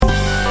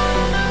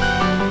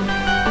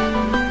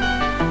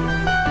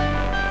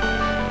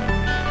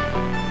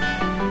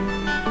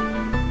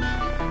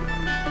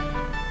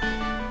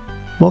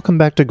Welcome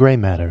back to Gray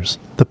Matters,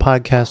 the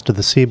podcast of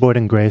the Seaboyd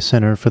and Gray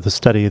Center for the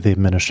Study of the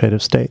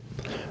Administrative State.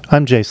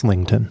 I'm Jace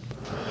Lington.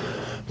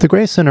 The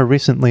Gray Center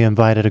recently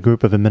invited a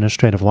group of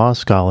administrative law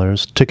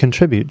scholars to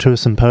contribute to a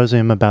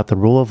symposium about the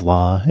rule of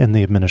law in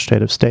the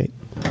administrative state.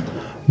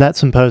 That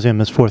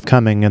symposium is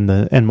forthcoming in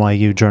the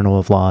NYU Journal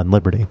of Law and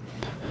Liberty.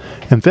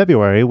 In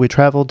February, we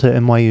traveled to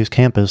NYU's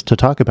campus to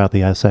talk about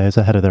the essays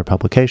ahead of their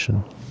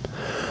publication.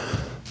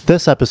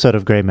 This episode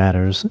of Gray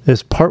Matters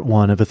is part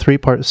one of a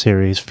three-part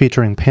series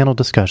featuring panel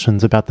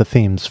discussions about the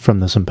themes from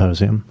the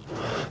symposium.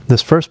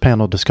 This first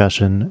panel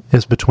discussion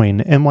is between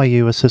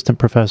NYU Assistant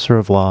Professor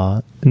of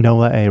Law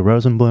Noah A.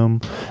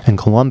 Rosenblum and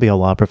Columbia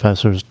Law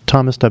Professors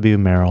Thomas W.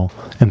 Merrill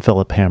and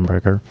Philip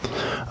Hamburger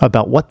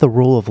about what the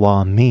rule of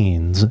law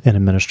means in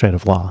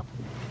administrative law.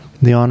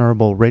 The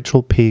Honorable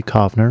Rachel P.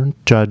 Kovner,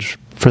 Judge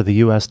for the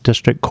U.S.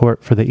 District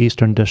Court for the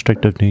Eastern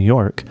District of New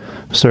York,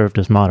 served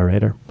as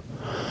moderator.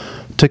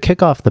 To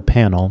kick off the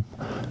panel,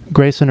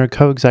 Gray Center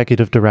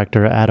Co-Executive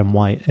Director Adam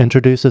White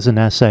introduces an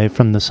essay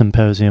from the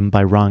symposium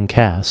by Ron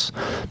Cass,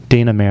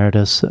 Dean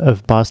Emeritus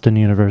of Boston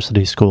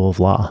University School of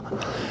Law.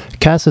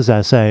 Cass's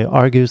essay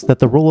argues that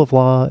the rule of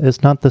law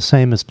is not the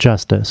same as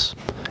justice,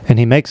 and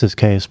he makes his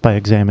case by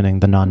examining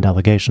the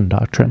non-delegation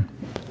doctrine.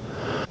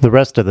 The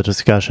rest of the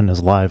discussion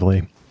is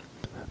lively.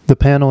 The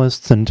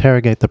panelists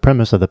interrogate the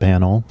premise of the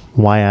panel,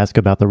 why ask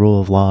about the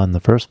rule of law in the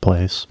first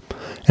place,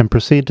 and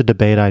proceed to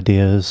debate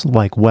ideas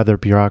like whether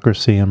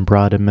bureaucracy and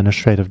broad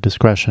administrative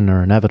discretion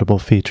are inevitable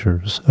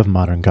features of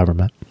modern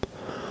government.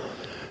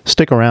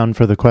 Stick around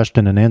for the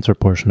question and answer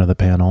portion of the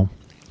panel,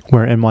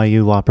 where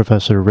NYU law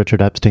professor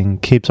Richard Epstein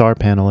keeps our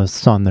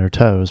panelists on their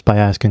toes by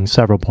asking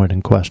several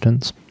pointed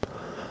questions.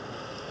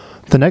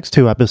 The next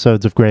two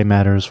episodes of Gray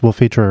Matters will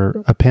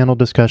feature a panel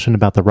discussion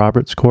about the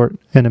Roberts Court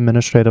in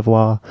administrative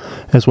law,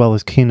 as well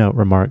as keynote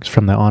remarks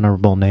from the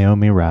Honorable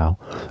Naomi Rao,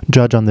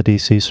 judge on the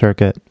D.C.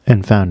 Circuit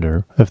and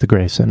founder of the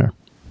Gray Center.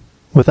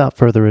 Without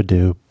further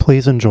ado,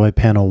 please enjoy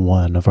panel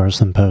one of our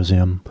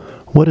symposium,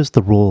 What is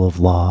the Rule of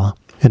Law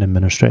in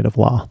Administrative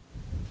Law?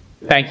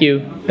 Thank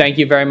you. Thank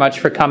you very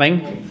much for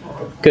coming.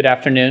 Good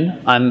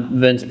afternoon. I'm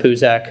Vince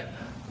Puzak.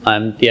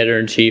 I'm the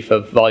editor-in-chief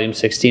of Volume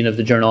 16 of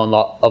the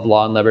Journal of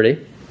Law and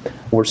Liberty.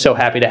 We're so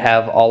happy to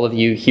have all of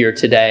you here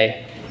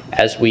today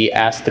as we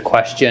ask the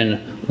question,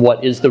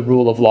 what is the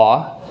rule of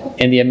law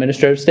in the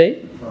administrative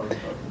state?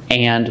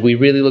 And we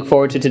really look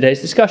forward to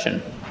today's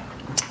discussion.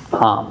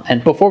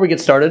 And before we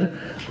get started,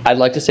 I'd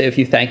like to say a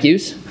few thank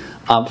yous.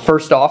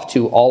 First off,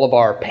 to all of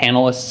our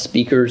panelists,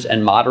 speakers,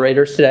 and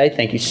moderators today,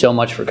 thank you so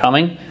much for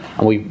coming.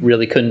 And we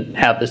really couldn't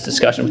have this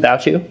discussion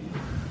without you.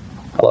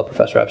 Hello,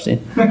 Professor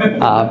Epstein.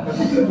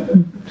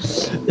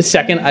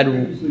 Second,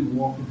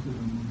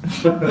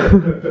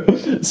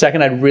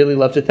 I'd really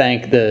love to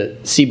thank the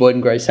Seaboyd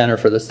and Gray Center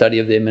for the Study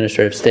of the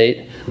Administrative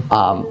State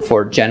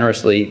for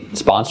generously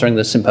sponsoring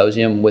this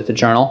symposium with the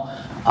journal.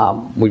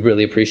 We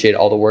really appreciate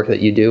all the work that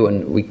you do,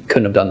 and we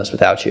couldn't have done this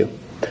without you.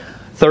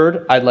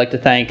 Third, I'd like to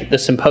thank the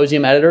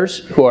symposium editors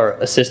who are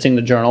assisting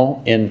the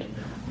journal in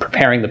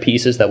preparing the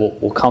pieces that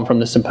will come from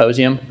the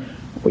symposium.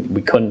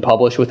 We couldn't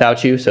publish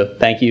without you, so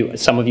thank you.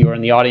 Some of you are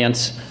in the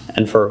audience,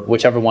 and for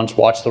whichever ones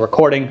watched the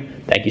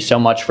recording, thank you so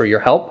much for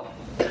your help.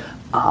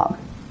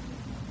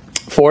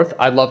 Fourth,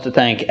 I'd love to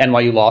thank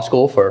NYU Law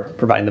School for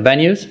providing the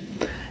venues.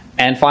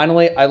 And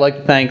finally, I'd like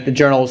to thank the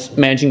journal's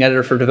managing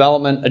editor for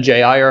development,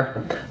 Ajay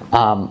Iyer,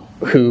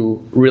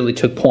 who really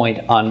took point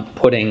on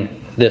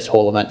putting this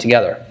whole event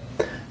together.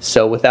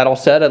 So with that all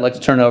said, I'd like to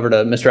turn it over to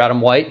Mr. Adam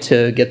White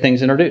to get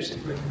things introduced.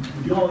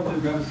 Would you all like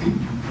to grab a seat?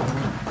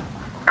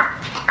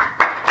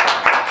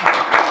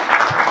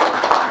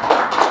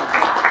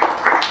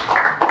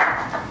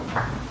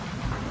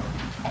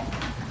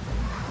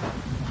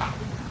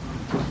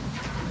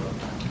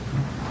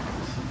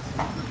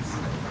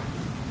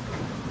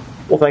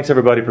 Well, thanks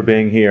everybody for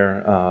being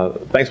here.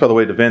 Thanks, by the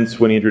way, to Vince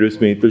when he introduced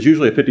me. There's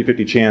usually a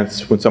 50-50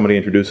 chance when somebody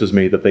introduces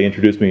me that they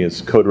introduce me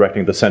as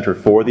co-directing the Center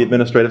for the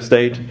Administrative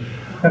State.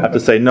 I have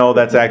to say, no,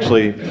 that's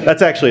actually at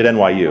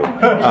NYU.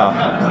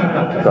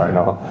 Sorry,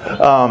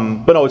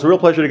 no. But no, it's a real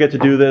pleasure to get to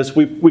do this.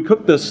 We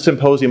cooked this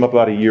symposium up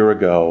about a year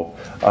ago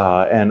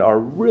and are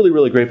really,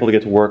 really grateful to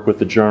get to work with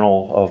the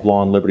Journal of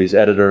Law and Liberty's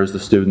editors, the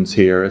students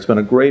here. It's been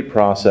a great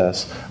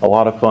process, a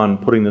lot of fun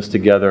putting this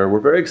together. We're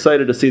very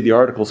excited to see the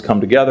articles come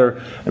together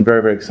and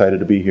very, very excited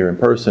to be here in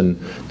person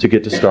to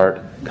get to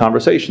start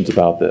conversations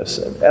about this.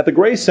 At the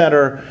Gray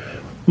Center,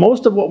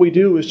 most of what we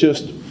do is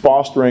just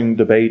fostering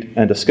debate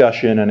and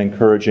discussion and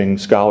encouraging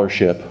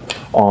scholarship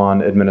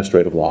on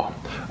administrative law.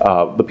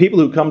 The people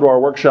who come to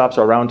our workshops,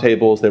 our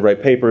roundtables, they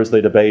write papers,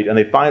 they debate, and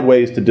they find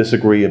ways to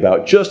disagree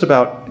about just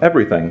about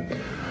everything.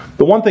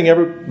 The one thing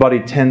everybody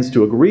tends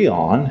to agree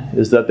on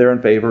is that they're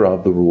in favor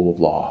of the rule of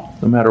law.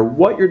 No matter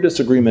what your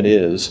disagreement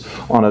is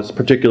on a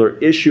particular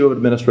issue of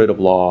administrative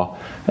law,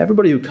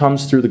 everybody who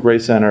comes through the Gray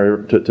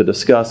Center to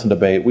discuss and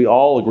debate, we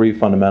all agree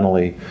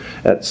fundamentally,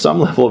 at some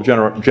level of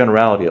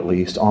generality at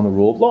least, on the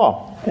rule of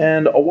law.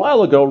 And a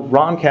while ago,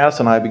 Ron Cass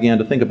and I began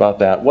to think about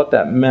that, what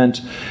that meant,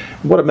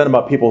 what it meant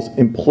about people's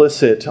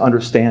implicit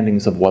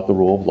understandings of what the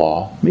rule of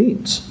law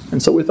means.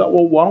 And so we thought,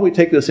 well, why don't we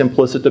take this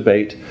implicit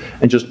debate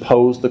and just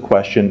pose the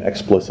question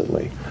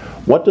explicitly?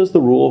 What does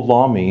the rule of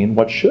law mean?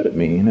 What should it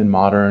mean in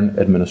modern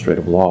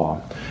administrative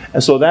law?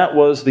 And so that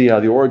was the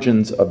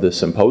origins of this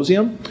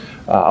symposium.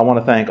 I want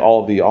to thank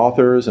all of the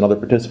authors and other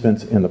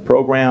participants in the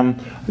program.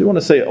 I do want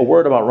to say a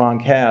word about Ron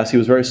Cass. He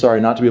was very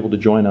sorry not to be able to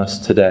join us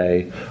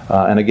today.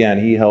 And again,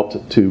 he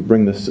helped to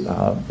bring this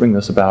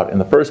about in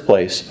the first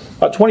place.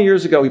 About 20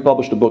 years ago, he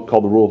published a book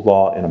called The Rule of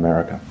Law in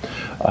America.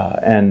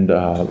 And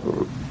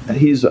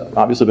he's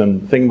obviously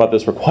been thinking about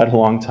this for quite a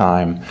long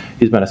time.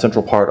 He's been a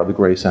central part of the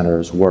Gray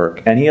Center's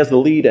work. And he has the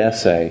lead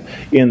essay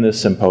in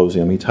this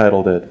symposium. He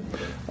titled it,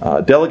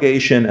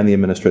 Delegation and the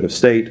Administrative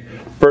State,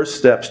 First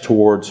Steps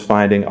Towards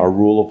Finding a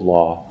Rule of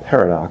Law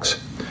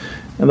Paradox.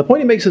 And the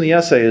point he makes in the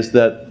essay is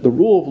that the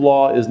rule of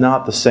law is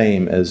not the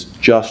same as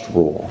just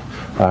rule.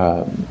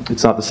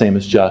 It's not the same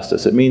as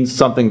justice. It means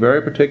something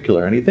very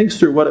particular, and he thinks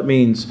through what it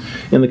means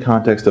in the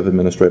context of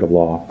administrative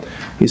law.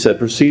 He said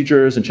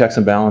procedures and checks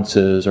and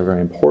balances are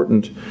very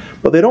important,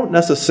 but they don't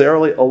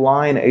necessarily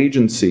align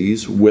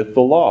agencies with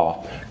the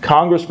law.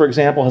 Congress, for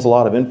example, has a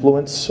lot of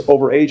influence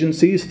over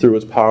agencies through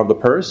its power of the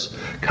purse.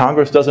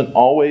 Congress doesn't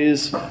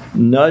always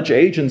nudge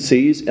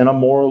agencies in a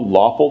more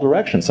lawful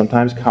direction.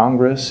 Sometimes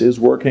Congress is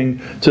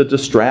working to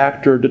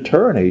distract or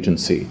deter an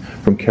agency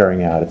from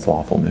carrying out its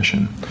lawful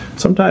mission.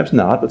 Sometimes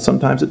not, but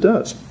sometimes it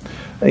does.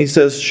 And he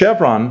says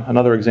Chevron,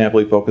 another example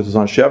he focuses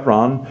on,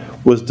 Chevron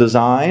was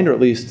designed, or at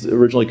least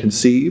originally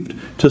conceived,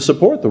 to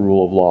support the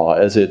rule of law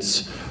as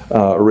its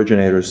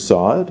originators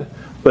saw it.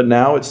 But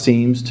now it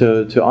seems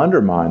to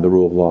undermine the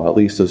rule of law, at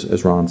least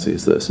as Ron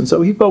sees this. And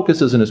so he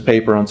focuses in his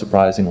paper,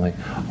 unsurprisingly,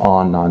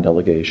 on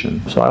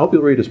non-delegation. So I hope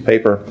you'll read his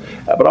paper,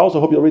 but I also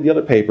hope you'll read the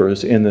other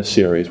papers in this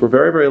series. We're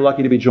very, very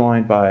lucky to be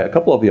joined by a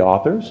couple of the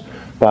authors,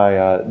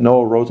 by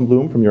Noah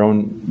Rosenblum from your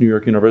own New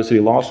York University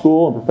Law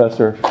School, and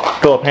Professor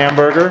Philip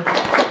Hamburger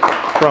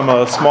from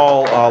a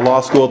small law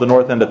school at the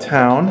north end of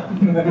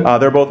town.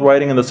 They're both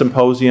writing in the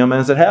symposium, and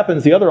as it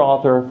happens, the other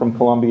author from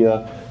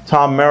Columbia,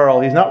 Tom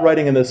Merrill, he's not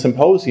writing in this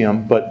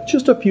symposium, but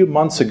just a few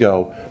months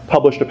ago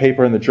published a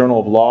paper in the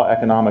Journal of Law,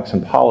 Economics,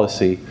 and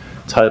Policy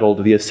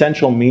titled The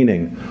Essential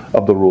Meaning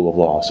of the Rule of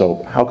Law.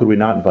 So how could we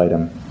not invite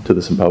him to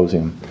the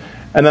symposium?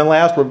 And then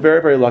last, we're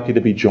very, very lucky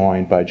to be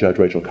joined by Judge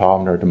Rachel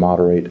Kovner to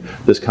moderate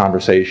this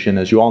conversation.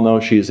 As you all know,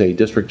 she is a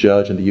district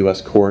judge in the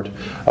U.S.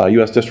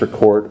 District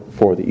Court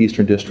for the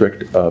Eastern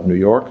District of New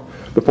York.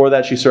 Before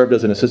that, she served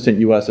as an assistant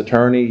U.S.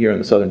 attorney here in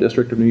the Southern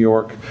District of New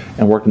York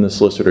and worked in the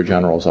Solicitor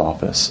General's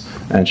office.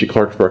 And she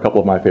clerked for a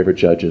couple of my favorite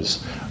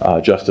judges,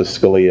 Justice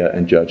Scalia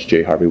and Judge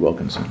J. Harvey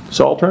Wilkinson.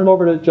 So I'll turn it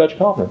over to Judge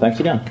Kovner. Thanks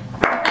again.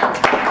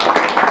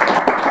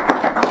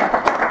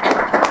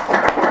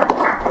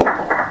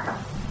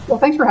 Well,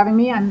 thanks for having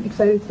me. I'm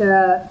excited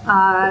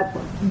to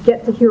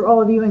get to hear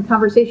all of you in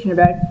conversation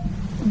about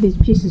these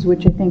pieces,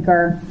 which I think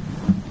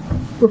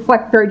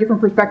reflect very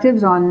different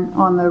perspectives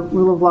on the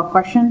rule of law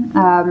question.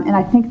 And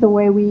I think the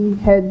way we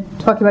had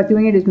talked about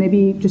doing it is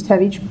maybe just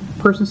have each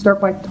person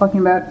start by talking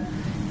about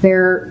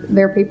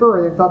their paper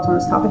or their thoughts on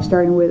this topic,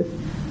 starting with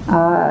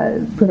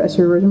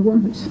Professor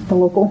Rosenblum, who's the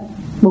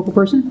local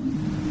person.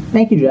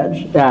 Thank you,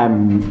 Judge.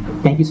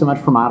 Thank you so much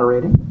for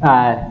moderating.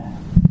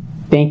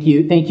 Thank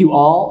you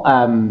all.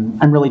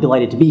 I'm really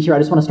delighted to be here. I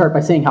just want to start by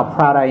saying how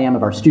proud I am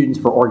of our students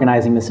for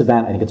organizing this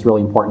event. I think it's a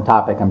really important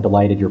topic. I'm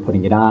delighted you're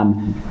putting it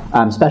on.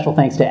 Special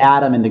thanks to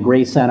Adam and the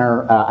Gray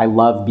Center. I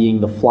love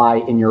being the fly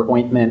in your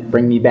ointment.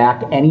 Bring me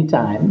back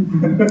anytime.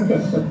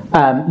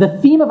 The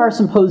theme of our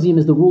symposium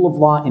is the rule of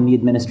law in the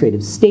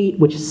administrative state,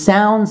 which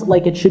sounds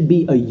like it should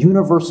be a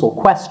universal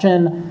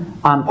question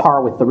on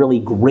par with the really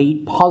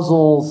great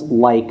puzzles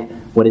like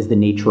what is the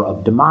nature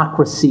of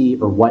democracy,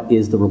 or what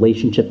is the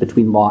relationship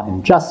between law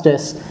and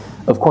justice?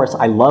 Of course,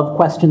 I love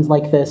questions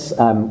like this.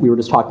 We were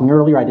just talking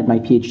earlier, I did my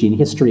PhD in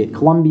history at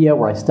Columbia,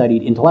 where I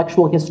studied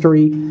intellectual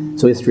history,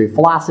 so history of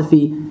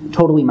philosophy,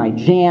 totally my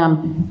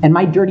jam. And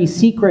my dirty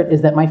secret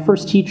is that my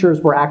first teachers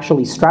were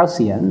actually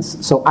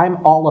Straussians, so I'm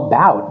all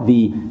about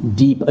the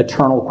deep,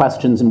 eternal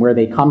questions and where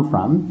they come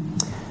from.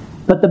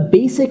 But the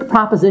basic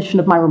proposition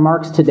of my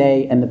remarks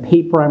today and the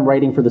paper I'm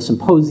writing for the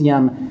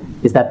symposium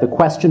is that the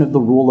question of the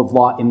rule of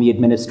law in the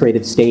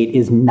administrative state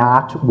is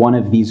not one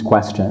of these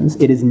questions.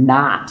 It is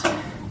not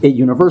a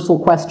universal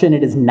question.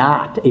 It is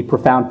not a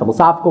profound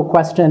philosophical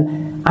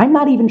question. I'm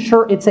not even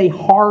sure it's a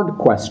hard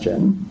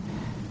question.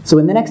 So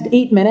in the next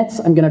 8 minutes,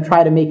 I'm going to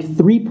try to make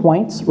 3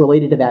 points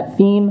related to that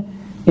theme.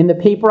 In the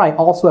paper, I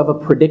also have a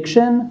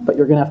prediction, but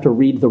you're going to have to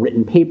read the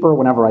written paper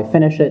whenever I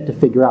finish it to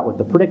figure out what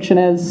the prediction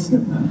is.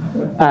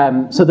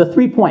 So the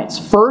 3 points.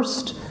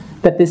 First,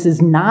 that this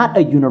is not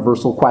a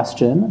universal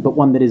question, but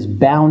one that is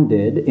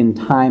bounded in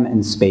time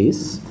and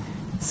space.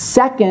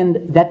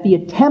 Second, that the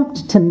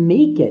attempt to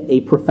make it a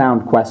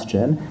profound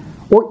question,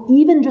 or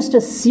even just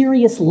a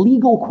serious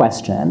legal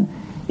question,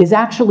 is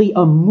actually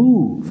a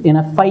move in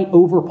a fight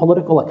over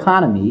political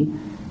economy,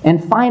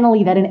 And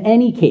finally, that in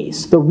any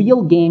case, the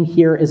real game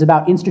here is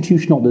about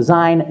institutional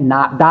design,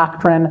 not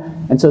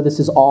doctrine, and so this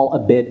is all a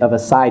bit of a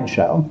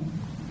sideshow.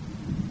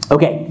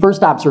 Okay,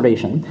 first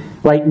observation,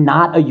 right?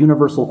 Not a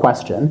universal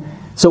question.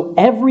 So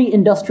every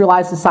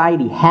industrialized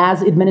society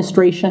has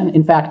administration.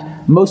 In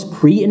fact, most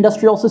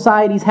pre-industrial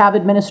societies have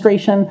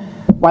administration.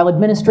 While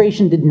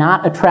administration did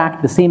not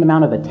attract the same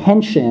amount of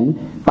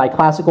attention by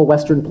classical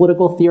Western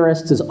political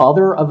theorists as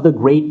other of the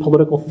great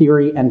political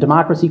theory and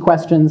democracy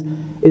questions,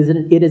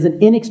 it is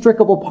an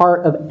inextricable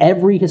part of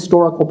every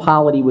historical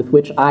polity with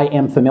which I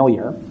am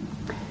familiar.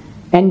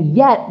 And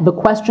yet, the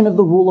question of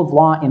the rule of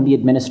law in the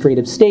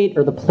administrative state,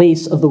 or the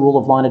place of the rule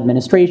of law in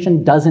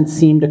administration, doesn't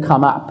seem to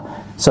come up.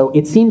 So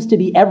it seems to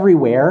be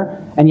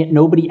everywhere, and yet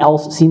nobody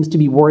else seems to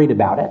be worried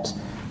about it.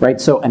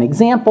 Right? So an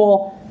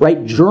example,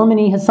 right?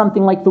 Germany has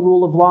something like the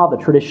rule of law, the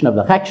tradition of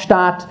the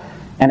Rechtsstaat.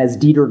 And as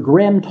Dieter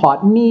Grimm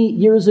taught me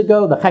years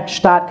ago, the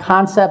Rechtsstaat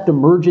concept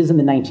emerges in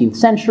the 19th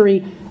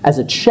century as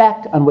a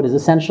check on what is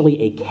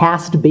essentially a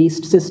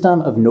caste-based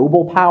system of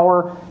noble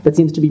power that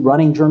seems to be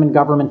running German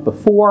government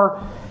before.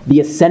 The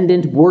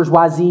ascendant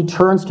bourgeoisie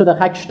turns to the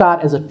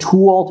Rechtsstaat as a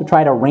tool to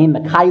try to rein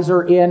the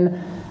Kaiser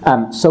in.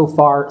 So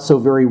far, so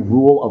very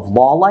rule of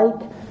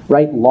law-like,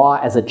 right? Law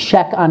as a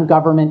check on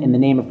government in the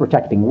name of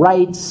protecting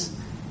rights.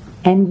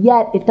 And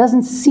yet, it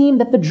doesn't seem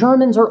that the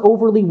Germans are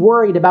overly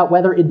worried about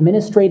whether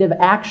administrative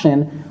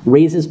action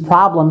raises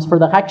problems for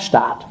the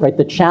Rechtsstaat, right?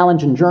 The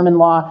challenge in German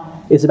law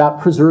is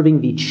about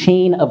preserving the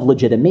chain of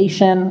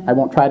legitimation. I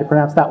won't try to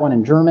pronounce that one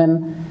in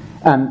German.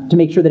 To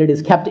make sure that it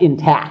is kept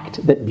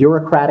intact, that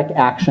bureaucratic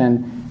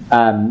action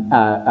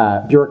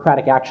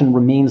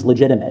remains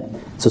legitimate.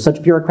 So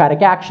such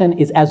bureaucratic action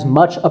is as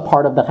much a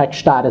part of the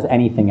Rechtsstaat as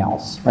anything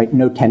else, right?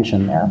 No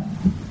tension there.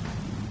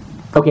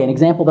 Okay, an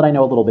example that I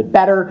know a little bit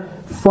better,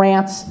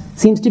 France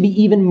seems to be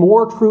even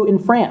more true in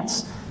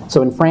France.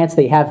 So in France,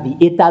 they have the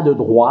État de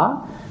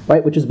droit,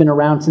 right, which has been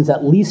around since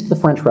at least the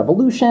French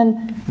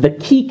Revolution. The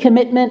key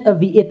commitment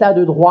of the État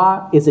de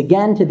droit is,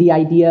 again, to the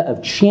idea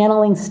of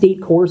channeling state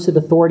coercive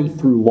authority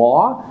through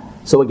law.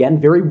 So again,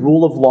 very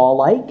rule of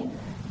law-like.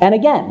 And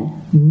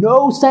again,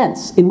 no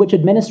sense in which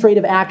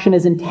administrative action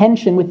is in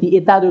tension with the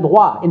État de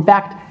droit. In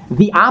fact,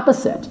 the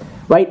opposite.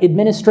 Right?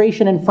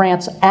 Administration in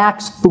France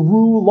acts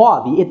through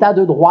law. The État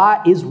de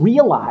droit is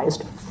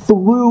realized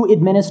through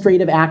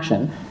administrative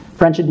action.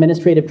 French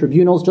administrative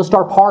tribunals just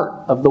are part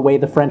of the way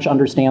the French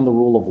understand the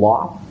rule of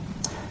law.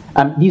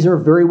 These are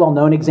very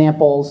well-known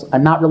examples.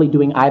 I'm not really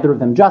doing either of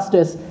them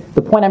justice.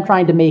 The point I'm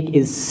trying to make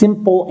is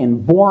simple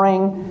and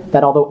boring,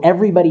 that although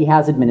everybody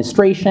has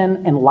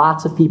administration and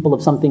lots of people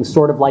have something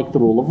sort of like the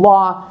rule of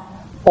law,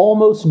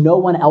 almost no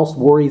one else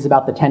worries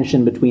about the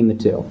tension between the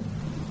two.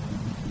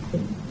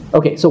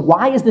 Okay, so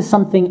why is this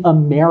something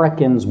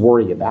Americans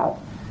worry about?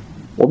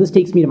 Well, this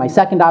takes me to my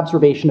second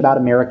observation about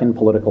American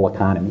political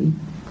economy.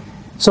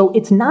 So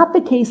it's not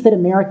the case that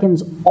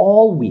Americans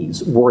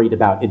always worried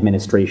about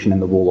administration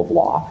and the rule of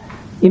law.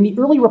 In the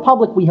early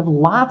republic, we have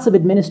lots of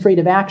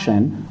administrative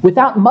action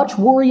without much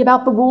worry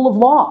about the rule of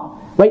law,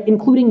 right?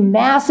 Including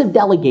massive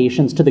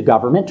delegations to the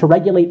government to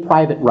regulate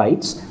private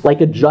rights,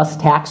 like adjust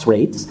tax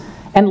rates,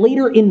 and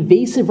later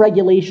invasive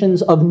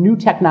regulations of new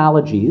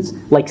technologies,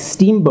 like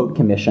steamboat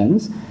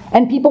commissions,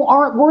 and people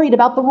aren't worried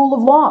about the rule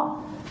of law.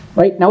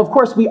 Right? Now, of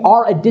course, we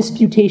are a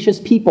disputatious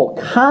people,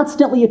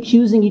 constantly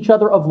accusing each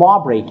other of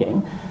law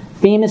breaking.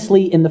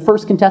 Famously, in the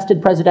first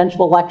contested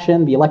presidential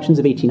election, the elections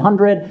of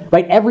 1800,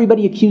 right,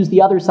 everybody accused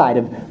the other side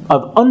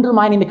of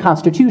undermining the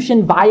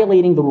Constitution,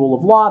 violating the rule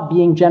of law,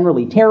 being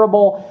generally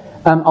terrible.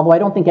 Although I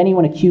don't think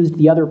anyone accused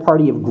the other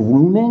party of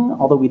grooming,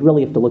 although we'd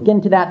really have to look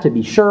into that to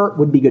be sure. It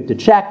would be good to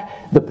check.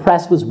 The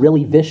press was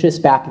really vicious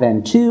back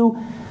then, too.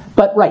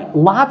 But, right,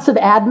 lots of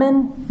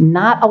admin,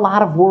 not a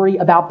lot of worry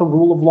about the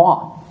rule of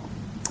law.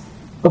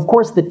 Of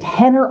course, the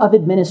tenor of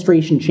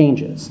administration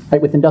changes.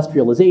 Right? With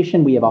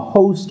industrialization, we have a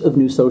host of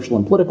new social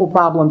and political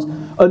problems,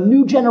 a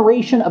new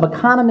generation of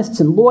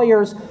economists and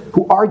lawyers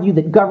who argue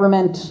that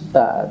government...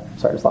 sorry,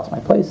 I just lost my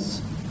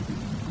place.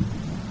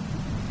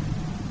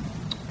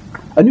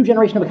 A new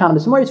generation of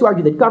economists and lawyers who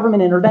argue that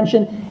government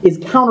intervention is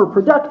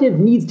counterproductive,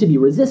 needs to be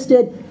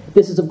resisted.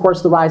 This is, of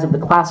course, the rise of the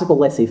classical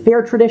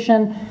laissez-faire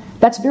tradition.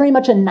 That's very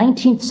much a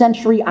 19th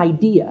century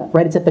idea,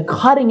 right? It's at the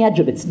cutting edge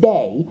of its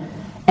day.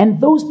 And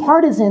those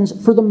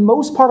partisans, for the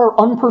most part, are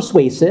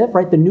unpersuasive,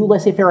 right? The new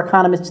laissez-faire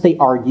economists, they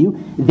argue,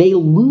 they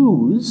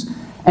lose,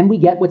 and we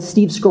get what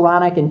Steve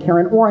Skowronek and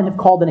Karen Oren have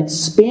called an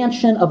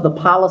expansion of the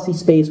policy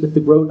space with the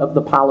growth of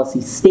the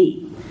policy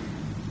state.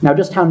 Now,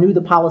 just how new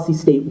the policy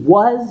state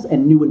was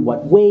and new in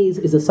what ways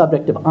is a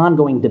subject of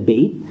ongoing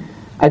debate.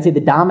 I'd say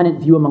the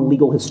dominant view among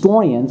legal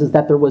historians is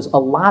that there was a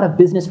lot of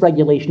business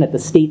regulation at the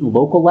state and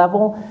local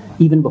level,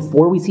 even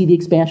before we see the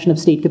expansion of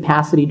state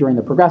capacity during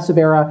the progressive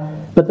era.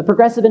 But the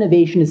progressive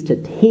innovation is to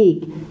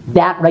take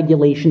that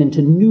regulation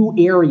into new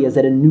areas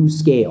at a new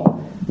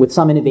scale, with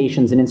some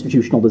innovations in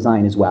institutional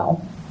design as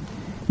well.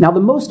 Now,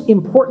 the most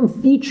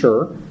important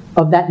feature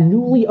of that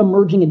newly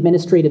emerging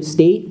administrative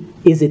state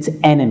is its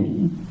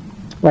enemy.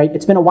 right?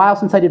 It's been a while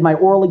since I did my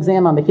oral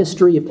exam on the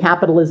history of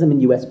capitalism in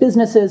US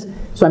businesses,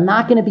 so I'm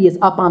not going to be as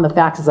up on the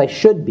facts as I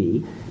should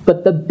be,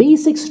 but the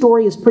basic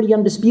story is pretty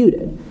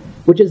undisputed,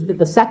 which is that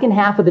the second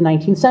half of the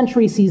 19th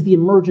century sees the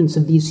emergence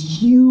of these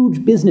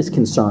huge business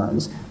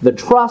concerns, the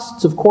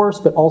trusts, of course,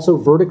 but also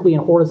vertically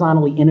and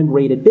horizontally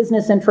integrated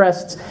business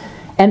interests.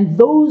 And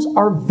those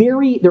are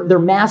they're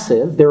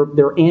massive.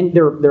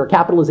 Their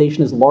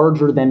capitalization is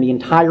larger than the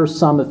entire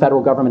sum of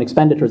federal government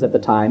expenditures at the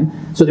time,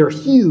 so they're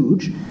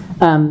huge.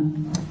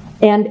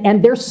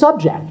 And they're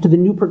subject to the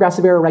new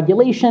progressive era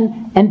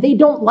regulation, and they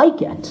don't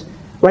like it,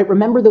 right?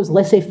 Remember those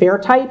laissez-faire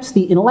types,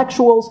 the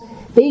intellectuals?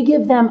 They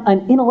give them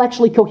an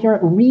intellectually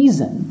coherent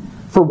reason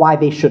for why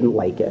they shouldn't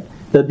like it.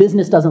 The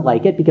business doesn't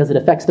like it because it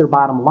affects their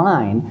bottom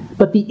line,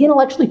 but the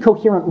intellectually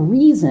coherent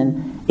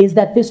reason is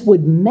that this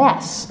would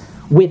mess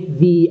with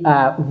the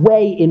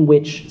way in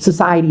which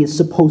society is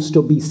supposed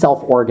to be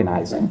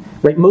self-organizing,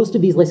 right? Most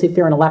of these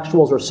laissez-faire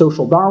intellectuals are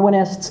social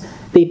Darwinists.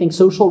 They think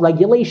social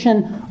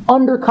regulation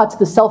undercuts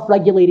the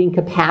self-regulating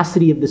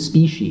capacity of the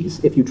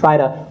species. If you try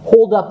to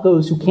hold up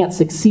those who can't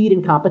succeed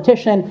in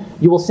competition,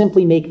 you will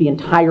simply make the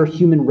entire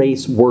human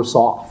race worse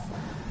off.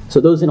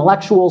 So those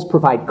intellectuals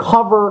provide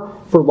cover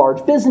for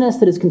large business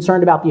that is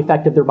concerned about the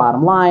effect of their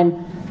bottom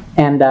line,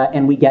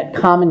 and we get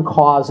common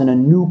cause and a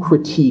new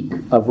critique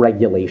of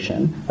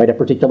regulation, right? A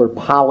particular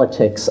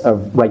politics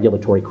of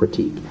regulatory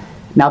critique.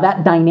 Now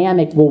that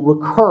dynamic will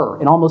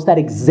recur in almost that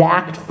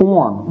exact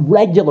form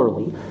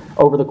regularly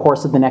over the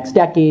course of the next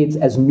decades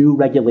as new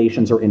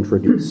regulations are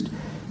introduced.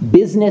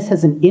 Business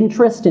has an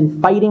interest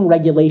in fighting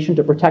regulation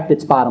to protect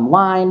its bottom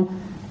line,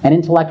 and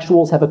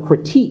intellectuals have a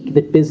critique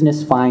that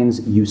business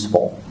finds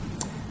useful.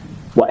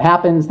 What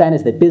happens then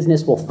is that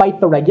business will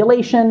fight the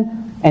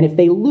regulation, and if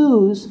they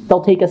lose,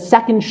 they'll take a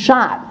second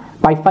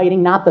shot by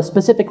fighting not the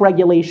specific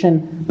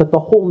regulation, but the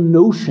whole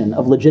notion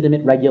of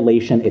legitimate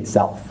regulation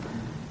itself.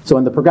 So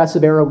in the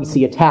progressive era, we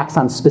see attacks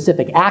on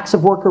specific acts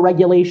of worker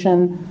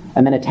regulation,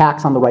 and then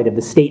attacks on the right of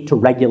the state to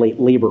regulate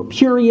labor,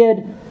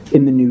 period.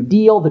 In the New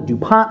Deal, the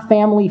DuPont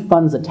family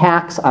funds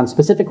attacks on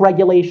specific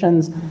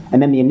regulations,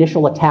 and then the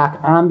initial attack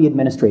on the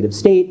administrative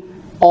state,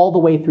 all the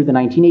way through the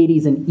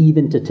 1980s and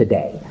even to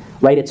today.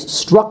 Right? It's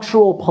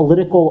structural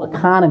political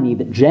economy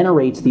that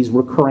generates these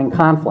recurring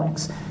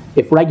conflicts.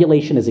 If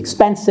regulation is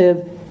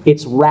expensive,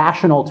 it's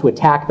rational to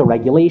attack the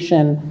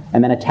regulation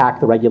and then attack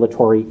the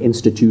regulatory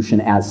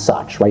institution as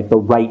such, right? The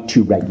right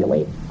to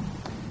regulate.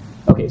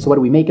 Okay, so what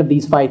do we make of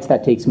these fights?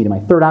 That takes me to my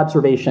third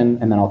observation,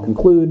 and then I'll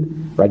conclude,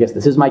 or I guess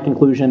this is my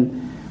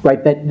conclusion,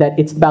 right? That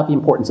it's about the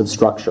importance of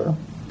structure.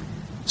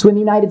 So in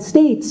the United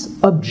States,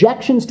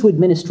 objections to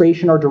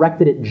administration are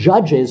directed at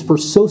judges for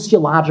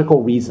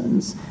sociological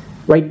reasons.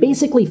 Right?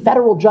 Basically,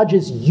 federal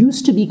judges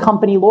used to be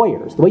company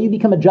lawyers. The way you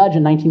become a judge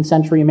in 19th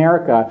century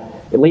America,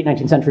 late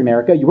 19th century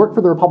America, you work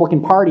for the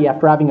Republican Party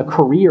after having a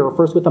career,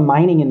 first with the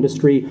mining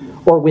industry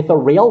or with a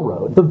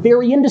railroad, the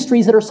very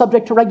industries that are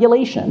subject to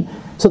regulation.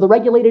 So the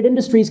regulated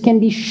industries can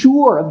be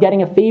sure of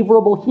getting a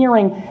favorable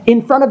hearing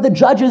in front of the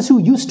judges who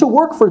used to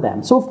work for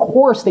them. So of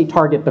course they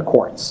target the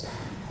courts.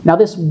 Now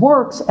this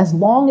works as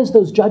long as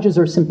those judges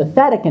are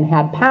sympathetic and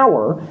had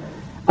power,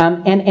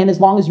 and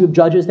as long as you have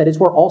judges, that is,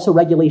 who are also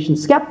regulation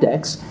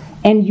skeptics,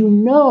 and you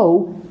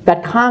know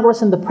that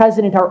Congress and the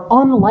president are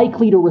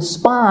unlikely to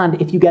respond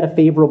if you get a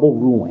favorable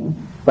ruling,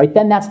 right?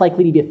 Then that's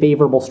likely to be a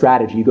favorable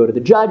strategy. You go to the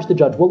judge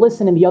will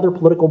listen, and the other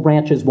political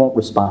branches won't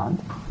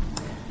respond.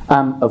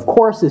 Of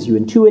course, as you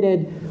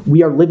intuited,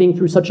 we are living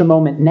through such a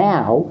moment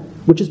now,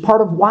 which is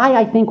part of why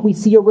I think we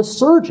see a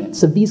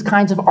resurgence of these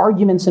kinds of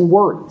arguments and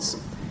worries.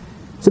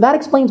 So that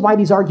explains why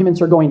these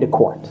arguments are going to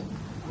court.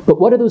 But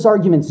what do those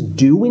arguments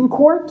do in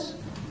court?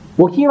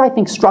 Well, here I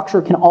think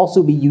structure can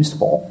also be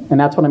useful, and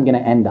that's what I'm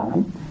going to end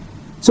on.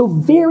 So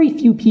very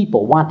few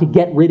people want to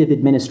get rid of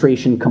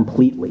administration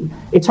completely.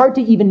 It's hard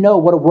to even know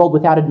what a world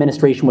without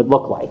administration would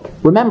look like.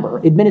 Remember,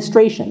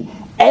 administration.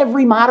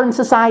 Every modern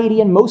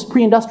society and most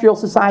pre-industrial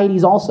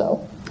societies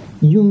also.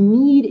 You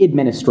need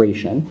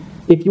administration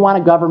if you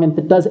want a government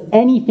that does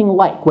anything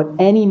like what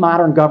any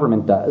modern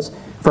government does,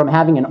 from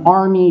having an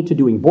army to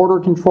doing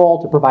border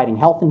control to providing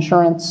health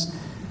insurance.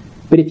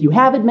 But if you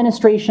have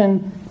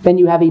administration, then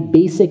you have a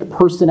basic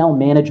personnel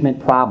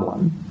management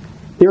problem.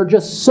 There are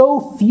just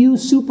so few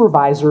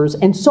supervisors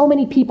and so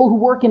many people who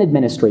work in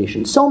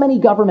administration, so many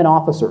government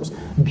officers.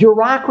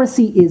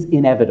 Bureaucracy is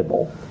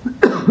inevitable.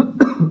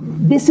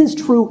 This is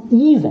true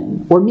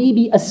even, or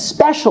maybe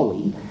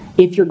especially,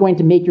 if you're going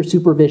to make your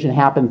supervision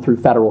happen through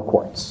federal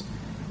courts.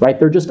 Right?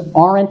 There just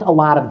aren't a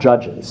lot of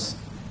judges.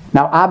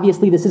 Now,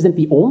 obviously, this isn't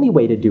the only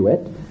way to do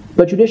it,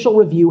 but judicial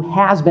review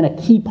has been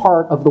a key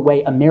part of the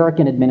way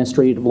American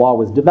administrative law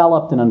was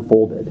developed and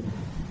unfolded.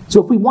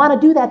 So if we want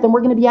to do that, then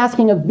we're going to be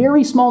asking a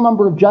very small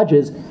number of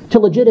judges to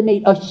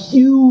legitimate a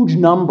huge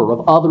number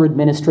of other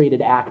administrative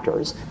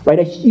actors, right?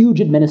 A huge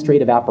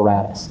administrative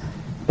apparatus.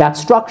 That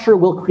structure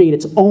will create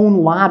its own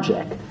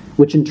logic,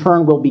 which in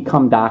turn will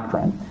become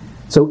doctrine.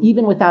 So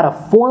even without a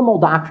formal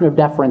doctrine of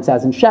deference,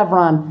 as in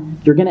Chevron,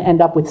 you're going to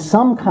end up with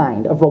some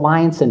kind of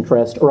reliance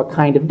interest or a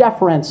kind of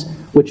deference,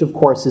 which of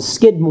course is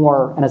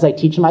Skidmore, and as I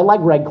teach in my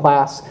leg reg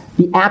class,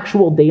 the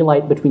actual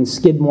daylight between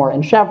Skidmore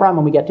and Chevron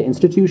when we get to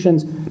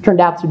institutions turned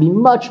out to be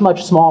much,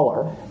 much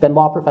smaller than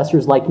law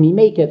professors like me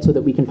make it so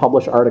that we can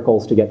publish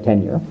articles to get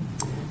tenure.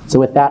 So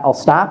with that, I'll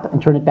stop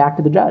and turn it back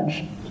to the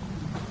judge.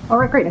 All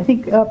right, great. I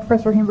think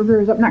Professor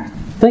Hamburger is up next.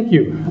 Thank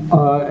you,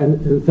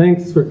 and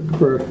thanks for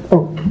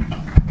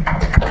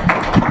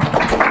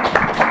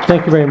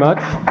thank you very much.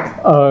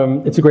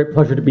 It's a great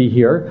pleasure to be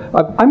here.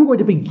 I'm going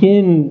to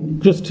begin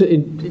just to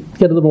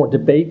get a little more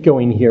debate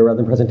going here rather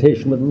than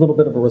presentation with a little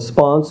bit of a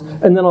response,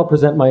 and then I'll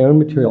present my own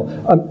material.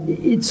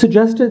 It's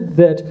suggested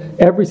that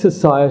every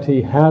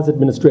society has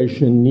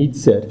administration and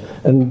needs it,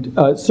 and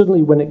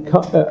certainly when it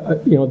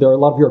there are a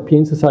lot of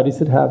European societies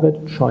that have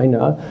it,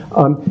 China.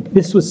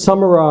 This was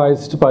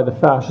summarized by the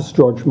fascist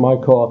George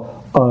Michael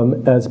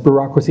as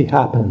bureaucracy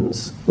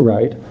happens,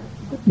 right?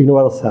 You know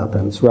what else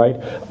happens, right?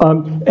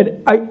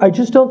 And I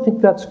just don't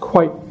think that's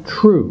quite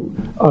true.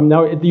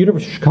 Now, at the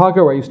University of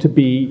Chicago, where I used to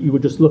be, you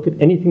would just look at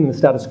anything in the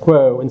status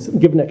quo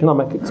and give an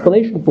economic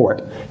explanation for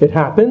it. It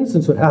happens,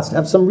 and so it has to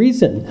have some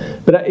reason.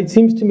 But it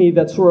seems to me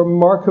that's a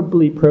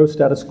remarkably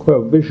pro-status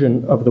quo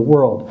vision of the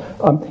world.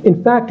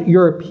 In fact,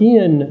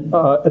 European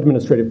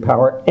administrative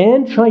power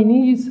and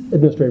Chinese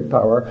administrative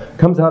power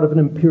comes out of an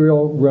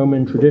imperial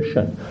Roman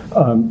tradition.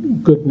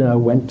 Goodna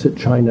went to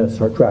China,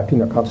 started drafting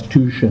their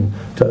constitution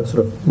to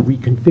sort of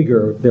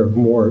reconfigure their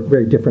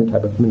very different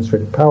type of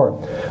administrative power.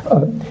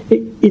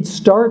 It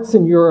starts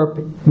in Europe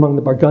among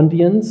the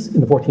Burgundians in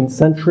the 14th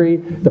century.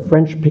 The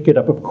French pick it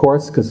up, of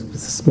course, because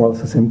it's more or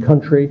less the same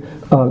country.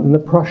 And the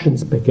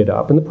Prussians pick it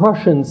up. And the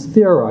Prussians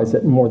theorize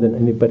it more than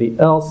anybody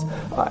else.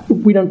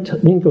 We don't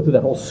need to go through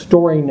that whole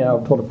story now.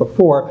 I've told it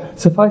before.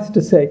 Suffice it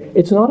to say,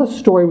 it's not a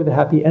story with a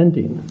happy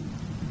ending,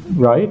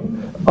 right?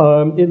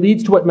 It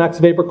leads to what Max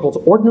Weber calls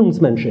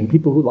Ordnungsmenschen,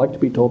 people who like to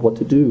be told what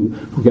to do,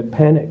 who get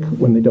panic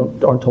when they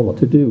aren't told what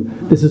to do.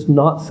 This is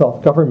not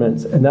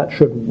self-governance, and that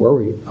should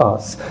worry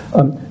us.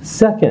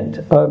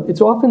 Second,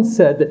 it's often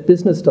said that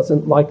business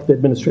doesn't like the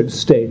administrative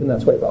state, and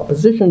that's why we have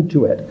opposition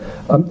to it.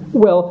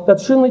 Well,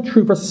 that's certainly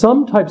true for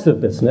some types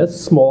of business,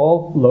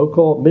 small,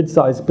 local,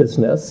 mid-sized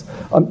business.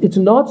 It's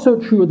not so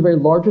true of the very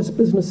largest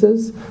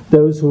businesses,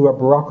 those who are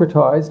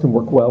bureaucratized and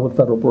work well with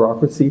federal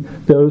bureaucracy,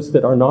 those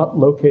that are not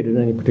located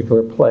in any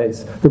particular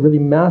place. The really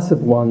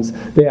massive ones,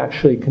 they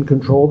actually can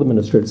control the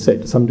administrative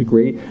state to some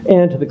degree,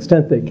 and to the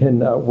extent they can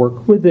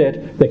work with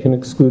it, they can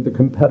exclude the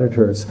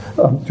competitors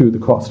through the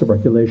cost of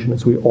regulation,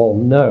 as we all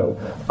know.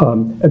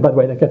 And by the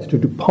way, that gets to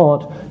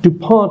DuPont.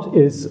 DuPont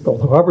is,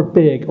 however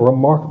big, a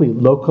remarkably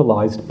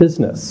localized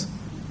business.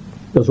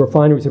 Those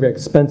refineries are very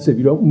expensive.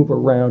 You don't move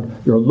around.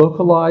 You're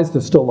localized.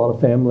 There's still a lot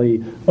of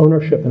family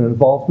ownership and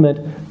involvement.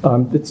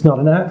 It's not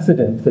an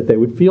accident that they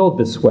would feel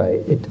this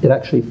way. It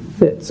actually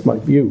fits my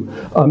view.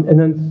 And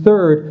then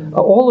third,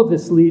 all of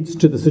this leads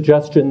to the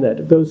suggestion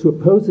that those who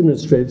oppose the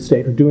administrative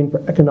state are doing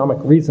for economic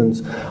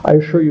reasons. I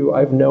assure you I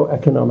have no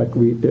economic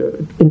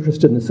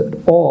interest in this at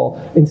all.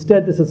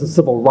 Instead, this is a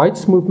civil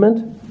rights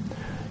movement.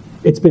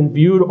 It's been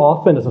viewed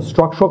often as a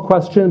structural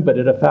question, but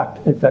it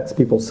affects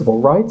people's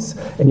civil rights.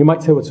 And you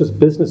might say, well, it's just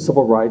business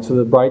civil rights or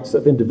the rights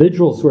of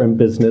individuals who are in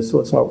business, so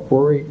let's not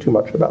worry too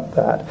much about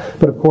that.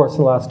 But of course,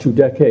 in the last 2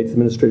 decades, the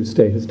administrative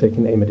state has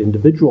taken aim at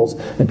individuals,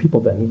 and people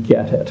then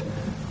get it.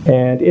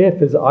 And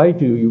if, as I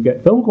do, you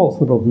get phone calls in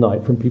the middle of the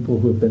night from people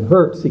who have been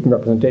hurt seeking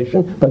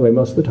representation, by the way,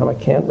 most of the time I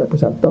can't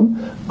represent them,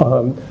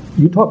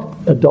 you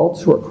talk to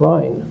adults who are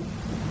crying,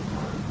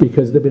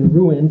 because they've been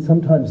ruined,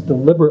 sometimes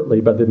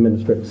deliberately, by the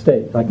administrative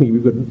state. I can give you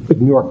good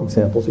New York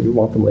examples if you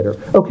want them later.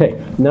 Okay,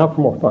 now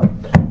for more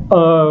fun.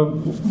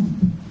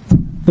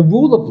 The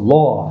rule of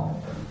law.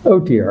 Oh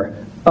dear.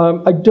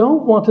 I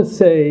don't want to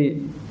say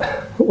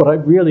what I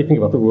really think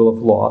about the rule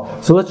of law.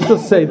 So let's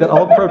just say that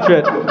I'll approach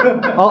it,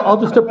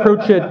 I'll just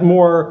approach it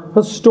more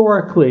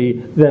historically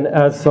than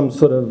as some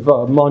sort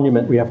of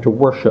monument we have to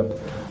worship.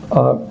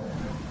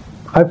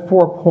 I have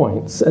 4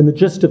 points, and the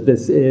gist of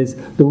this is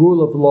the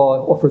rule of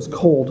law offers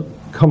cold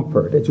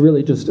comfort. It's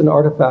really just an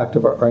artifact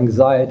of our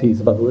anxieties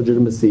about the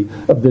legitimacy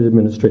of the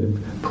administrative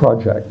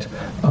project.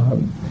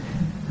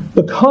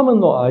 The common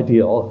law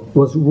ideal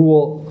was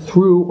rule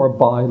through or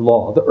by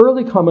law. The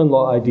early common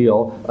law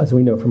ideal, as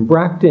we know from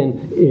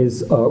Bracton,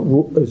 is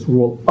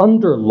rule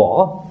under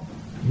law.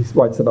 He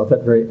writes about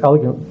that very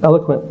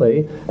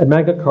eloquently. And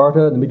Magna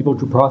Carta and the medieval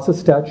due process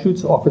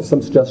statutes offer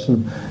some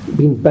suggestion of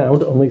being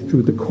bound only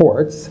through the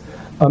courts.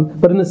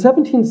 But in the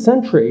 17th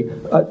century,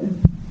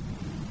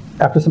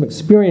 after some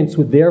experience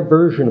with their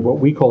version of what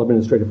we call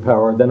administrative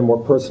power, then a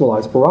more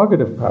personalized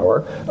prerogative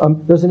power,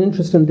 there's an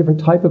interest in a different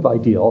type of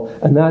ideal,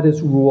 and that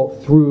is rule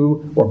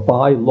through or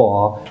by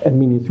law, and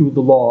meaning through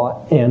the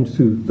law and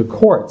through the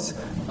courts.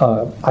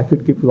 I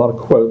could give you a lot of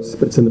quotes,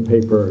 but it's in the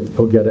paper.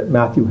 You'll get it.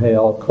 Matthew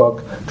Hale,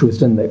 Cook,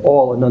 Tristan, they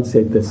all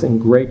enunciate this in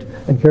great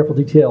and careful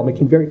detail,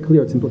 making very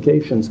clear its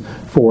implications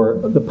for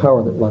the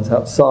power that runs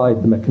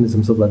outside the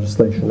mechanisms of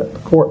legislation at the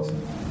courts.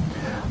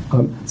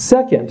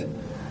 Second,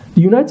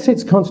 The United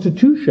States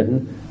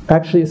Constitution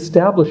actually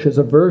establishes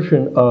a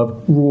version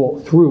of rule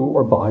through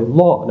or by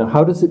law. Now,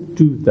 how does it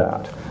do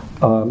that?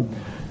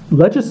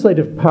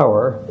 Legislative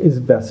power is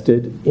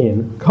vested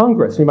in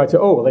Congress. You might say,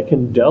 oh, well, they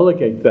can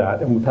delegate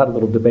that, and we've had a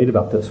little debate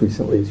about this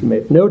recently, as you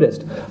may have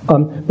noticed.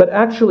 But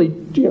actually,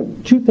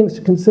 two things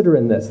to consider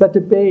in this. That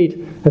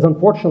debate has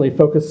unfortunately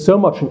focused so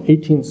much on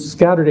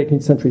scattered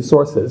 18th century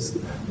sources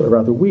that are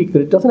rather weak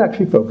that it doesn't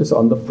actually focus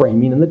on the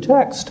framing and the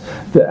text.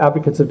 The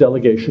advocates of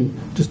delegation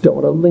just don't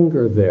want to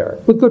linger there.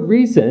 With good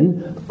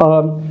reason.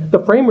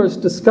 The framers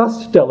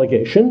discussed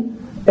delegation,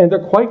 and they're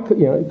quite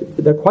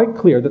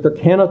clear that there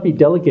cannot be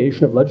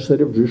delegation of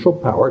legislative or judicial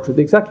power to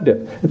the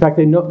executive. In fact,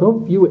 they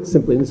don't view it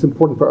simply, and it's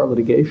important for our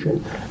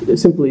litigation,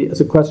 simply as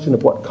a question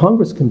of what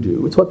Congress can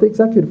do. It's what the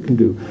executive can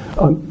do.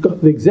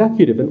 The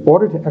executive, in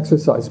order to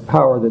exercise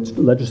power that's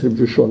legislative,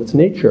 judicial in its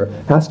nature,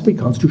 has to be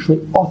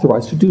constitutionally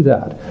authorized to do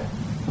that.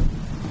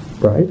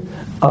 Right?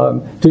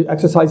 To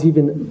exercise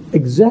even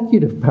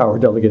executive power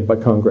delegated by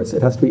Congress,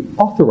 it has to be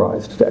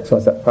authorized to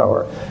exercise that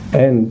power.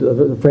 And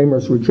the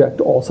framers reject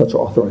all such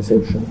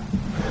authorization.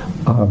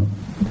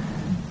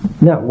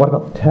 Now, what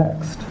about the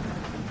text?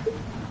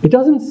 It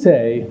doesn't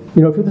say,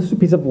 if this is a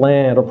piece of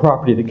land or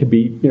property that could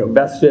be,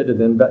 vested, and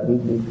then,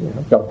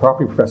 I've got a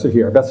property professor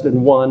here, vested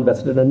in one,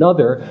 vested in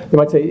another, they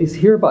might say, is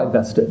hereby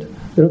vested.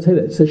 They don't say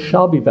that. It says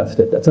shall be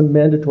vested. That's a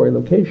mandatory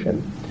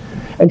location.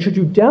 And should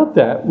you doubt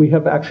that, we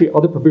have actually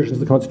other provisions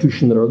of the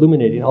Constitution that are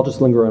illuminating. I'll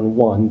just linger on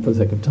one for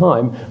the sake of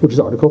time, which is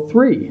Article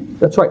 3.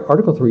 That's right,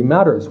 Article 3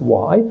 matters.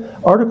 Why?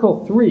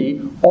 Article 3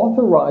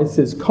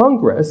 authorizes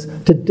Congress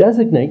to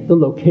designate the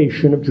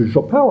location of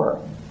judicial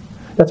power.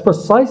 That's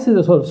precisely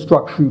the sort of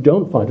structure you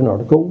don't find in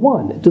Article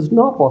 1. It does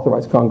not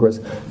authorize Congress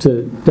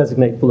to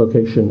designate the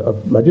location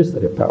of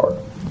legislative power.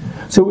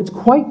 So it's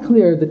quite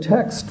clear the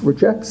text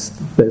rejects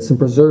this and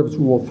preserves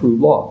rule through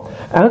law.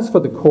 As for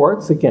the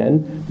courts,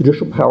 again,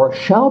 judicial power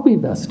shall be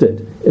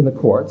vested in the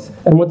courts.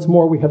 And what's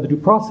more, we have the due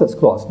process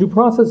clause. Due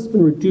process has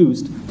been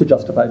reduced to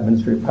justify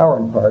administrative power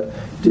in part,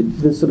 to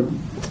this sort of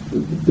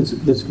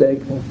this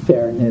vague thing of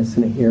fairness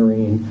in a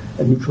hearing,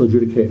 a neutral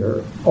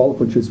adjudicator, all of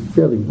which is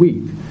fairly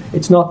weak.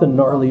 It's not the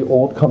gnarly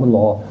old common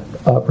law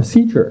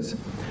procedures.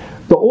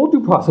 The old due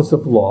process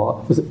of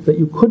law was that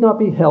you could not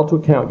be held to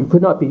account, you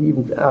could not be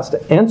even asked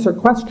to answer a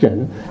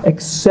question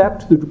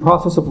except the due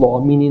process of law,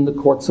 meaning the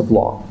courts of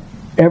law.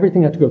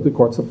 Everything had to go through the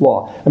courts of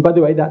law. And by the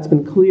way, that's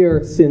been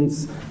clear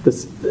since the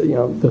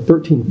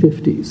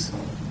 1350s.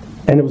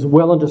 And it was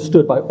well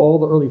understood by all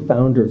the early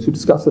founders who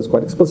discussed this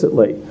quite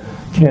explicitly.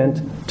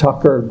 Kent,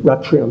 Tucker,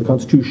 lecturing on the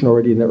Constitution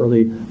already in the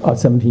early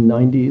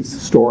 1790s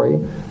story.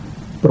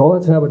 But all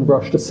that's now been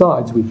brushed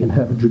aside so we can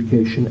have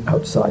adjudication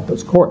outside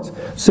those courts.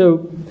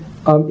 So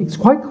it's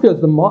quite clear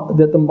that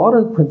the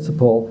modern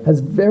principle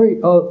has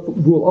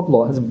rule of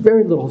law has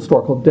very little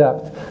historical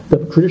depth. The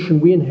tradition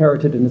we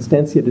inherited and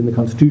instantiated in the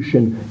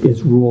Constitution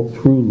is rule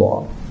through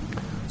law.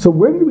 So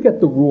where did we get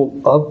the rule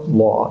of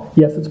law?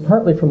 Yes, it's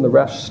partly from the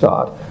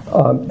Rechtsstaat,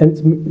 and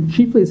it's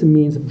chiefly as a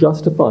means of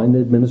justifying the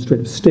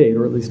administrative state,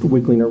 or at least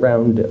wiggling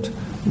around it,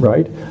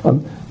 right?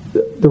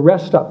 The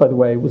Rechtsstaat, by the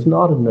way, was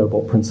not a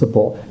noble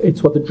principle.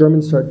 It's what the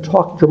German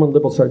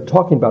liberals started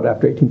talking about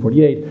after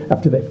 1848,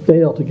 after they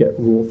failed to get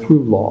rule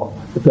through law.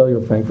 The failure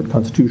of the Frankfurt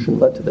Constitution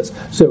led to this.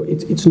 So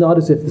it's not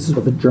as if this is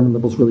what the German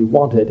liberals really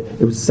wanted.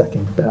 It was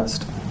second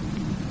best.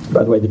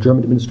 By the way, the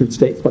German administrative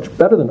state is much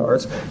better than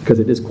ours because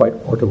it is quite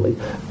orderly.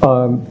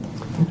 I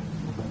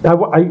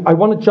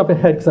want to jump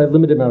ahead because I have a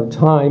limited amount of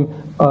time.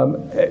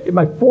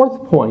 My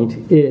fourth point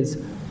is,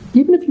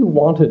 even if you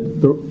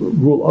wanted the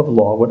rule of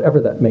law, whatever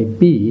that may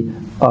be,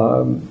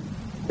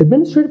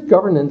 administrative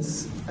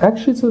governance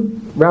actually is a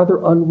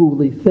rather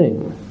unruly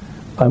thing.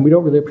 We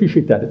don't really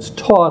appreciate that. It's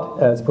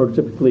taught as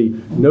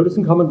prototypically notice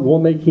and comment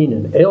rulemaking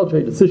and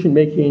ALJ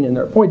decision-making, and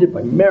they're appointed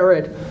by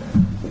merit.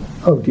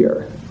 Oh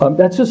dear.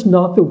 That's just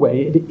not the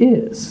way it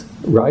is,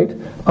 right?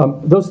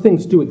 Those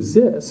things do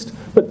exist,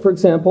 but for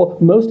example,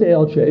 most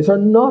ALJs are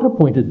not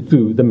appointed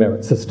through the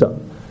merit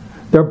system.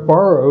 They're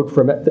borrowed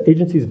from, the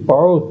agencies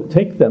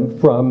take them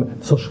from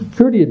Social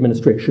Security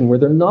Administration, where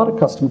they're not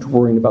accustomed to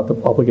worrying about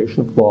the obligation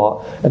of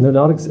law, and they're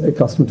not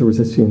accustomed to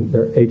resisting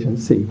their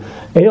agency.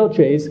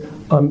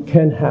 ALJs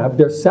can have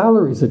their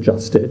salaries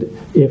adjusted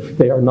if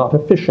they are not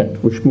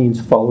efficient, which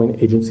means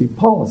following agency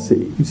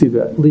policy. You see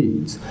that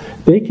leads.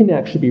 They can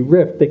actually be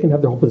ripped. They can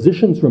have their whole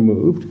positions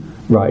removed,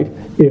 right,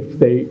 if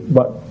they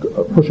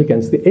push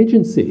against the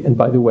agency. And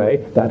by the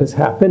way, that has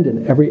happened,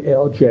 and every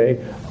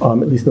ALJ,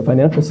 at least in the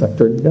financial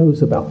sector,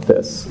 knows about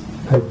this.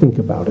 I think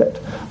about it.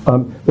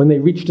 When they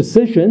reach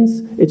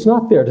decisions, it's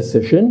not their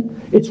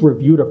decision. It's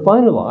reviewed or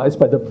finalized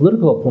by the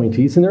political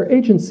appointees in their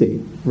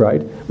agency,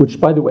 right?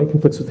 Which, by the way,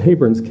 conflicts with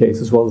Hayburn's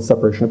case, as well as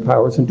separation of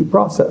powers and due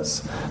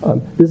process.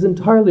 This is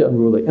entirely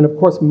unruly. And of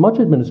course, much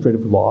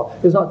administrative law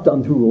is not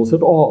done through rules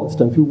at all. It's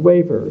done through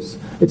waivers.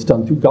 It's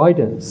done through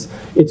guidance.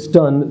 It's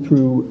done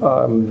through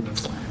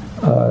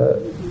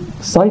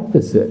site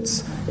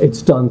visits.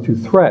 It's done through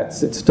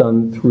threats. It's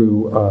done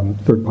through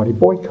third-party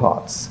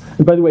boycotts.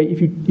 And by the way,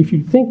 if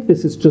you think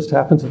this just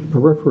happens at the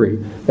periphery,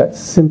 that's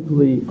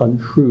simply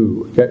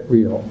untrue. Get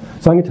real.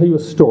 So I'm going to tell you a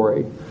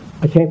story.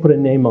 I can't put a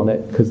name on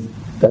it because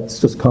that's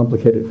just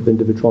complicated for the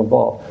individual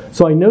involved.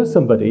 So I know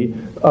somebody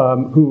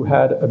who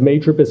had a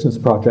major business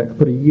project,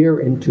 put a year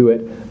into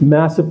it,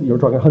 massive, you're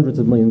talking hundreds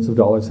of millions of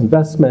dollars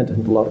investment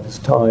and a lot of his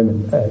time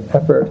and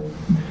effort.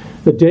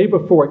 The day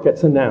before it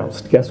gets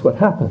announced, guess what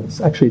happens?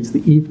 Actually, it's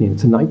the evening.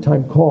 It's a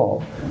nighttime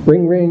call.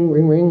 Ring, ring,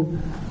 ring,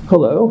 ring.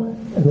 Hello.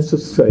 And let's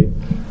just say,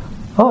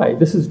 hi,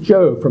 this is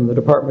Joe from the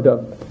Department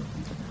of...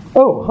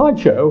 Oh, hi,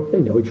 Joe. They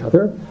know each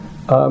other.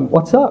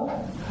 What's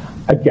up?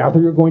 I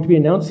gather you're going to be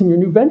announcing your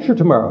new venture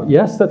tomorrow.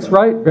 Yes, that's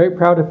right. Very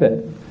proud of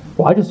it.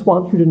 Well, I just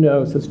want you to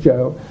know, says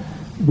Joe,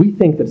 we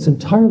think that it's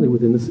entirely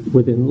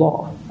within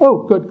law.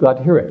 Oh, good, glad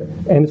to hear it.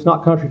 And it's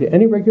not contrary to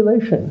any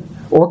regulation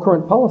or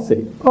current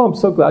policy. Oh, I'm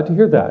so glad to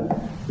hear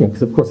that.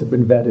 Because, of course, it had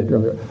been vetted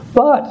earlier.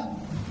 But,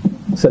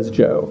 says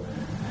Joe,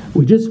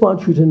 we just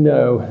want you to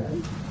know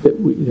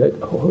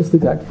what was the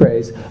exact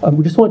phrase?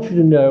 We just want you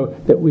to know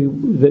that we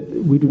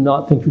do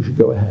not think you should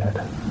go ahead.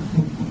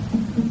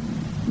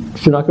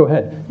 Should not go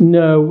ahead.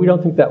 No, we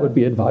don't think that would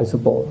be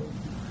advisable.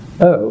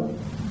 Oh,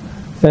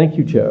 thank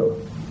you, Joe.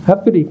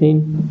 Have a good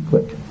evening.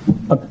 Click.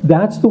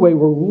 That's the way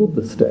we're ruled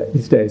these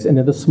days, and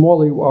the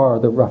smaller you are,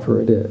 the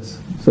rougher it is.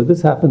 So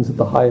this happens at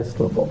the highest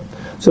level.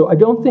 So I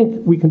don't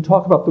think we can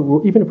talk about the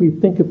rule, even if we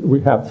think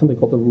we have something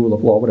called the rule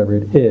of law, whatever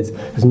it is,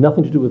 has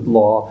nothing to do with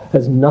law,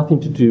 has nothing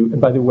to do, and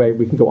by the way,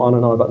 we can go on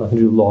and on about nothing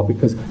to do with law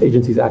because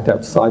agencies act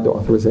outside their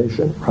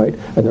authorization, right?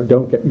 And you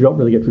don't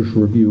really get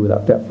judicial review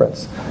without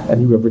deference,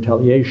 and you have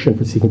retaliation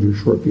for seeking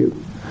judicial review.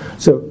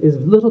 So it's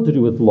little to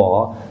do with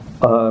law,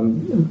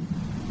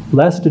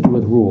 less to do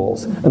with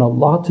rules, and a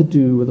lot to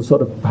do with a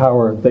sort of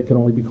power that can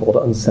only be called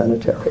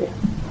unsanitary.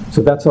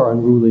 So that's our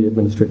unruly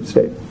administrative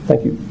state.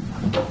 Thank you.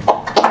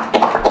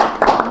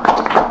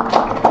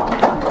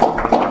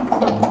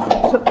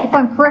 So if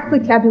I'm correctly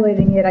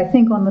tabulating it, I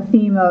think on the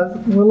theme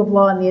of rule of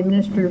law and the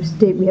administrative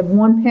state, we have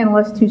one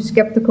panelist who's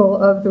skeptical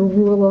of the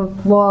rule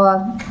of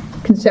law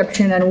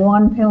conception and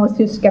one panelist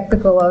who's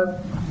skeptical of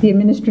the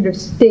administrative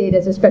state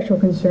as a special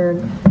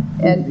concern.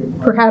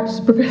 And perhaps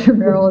Professor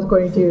Merrill is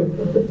going to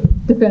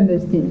defend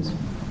those themes.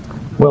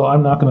 Well,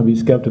 I'm not going to be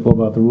skeptical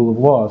about the rule of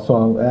law, so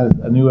I'll add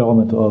a new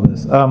element to all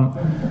this.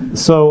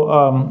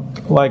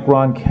 Like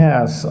Ron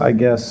Cass, I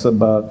guess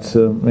about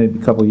maybe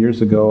a couple of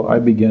years ago, I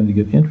began to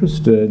get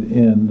interested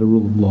in the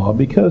rule of law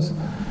because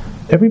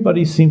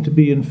everybody seemed to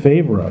be in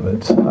favor of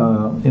it.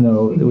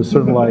 It was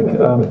sort of like,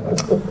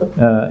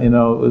 it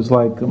was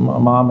like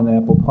mom and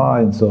apple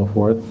pie and so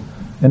forth.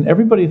 And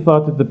everybody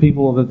thought that the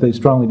people that they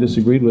strongly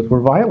disagreed with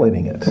were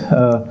violating it.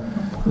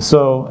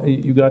 So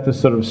you got this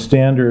sort of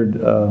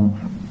standard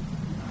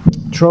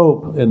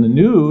trope in the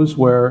news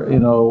where,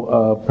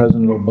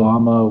 President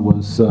Obama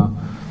was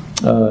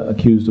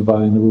accused of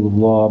violating the rule of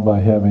law by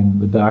having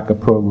the DACA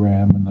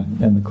program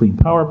and the Clean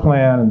Power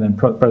Plan, and then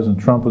President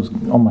Trump was,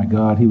 oh my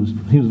God, he was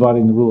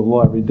violating the rule of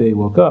law every day he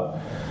woke up,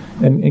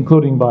 and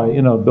including by,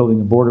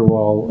 building a border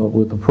wall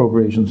with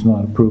appropriations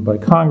not approved by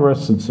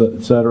Congress, et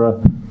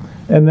cetera.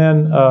 And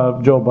then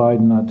Joe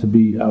Biden, not to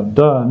be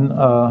outdone,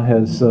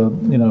 has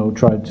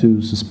tried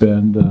to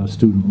suspend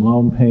student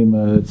loan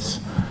payments,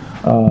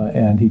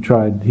 and he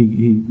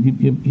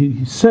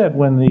said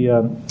when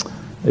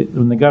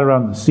they got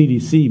around the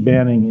CDC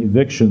banning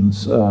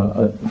evictions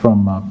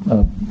from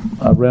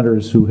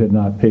renters who had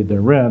not paid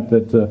their rent,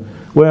 that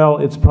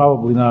it's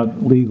probably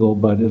not legal,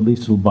 but at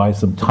least it'll buy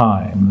some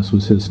time. This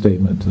was his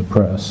statement to the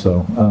press.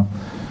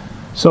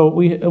 So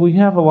we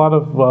have a lot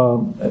of,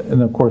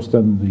 and of course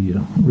then the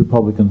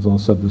Republicans all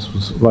said this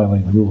was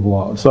violating the rule of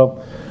law.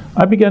 So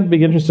I began to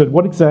be interested,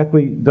 what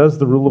exactly does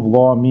the rule of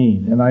law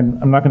mean? And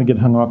I'm not going to get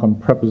hung up on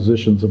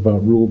prepositions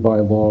about rule by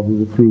law,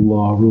 rule through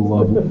law,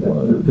 rule of,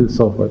 and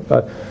so forth.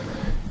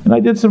 And I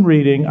did some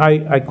reading.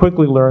 I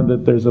quickly learned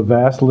that there's a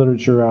vast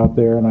literature out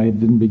there, and I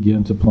didn't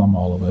begin to plumb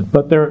all of it.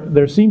 But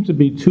there seem to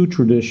be two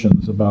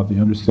traditions about the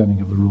understanding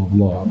of the rule of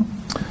law.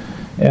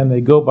 And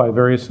they go by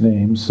various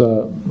names.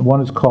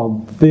 One is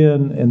called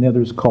thin, and the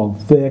other is called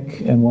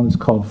thick, and one is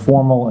called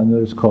formal, and the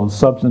other is called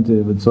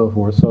substantive, and so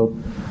forth. So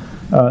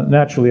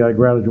naturally, I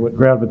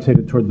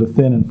gravitated toward the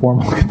thin and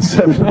formal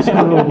conceptions of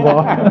the rule of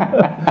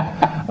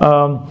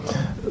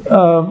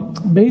law.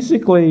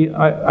 Basically,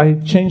 I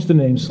changed the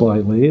name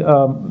slightly.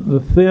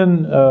 The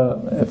thin,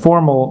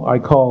 formal, I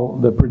call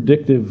the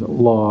predictive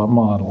law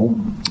model,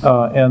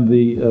 and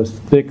the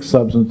thick,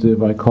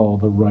 substantive, I call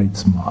the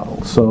rights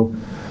model. So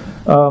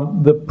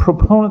the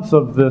proponents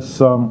of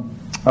this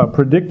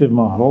predictive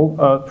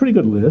model, pretty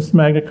good list.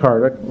 Magna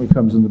Carta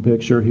comes in the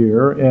picture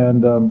here,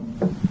 and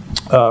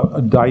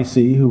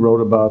Dicey, who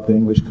wrote about the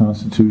English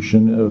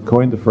Constitution,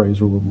 coined the phrase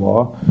rule of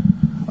law.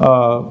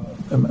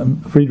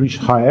 Friedrich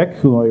Hayek,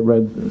 who I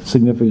read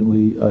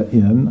significantly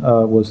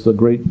was the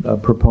great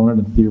proponent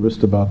and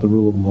theorist about the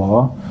rule of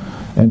law.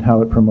 and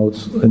how it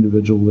promotes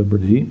individual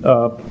liberty.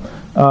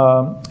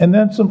 And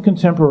then some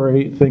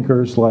contemporary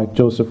thinkers like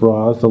Joseph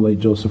Raz, the late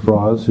Joseph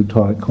Raz, who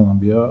taught at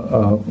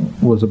Columbia,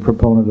 was a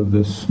proponent of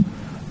this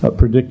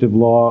predictive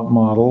law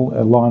model.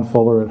 Lon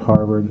Fuller at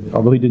Harvard,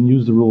 although he didn't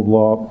use the rule of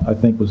law, I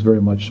think was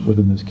very much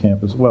within this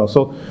camp as well.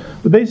 So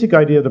the basic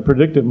idea of the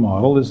predictive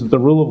model is that the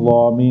rule of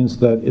law means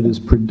that it is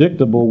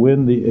predictable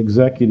when the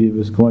executive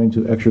is going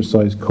to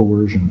exercise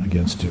coercion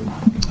against you.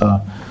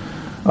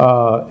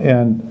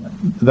 And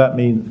that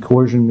means,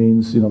 coercion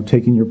means,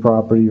 taking your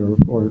property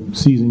or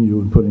seizing you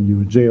and putting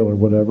you in jail or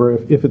whatever.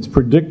 If it's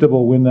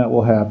predictable when that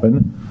will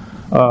happen,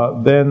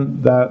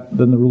 then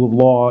the rule of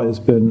law is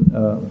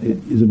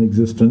in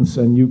existence,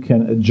 and you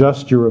can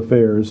adjust your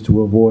affairs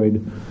to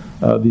avoid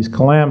these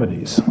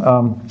calamities.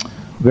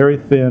 Very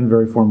thin,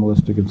 very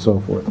formalistic, and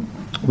so forth.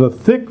 The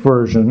thick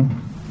version,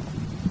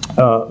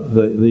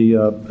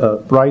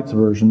 the rights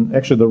version,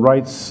 actually the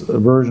rights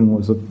version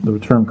was the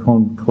term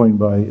coined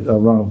by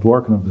Ronald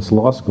Dworkin of this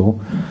law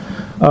school,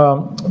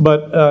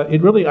 but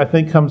it really, I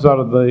think, comes out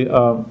of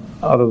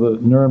the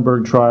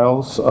Nuremberg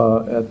trials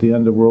at the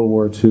end of World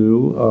War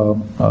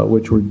II,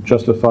 which were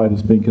justified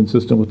as being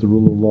consistent with the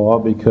rule of law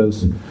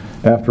because,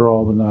 after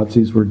all, the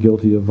Nazis were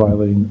guilty of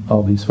violating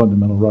all these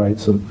fundamental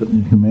rights that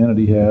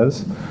humanity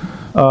has.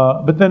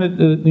 But then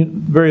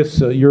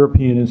various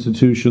European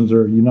institutions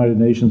or United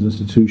Nations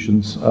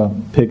institutions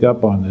pick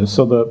up on this.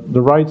 So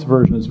the rights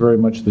version is very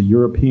much the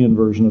European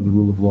version of the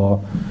rule of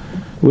law,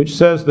 which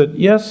says that,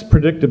 yes,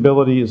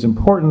 predictability is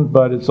important,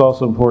 but it's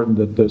also important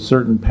that a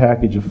certain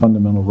package of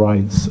fundamental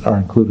rights are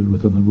included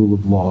within the rule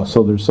of law.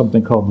 So there's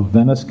something called the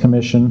Venice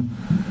Commission,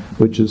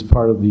 which is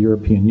part of the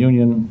European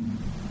Union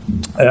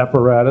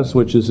apparatus,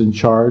 which is in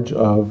charge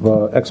of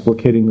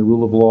explicating the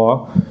rule of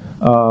law.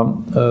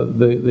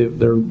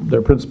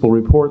 Their principal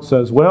report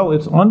says, well,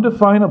 it's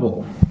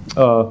undefinable,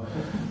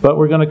 but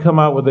we're going to come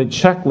out with a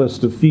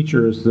checklist of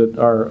features that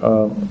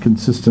are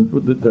consistent,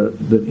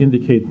 that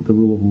indicate the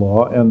rule of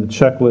law. And the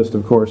checklist,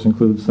 of course,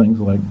 includes things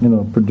like,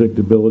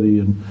 predictability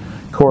and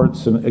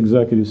courts and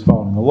executives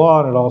following the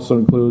law. And it also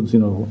includes,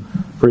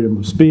 freedom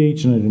of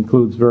speech, and it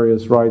includes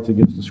various rights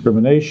against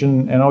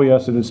discrimination. And oh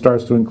yes, it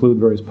starts to include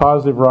various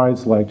positive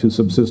rights, like to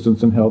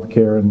subsistence and health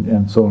care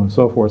and so on and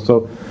so forth.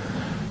 So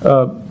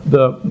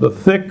the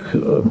thick,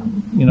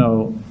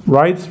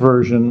 rights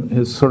version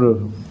has sort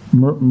of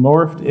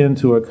morphed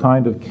into a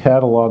kind of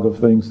catalog of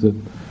things that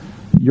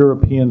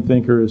European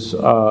thinkers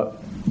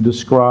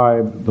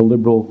describe the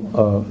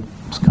liberal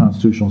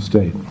constitutional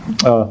state.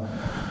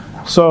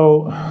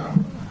 So,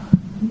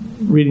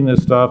 reading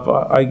this stuff,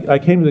 I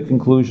came to the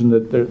conclusion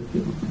that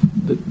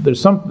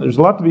there's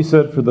a lot to be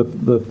said for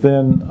the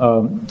thin,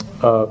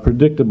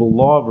 predictable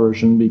law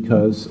version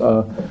because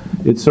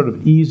it's sort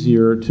of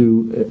easier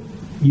to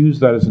use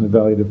that as an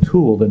evaluative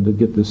tool than to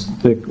get this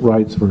thick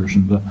rights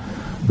version.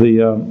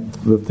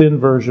 The thin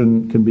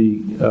version can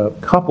be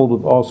coupled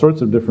with all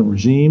sorts of different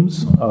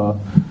regimes,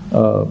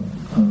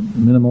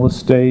 minimalist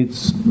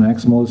states,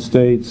 maximalist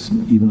states,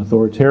 even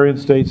authoritarian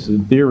states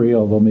in theory,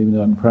 although maybe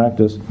not in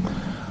practice.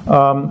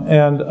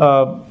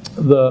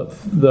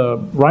 The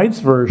rights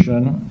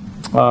version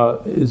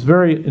is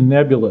very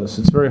nebulous.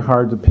 It's very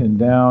hard to pin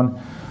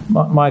down.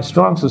 My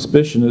strong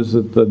suspicion is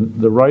that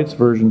the rights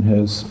version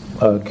has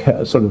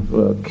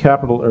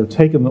capital or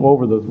taken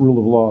over the rule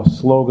of law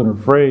slogan or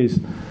phrase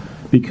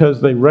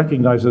because they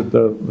recognize that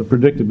the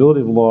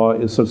predictability of law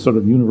is a sort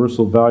of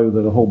universal value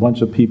that a whole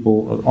bunch of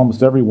people,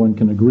 almost everyone,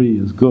 can agree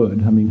is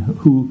good. I mean,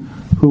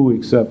 who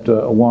except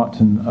a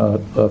wanton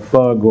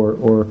thug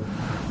or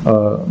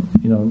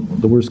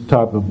the worst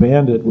type of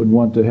bandit would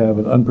want to have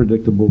an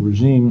unpredictable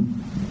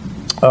regime?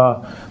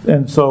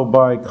 And so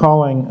by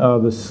calling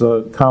this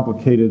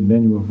complicated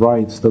menu of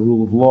rights the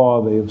rule of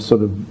law, they have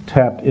sort of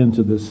tapped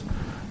into this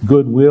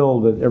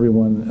goodwill that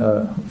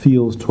everyone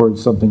feels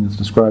towards something that's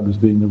described as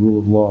being the rule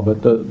of law.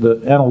 But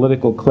the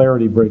analytical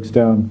clarity breaks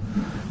down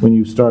when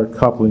you start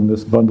coupling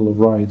this bundle of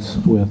rights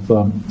with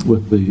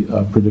the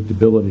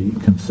predictability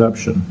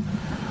conception.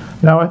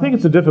 Now, I think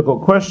it's a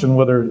difficult question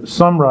whether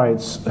some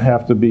rights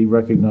have to be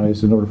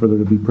recognized in order for there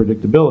to be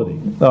predictability.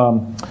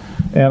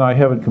 And I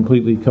haven't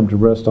completely come to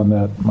rest on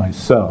that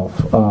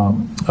myself.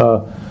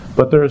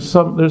 But there's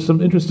some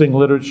interesting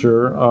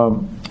literature.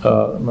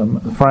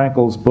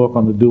 Frankel's book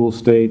on the dual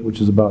state,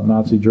 which is about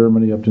Nazi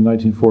Germany up to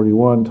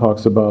 1941,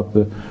 talks about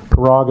the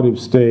prerogative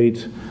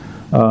state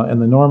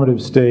and the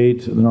normative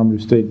state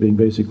being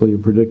basically a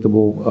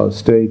predictable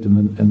state,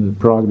 and the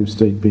prerogative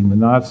state being the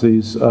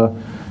Nazis,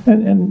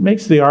 and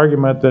makes the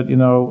argument that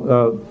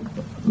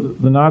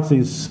the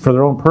Nazis, for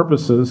their own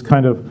purposes,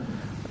 kind of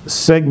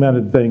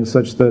segmented things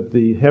such that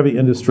the heavy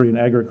industry and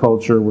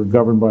agriculture were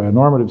governed by a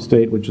normative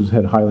state, which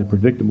had highly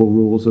predictable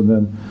rules, and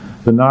then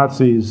the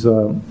Nazis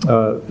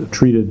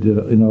treated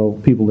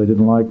people they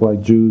didn't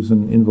like Jews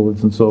and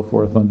invalids and so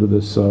forth, under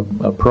this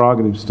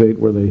prerogative state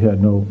where they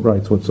had no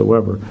rights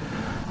whatsoever.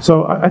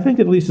 So I think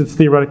at least it's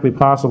theoretically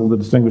possible to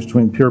distinguish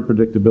between pure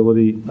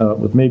predictability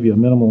with maybe a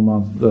minimal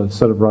amount,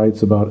 set of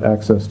rights about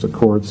access to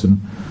courts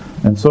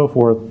and so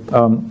forth,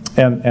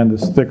 and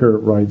this thicker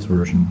rights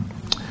version.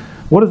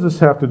 what does this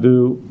have to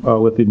do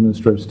with the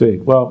administrative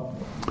state? Well,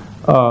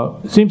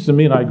 it seems to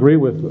me, and I agree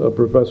with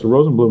Professor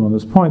Rosenblum on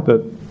this point,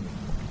 that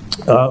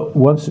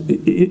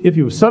if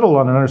you've settled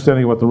on an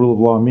understanding of what the rule of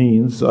law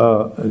means,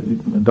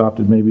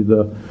 adopted maybe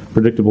the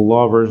predictable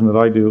law version that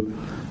I do,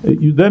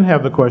 you then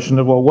have the question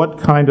of, well, what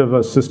kind of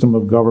a system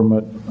of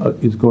government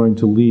is going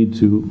to lead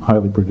to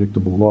highly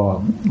predictable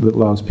law that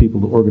allows people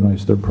to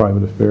organize their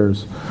private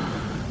affairs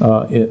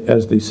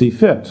as they see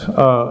fit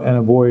and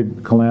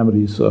avoid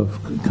calamities of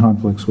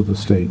conflicts with the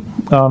state.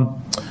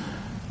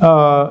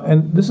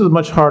 And this is a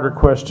much harder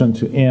question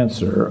to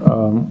answer.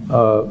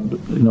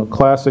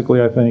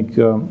 Classically, I think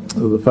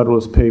the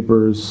Federalist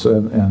Papers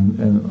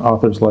and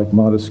authors like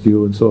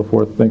Montesquieu and so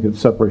forth think that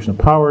separation of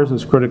powers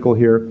is critical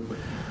here.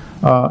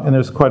 And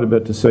there's quite a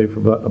bit to say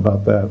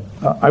about that.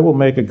 I will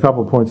make a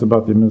couple of points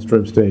about the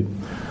administrative state.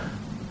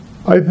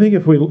 I think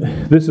if we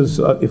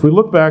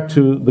look back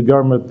to the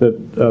government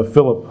that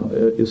Philip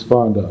is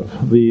fond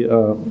of,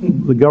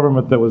 the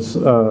government that was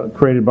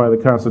created by the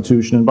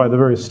Constitution and by the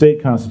various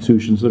state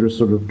constitutions that are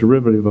sort of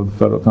derivative of the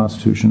federal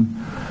Constitution,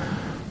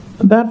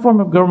 that form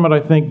of government, I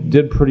think,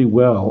 did pretty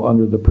well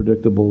under the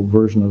predictable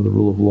version of the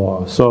rule of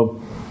law. So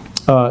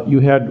you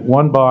had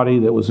one body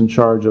that was in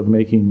charge of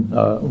making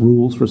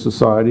rules for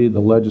society, the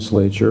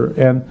legislature,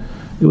 and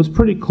it was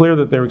pretty clear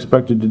that they were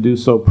expected to do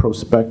so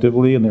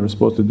prospectively, and they were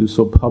supposed to do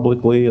so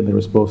publicly, and they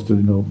were supposed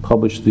to,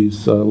 publish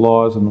these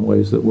laws in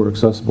ways that were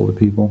accessible to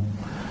people.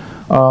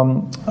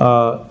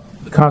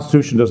 The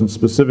Constitution doesn't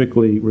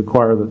specifically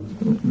require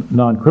that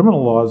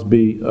non-criminal laws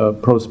be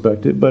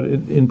prospective, but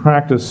in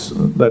practice,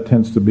 that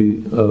tends to be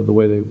the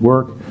way they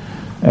work.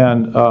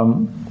 And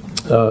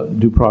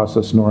due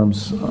process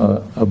norms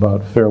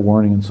about fair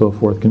warning and so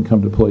forth can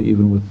come to play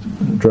even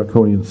with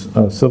draconian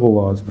civil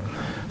laws.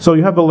 So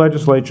you have the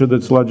legislature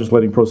that's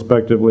legislating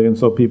prospectively, and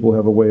so people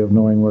have a way of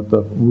knowing what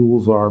the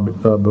rules are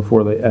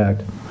before they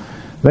act.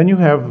 Then you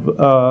have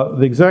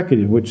the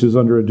executive, which is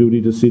under a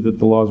duty to see that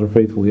the laws are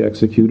faithfully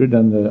executed,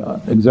 and the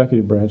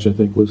executive branch, I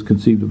think, was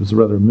conceived of as a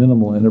rather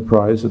minimal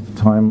enterprise at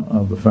the time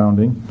of the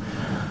founding,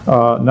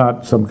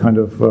 not some kind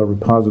of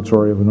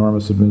repository of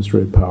enormous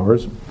administrative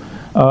powers.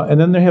 And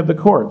then they have the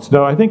courts.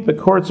 Now, I think the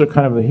courts are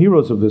kind of the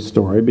heroes of this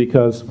story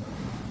because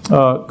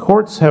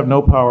courts have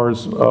no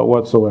powers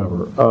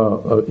whatsoever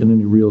in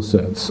any real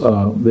sense.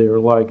 They are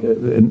like,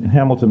 and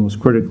Hamilton was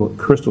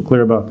crystal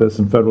clear about this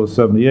in Federalist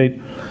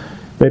 78,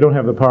 they don't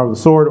have the power of the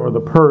sword or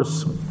the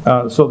purse.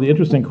 So the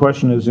interesting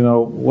question is,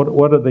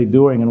 what are they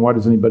doing and why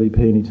does anybody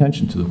pay any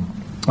attention to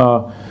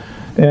them?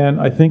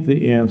 And I think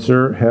the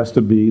answer has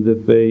to be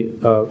that they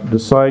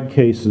decide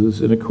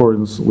cases in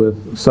accordance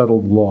with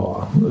settled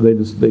law. They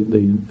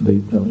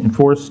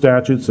enforce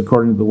statutes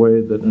according to the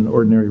way that an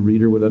ordinary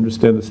reader would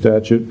understand the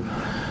statute.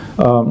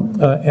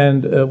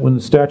 And when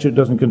the statute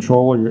doesn't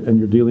control and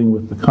you're dealing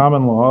with the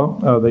common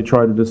law, they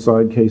try to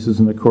decide cases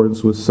in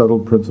accordance with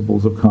settled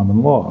principles of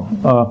common law.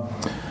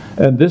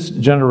 And this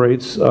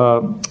generates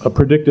a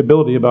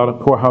predictability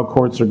about how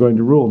courts are going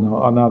to rule.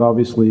 Now, not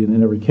obviously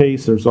in every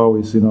case. There's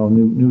always,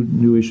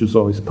 new issues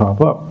always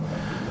pop up.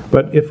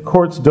 But if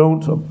courts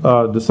don't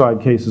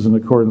decide cases in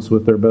accordance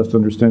with their best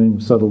understanding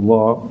of settled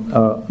law,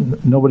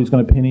 nobody's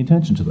going to pay any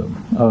attention to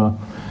them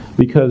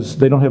because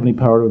they don't have any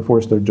power to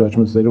enforce their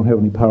judgments. They don't have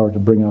any power to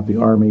bring out the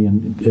army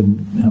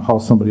and haul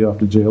somebody off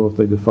to jail if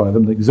they defy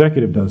them. The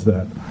executive does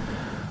that.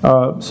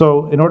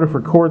 So in order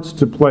for courts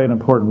to play an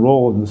important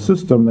role in the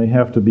system, they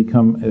have to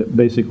become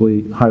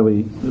basically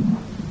highly,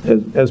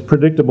 as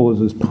predictable as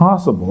is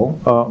possible,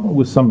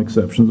 with some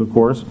exceptions, of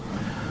course.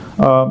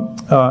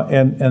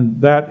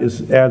 And that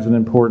adds an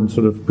important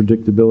sort of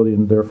predictability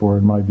and therefore,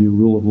 in my view,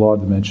 rule of law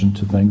dimension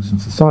to things in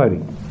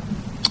society.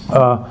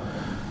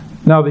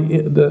 Now,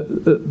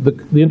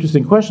 the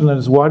interesting question then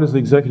is, why does the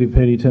executive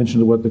pay any attention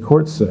to what the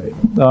courts say?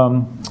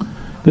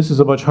 This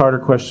is a much harder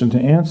question to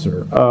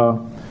answer.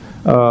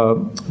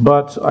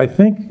 But I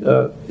think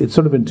it's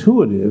sort of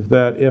intuitive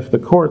that if the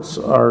courts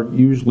are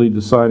usually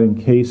deciding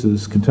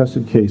cases,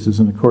 contested cases,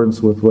 in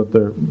accordance with what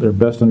their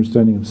best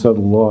understanding of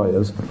settled law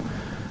is,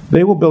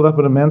 they will build up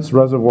an immense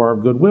reservoir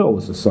of goodwill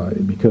in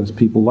society because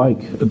people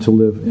like to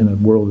live in a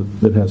world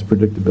that has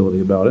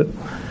predictability about it.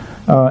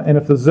 And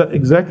if the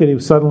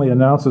executive suddenly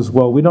announces,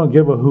 well, we don't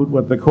give a hoot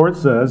what the court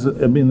says,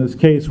 in this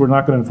case, we're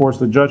not going to enforce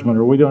the judgment,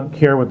 or we don't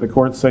care what the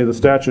courts say the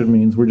statute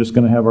means, we're just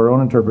going to have our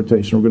own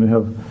interpretation, we're going to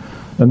have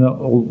an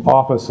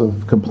office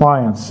of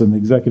compliance in the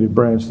executive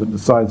branch that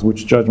decides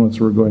which judgments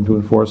we're going to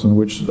enforce and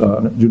which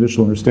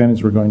judicial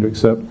understandings we're going to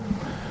accept.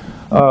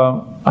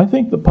 I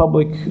think the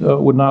public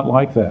would not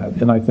like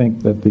that, and I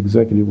think that the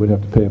executive would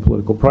have to pay a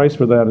political price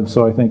for that, and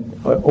so I think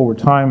over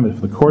time, if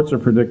the courts are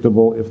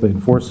predictable, if they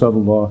enforce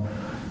settled law,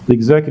 the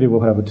executive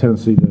will have a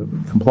tendency to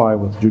comply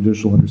with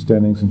judicial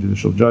understandings and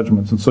judicial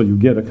judgments, and so you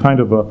get a kind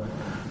of a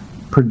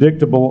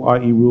predictable,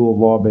 i.e. rule of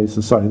law-based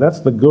society.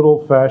 That's the good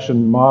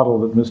old-fashioned model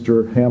that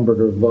Mr.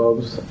 Hamburger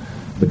loves,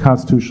 the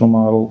constitutional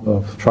model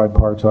of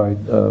tripartite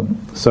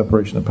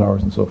separation of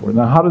powers and so forth.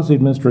 Now, how does the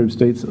administrative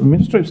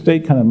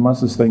state kind of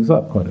musses things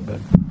up quite a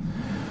bit.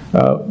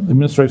 The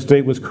administrative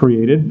state was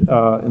created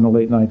in the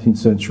late 19th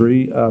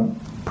century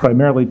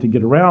primarily to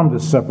get around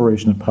this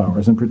separation of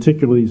powers, and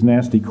particularly these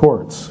nasty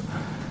courts.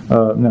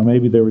 Now,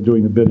 maybe they were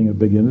doing the bidding of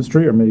big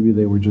industry, or maybe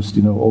they were just,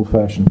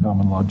 old-fashioned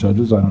common law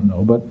judges. I don't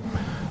know. But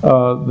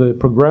the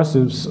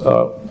progressives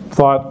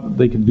thought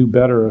they could do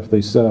better if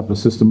they set up a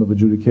system of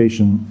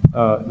adjudication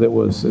that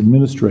was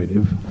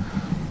administrative,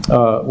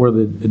 where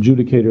the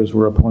adjudicators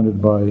were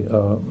appointed by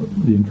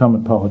the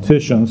incumbent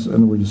politicians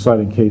and were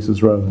deciding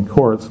cases rather than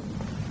courts.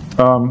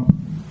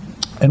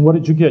 And what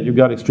did you get? You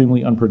got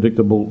extremely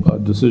unpredictable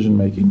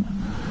decision-making.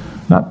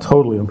 Not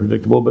totally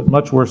unpredictable, but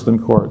much worse than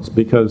courts,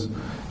 because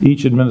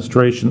each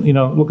administration,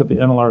 look at the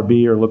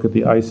NLRB or look at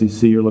the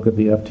ICC or look at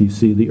the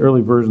FTC. The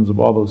early versions of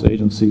all those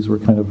agencies were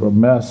kind of a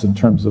mess in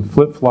terms of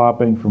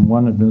flip-flopping from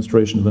one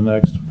administration to the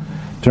next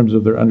in terms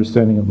of their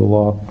understanding of the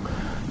law.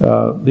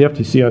 The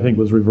FTC, I think,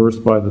 was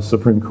reversed by the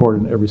Supreme Court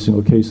in every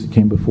single case that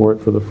came before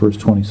it for the first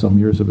 20-some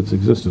years of its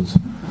existence.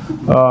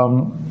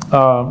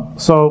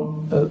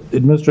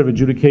 Administrative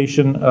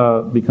adjudication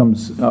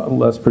becomes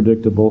less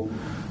predictable.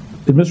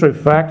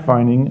 Administrative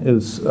fact-finding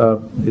is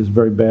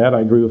very bad.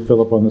 I agree with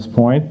Philip on this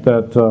point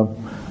that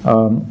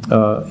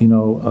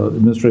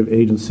administrative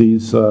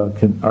agencies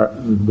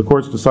the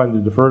courts decided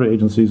to defer to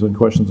agencies on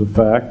questions of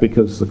fact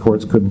because the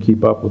courts couldn't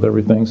keep up with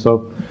everything.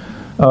 So,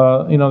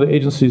 the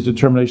agency's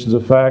determinations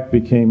of fact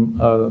became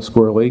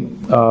squirrely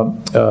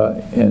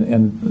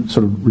and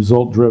sort of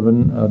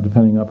result-driven,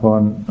 depending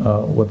upon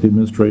what the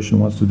administration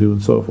wants to do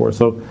and so forth.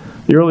 So,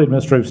 the early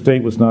administrative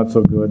state was not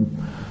so good.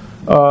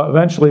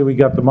 Eventually, we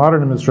got the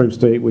modern administrative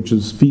state, which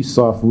is feasts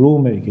off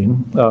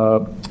rulemaking.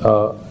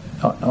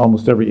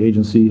 Almost every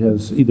agency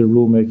has either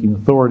rulemaking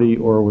authority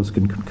or was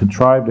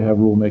contrived to have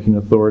rulemaking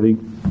authority.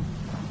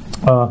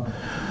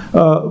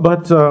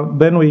 But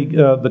then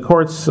the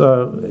courts,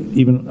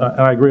 and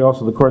I agree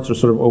also, the courts are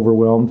sort of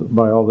overwhelmed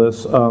by all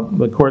this.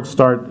 The courts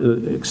start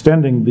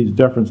extending these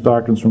deference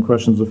doctrines from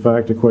questions of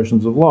fact to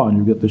questions of law, and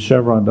you get the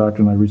Chevron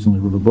doctrine. I recently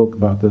wrote a book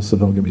about this, so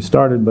don't get me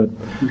started. But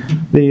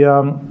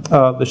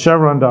the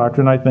Chevron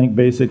doctrine, I think,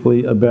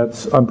 basically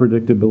abets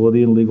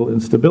unpredictability and legal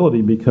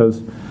instability,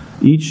 because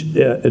each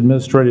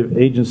administrative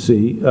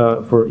agency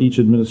for each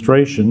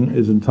administration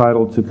is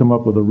entitled to come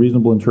up with a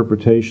reasonable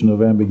interpretation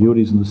of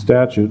ambiguities in the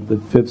statute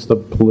that fits the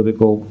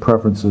political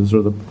preferences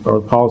or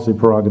policy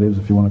prerogatives,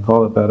 if you want to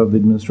call it that, of the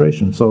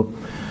administration. So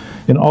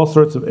in all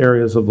sorts of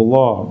areas of the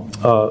law,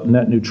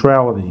 net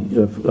neutrality,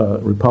 if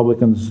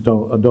Republicans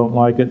don't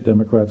like it,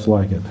 Democrats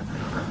like it.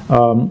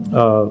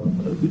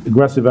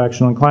 Aggressive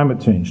action on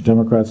climate change,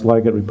 Democrats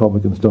like it,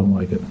 Republicans don't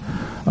like it.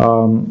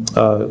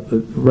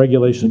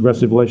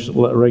 Aggressive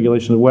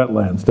regulation of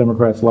wetlands,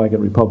 Democrats like it,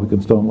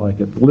 Republicans don't like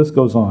it. The list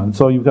goes on.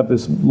 So you've got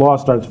this law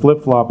starts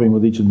flip-flopping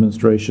with each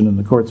administration, and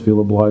the courts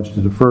feel obliged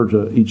to defer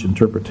to each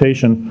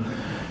interpretation.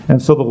 And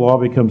so the law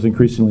becomes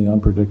increasingly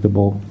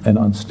unpredictable and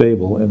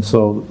unstable. And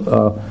so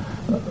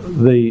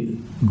the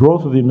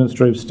growth of the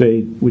administrative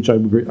state, which I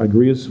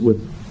agree is with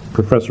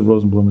Professor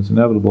Rosenblum, is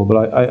inevitable,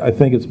 but I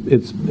think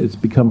it's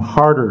become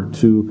harder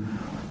to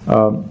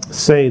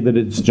say that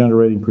it's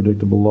generating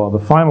predictable law. The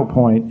final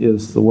point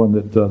is the one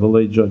that the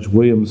late Judge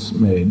Williams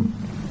made,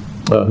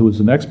 who is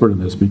an expert in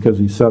this because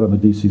he sat on the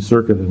D.C.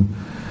 Circuit and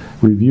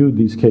reviewed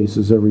these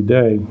cases every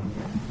day.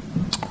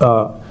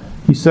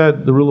 He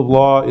said the rule of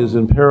law is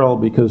in peril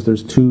because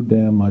there's too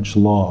damn much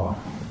law.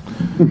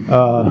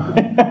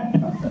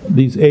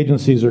 These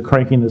agencies are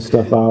cranking this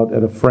stuff out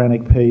at a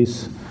frantic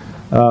pace.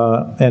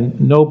 And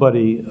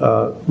nobody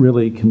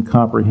really can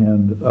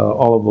comprehend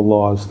all of the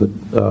laws that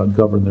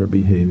govern their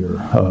behavior.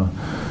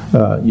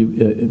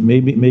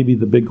 Maybe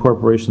the big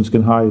corporations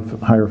can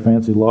hire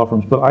fancy law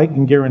firms, but I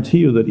can guarantee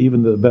you that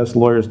even the best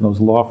lawyers in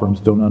those law firms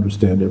don't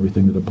understand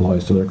everything that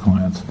applies to their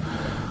clients.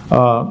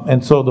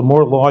 And so the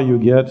more law you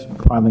get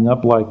piling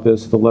up like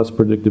this, the less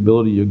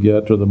predictability you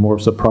get, or the more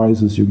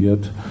surprises you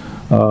get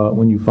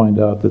when you find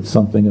out that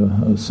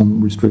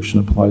some restriction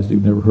applies that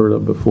you've never heard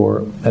of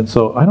before. And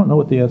so I don't know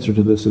what the answer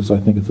to this is. I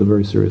think it's a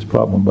very serious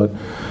problem. But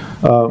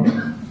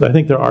I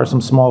think there are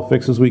some small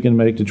fixes we can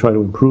make to try to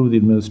improve the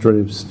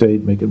administrative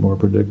state, make it more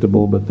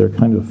predictable, but they're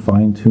kind of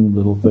fine-tuned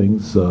little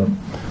things,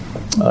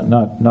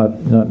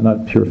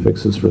 not pure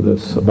fixes for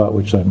this, about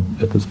which I'm,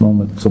 at this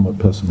moment, somewhat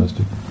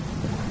pessimistic.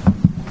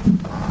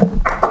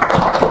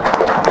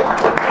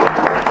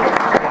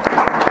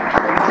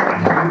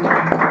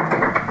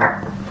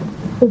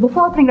 Well,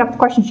 before opening it up to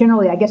questions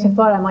generally, I guess I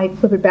thought I might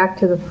flip it back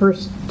to the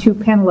first two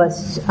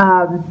panelists.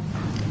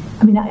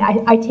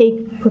 I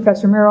take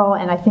Professor Merrill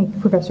and I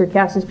think Professor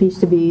Cass's piece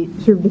to be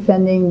sort of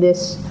defending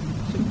this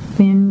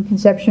thin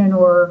conception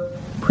or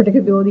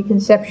predictability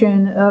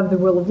conception of the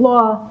rule of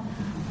law,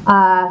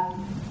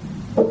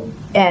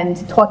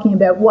 and talking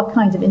about what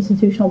kinds of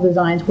institutional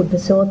designs would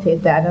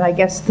facilitate that. And I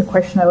guess the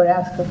question I would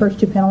ask the first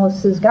two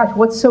panelists is, gosh,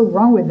 what's so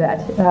wrong with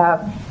that?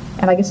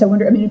 And I guess I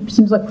wonder, it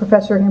seems like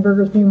Professor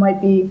Hamburger's view might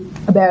be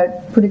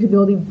about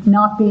predictability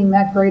not being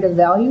that great of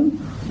value,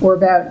 or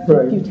about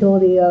the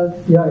futility of...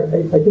 Yeah,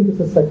 I think it's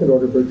a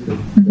second-order virtue,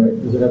 right?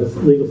 Because you have a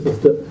legal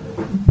system.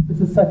 It's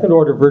it's a second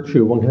order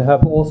virtue. One can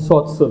have all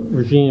sorts of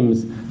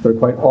regimes that are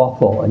quite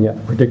awful and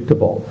yet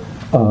predictable.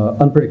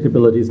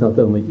 Unpredictability is not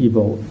the only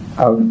evil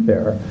out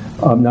there.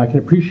 Now, I can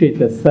appreciate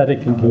the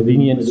aesthetic and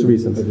convenience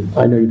reasons.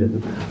 I know you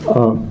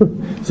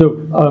didn't.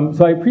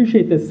 So I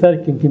appreciate the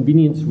aesthetic and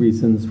convenience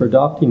reasons for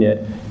adopting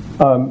it.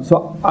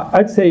 So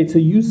I'd say it's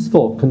a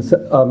useful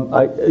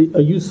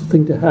a useful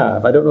thing to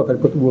have. I don't know if I'd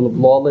put the rule of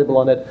law label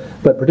on it,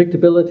 but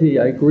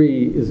predictability, I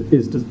agree,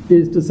 is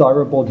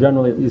desirable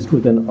generally, at least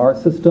within our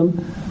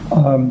system.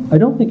 I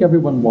don't think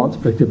everyone wants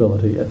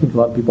predictability. I think a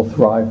lot of people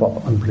thrive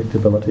off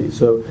unpredictability.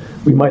 So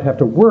we might have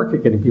to work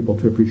at getting people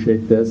to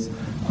appreciate this.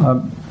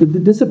 The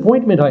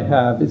disappointment I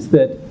have is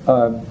that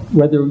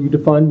whether you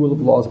define rule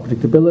of law as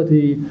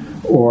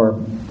predictability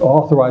or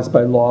authorized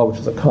by law, which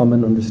is a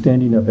common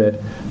understanding of it,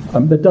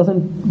 that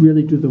doesn't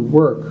really do the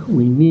work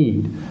we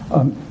need.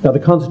 Now, the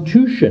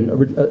Constitution,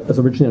 as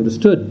originally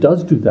understood,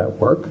 does do that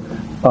work,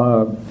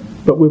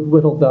 but we've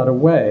whittled that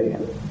away.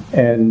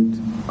 And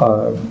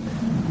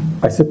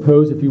I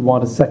suppose if you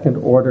want a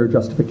second-order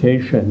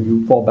justification,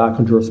 you fall back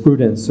on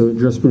jurisprudence. So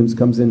jurisprudence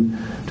comes in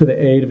to the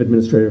aid of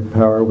administrative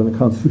power when the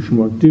Constitution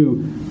won't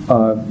do.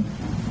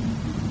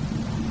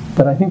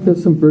 But I think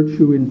there's some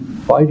virtue in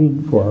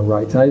fighting for our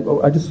rights. I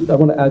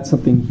want to add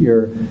something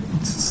here.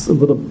 It's a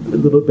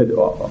little bit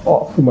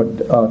off from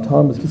what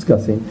Tom was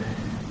discussing.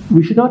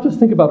 We should not just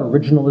think about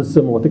originalism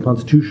or what the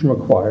Constitution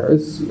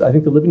requires. I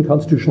think the living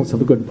constitutionalists have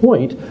a good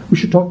point. We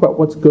should talk about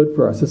what's good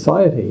for our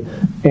society.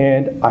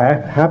 And I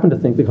happen to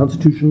think the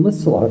Constitution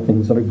lists a lot of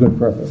things that are good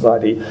for our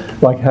society,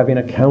 like having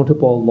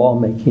accountable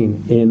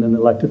lawmaking in an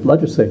elected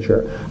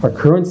legislature. Our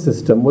current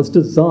system was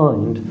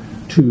designed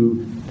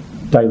to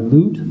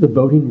dilute the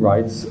voting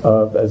rights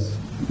of, as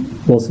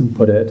Wilson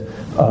put it,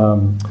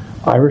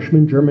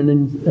 Irishmen,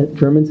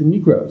 Germans, and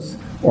Negroes,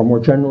 or more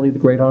generally, the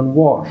great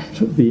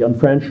unwashed, the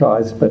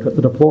unfranchised, but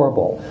the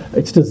deplorable.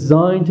 It's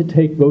designed to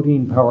take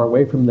voting power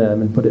away from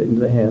them and put it into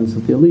the hands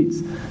of the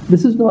elites.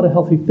 This is not a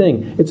healthy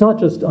thing. It's not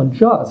just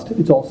unjust,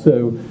 it's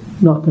also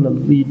not going to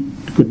lead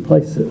to good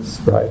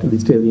places, right? It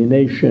leads to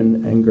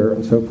alienation, anger,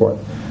 and so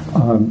forth.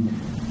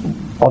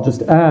 I'll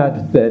just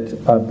add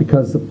that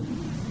because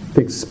the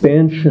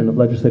expansion of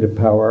legislative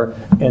power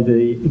and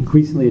the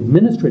increasingly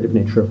administrative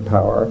nature of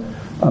power,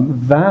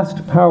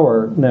 vast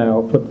power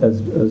now,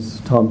 as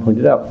Tom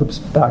pointed out, flips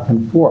back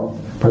and forth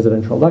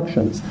presidential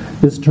elections.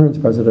 This turns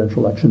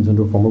presidential elections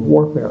into a form of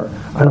warfare.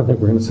 I don't think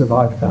we're going to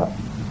survive that.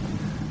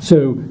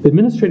 So the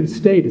administrative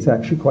state is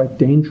actually quite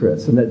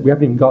dangerous, and that we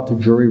haven't even got to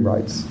jury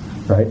rights,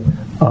 right,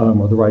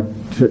 or the right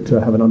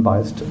to have an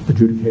unbiased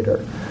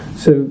adjudicator.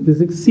 So this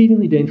is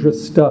exceedingly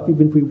dangerous stuff,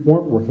 even if we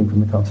weren't working from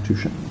the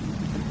Constitution.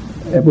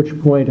 At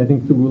which point, I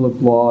think the rule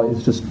of law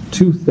is just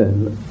too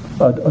thin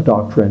a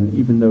doctrine,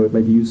 even though it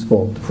may be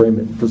useful to frame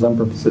it for some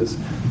purposes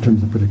in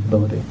terms of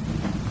predictability.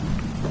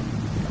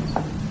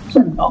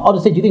 I'll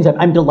just say two things.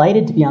 I'm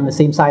delighted to be on the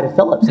same side of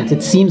Philip, since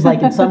it seems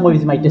like in some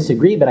ways you might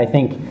disagree, but I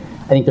think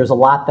there's a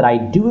lot that I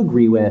do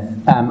agree with.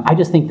 I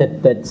just think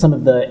that some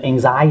of the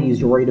anxieties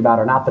you're worried about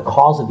are not the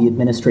cause of the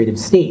administrative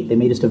state. They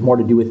may just have more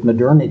to do with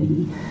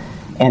modernity.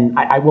 And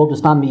I will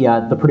just on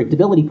the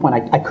predictability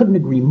point, I couldn't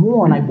agree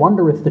more, and I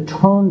wonder if the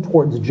turn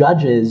towards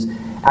judges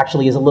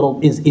actually is a little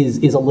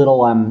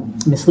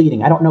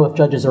misleading. I don't know if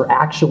judges are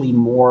actually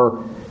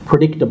more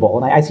predictable,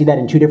 and I see that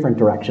in two different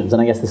directions,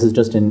 and I guess this is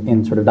just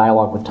in sort of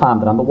dialogue with Tom,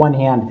 but on the one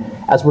hand,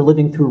 as we're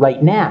living through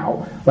right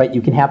now, right,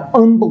 you can have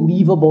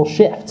unbelievable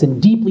shifts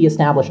in deeply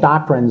established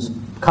doctrines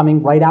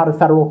coming right out of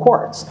federal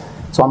courts.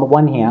 So on the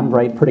one hand,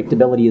 right,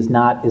 predictability is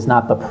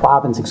not the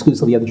province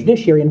exclusively of the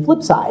judiciary. And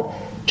flip side,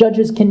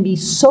 judges can be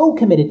so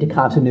committed to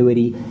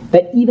continuity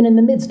that even in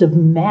the midst of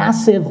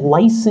massive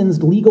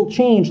licensed legal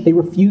change, they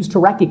refuse to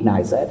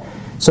recognize it.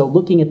 So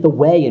looking at the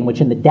way in which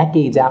in the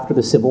decades after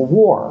the Civil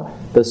War,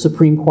 the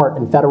Supreme Court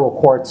and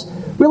federal courts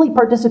really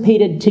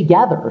participated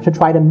together to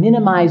try to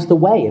minimize the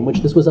way in which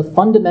this was a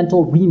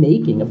fundamental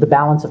remaking of the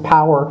balance of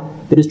power,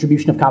 the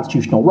distribution of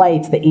constitutional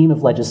rights, the aim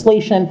of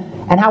legislation,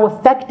 and how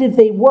effective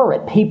they were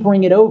at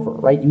papering it over,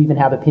 right? You even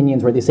have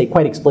opinions where they say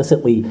quite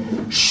explicitly,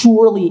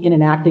 surely in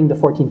enacting the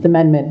 14th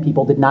Amendment,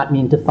 people did not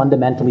mean to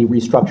fundamentally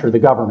restructure the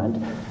government,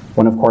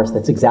 when of course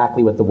that's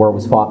exactly what the war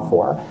was fought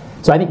for.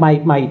 So I think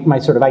my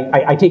sort of,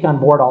 I take on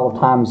board all of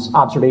Tom's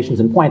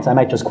observations and points. I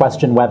might just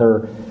question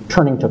whether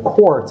turning to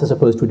courts as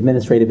opposed to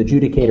administrative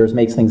adjudicators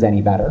makes things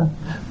any better.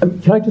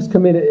 Can I just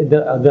come in and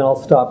then I'll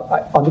stop?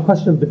 On the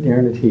question of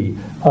modernity,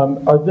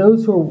 are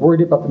those who are worried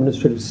about the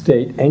administrative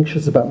state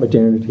anxious about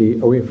modernity?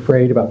 Are we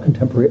afraid about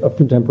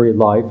contemporary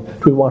life?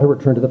 Do we want to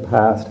return to the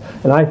past?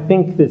 And I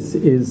think this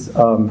is,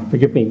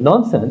 forgive me,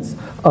 nonsense.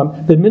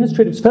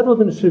 The federal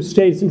administrative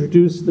state is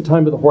introduced at the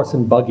time of the horse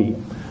and buggy.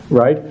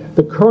 Right?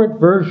 The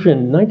current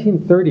version,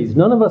 1930s,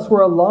 none of us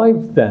were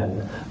alive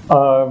then.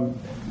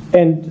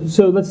 And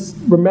so let's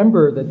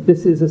remember that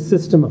this is a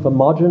system of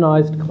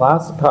homogenized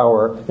class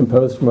power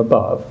imposed from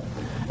above.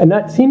 And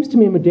that seems to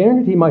me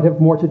modernity might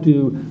have more to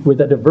do with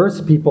a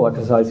diverse people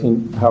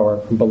exercising power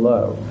from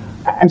below.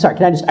 I'm sorry,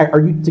 are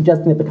you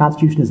suggesting that the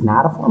Constitution is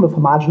not a form of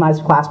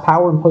homogenized class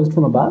power imposed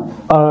from above?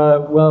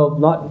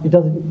 Well, it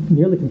doesn't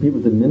nearly compete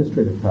with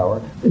administrative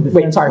power.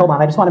 Wait, sorry, hold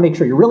on. I just want to make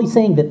sure. You're really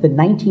saying that the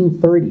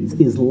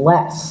 1930s is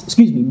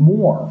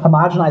more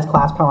homogenized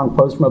class power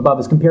imposed from above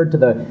as compared to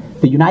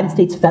the United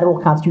States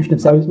Federal Constitution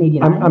of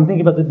 1789? I'm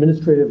thinking about the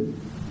administrative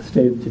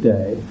state of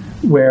today,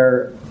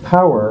 where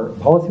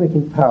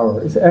policymaking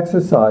power, is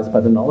exercised by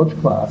the knowledge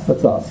class.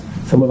 That's us.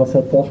 Some of us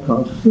have false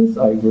consciousness,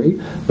 I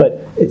agree,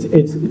 but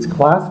it's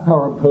class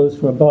power imposed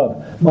from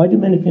above. My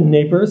Dominican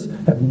neighbors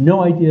have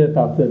no idea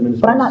about the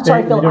administrative But I'm not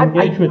sorry, Philip.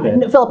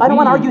 Philip, I don't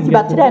want to argue with you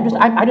about today.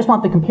 I just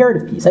want the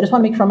comparative piece. I just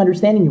want to make sure I'm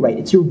understanding you right.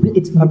 I'm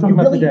talking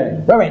about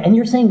today. Right, and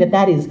you're saying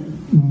that is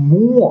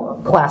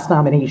more class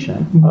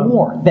nomination,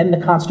 more than the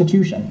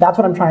Constitution. That's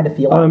what I'm trying to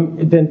feel.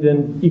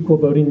 Than equal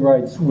voting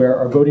rights, where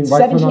our voting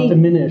rights are not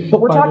diminished.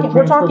 But we're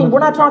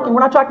not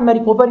talking about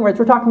equal voting rights.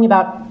 We're talking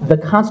about the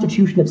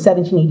Constitution of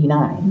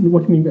 1789.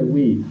 What do you mean by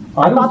we?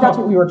 I thought that's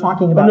what we were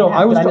talking about. No,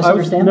 I'm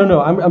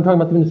talking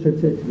about the administrative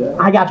state today.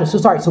 I gotcha. So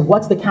sorry. So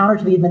what's the counter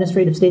to the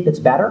administrative state that's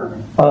better?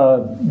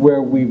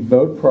 Where we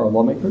vote for our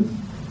lawmakers.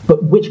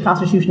 But which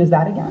Constitution is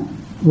that again?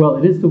 Well,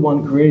 it is the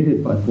one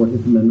created by the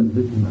 14th Amendment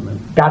and 15th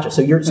Amendment. Gotcha.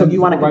 So you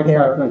want to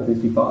compare?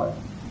 1965.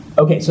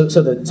 Okay. I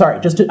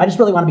just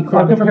really want to be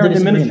clear. I'm comparing the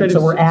administrative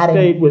so we're adding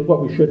state with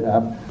what we should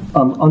have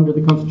under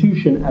the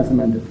Constitution as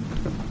amended.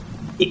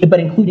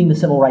 But including the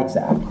Civil Rights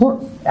Act. Of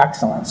course.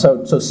 Excellent.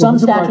 So some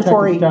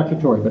statutory.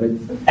 Statutory, but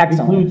it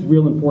includes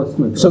real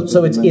enforcement.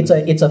 So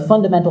it's a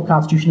fundamental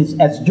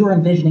Constitution as you're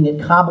envisioning it,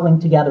 cobbling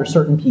together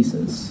certain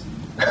pieces.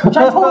 Which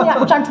I'm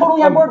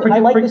totally on board with. I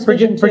like this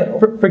vision too.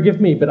 Forgive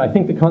me, but I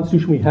think the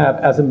Constitution we have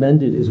as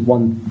amended is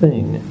one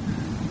thing,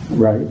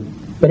 right?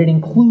 But it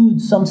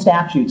includes some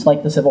statutes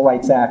like the Civil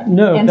Rights Act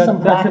some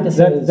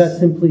practices. That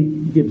simply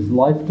gives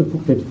life to the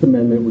 5th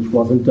Amendment, which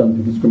wasn't done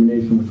through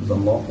discrimination, which was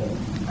unlawful.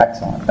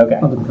 Excellent. Okay.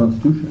 Under the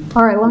Constitution.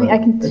 All right. I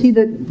can see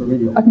there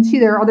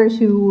are others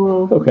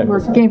who are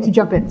game to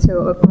jump in.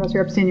 So,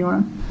 Professor Epstein, you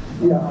want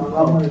to? Yeah,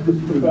 I want to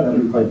just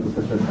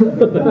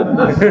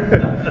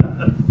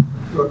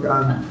Look,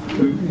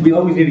 we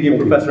always need to give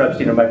Professor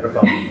Epstein a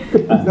microphone.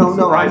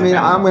 No, I mean,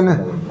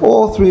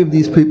 all three of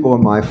these people are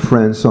my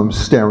friends, so I'm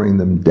staring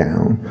them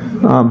down.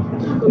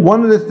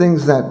 One of the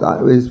things that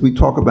is we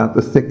talk about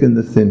the thick and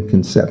the thin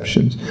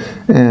conceptions,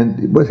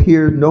 but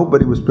here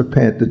nobody was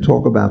prepared to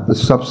talk about the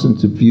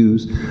substantive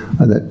views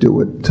that do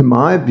it. To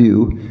my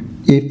view,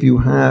 if you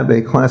have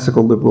a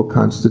classical liberal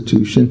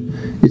constitution,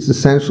 its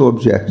essential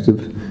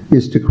objective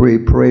is to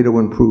create Pareto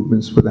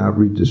improvements without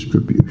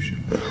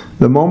redistribution.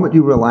 The moment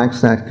you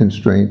relax that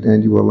constraint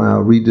and you allow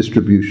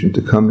redistribution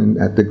to come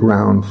in at the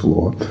ground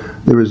floor,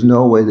 there is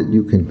no way that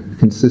you can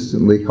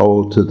consistently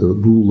hold to the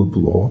rule of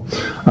law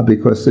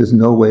because there's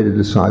no way to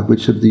decide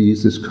which of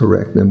these is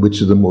correct and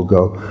which of them will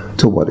go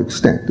to what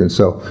extent. And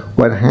so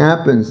what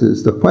happens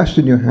is the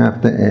question you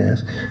have to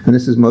ask, and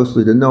this is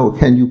mostly to know,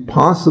 can you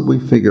possibly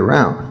figure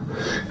out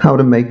how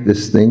to make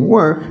this thing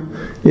work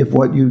if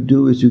what you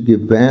do is you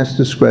give vast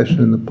discretion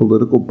in the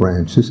political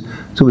branches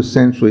to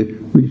essentially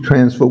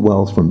transfer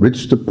wealth from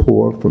rich to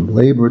poor, from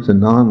labor to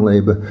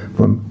non-labor,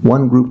 from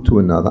one group to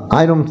another.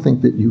 I don't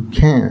think that you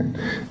can.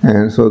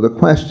 And so the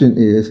question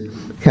is,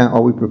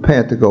 are we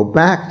prepared to go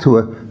back to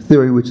a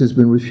theory which has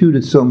been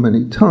refuted so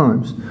many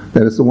times,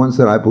 that it's the ones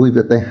that I believe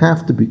that they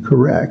have to be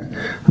correct,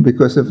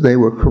 because if they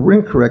were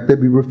incorrect,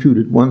 they'd be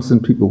refuted once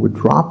and people would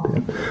drop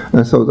it.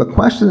 And so the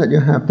question that you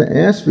have to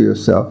ask for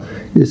yourself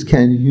is,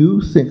 can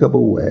you think of a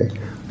way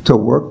to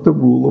work the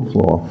rule of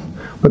law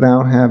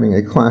without having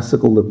a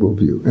classical liberal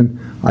view? And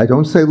I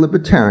don't say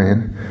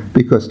libertarian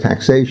because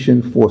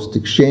taxation, forced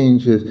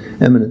exchanges,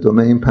 eminent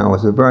domain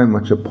powers are very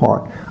much a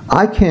part.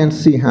 I can't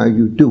see how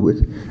you do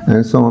it,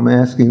 and so I'm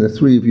asking the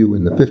three of you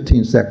in the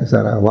 15 seconds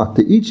that I allot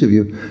to each of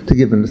you to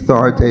give an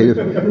authoritative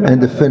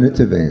and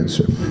definitive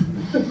answer.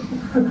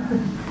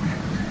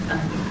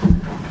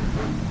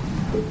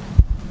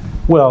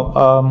 Well,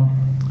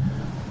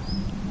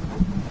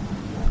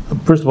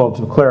 first of all,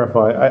 to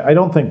clarify, I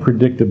don't think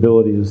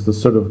predictability is the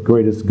sort of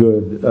greatest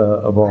good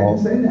of all.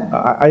 I didn't say that.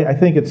 I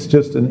think it's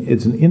just an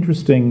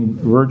interesting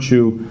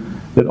virtue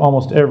that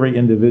almost every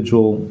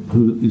individual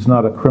who is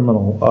not a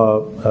criminal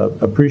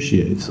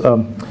appreciates.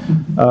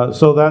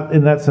 So that,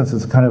 in that sense,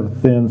 it's kind of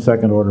thin,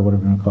 second order,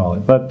 whatever you want to call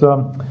it. But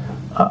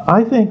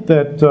I think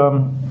that.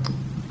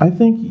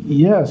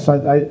 Yes.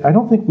 I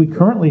don't think we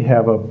currently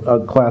have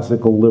a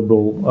classical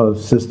liberal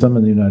system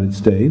in the United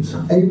States.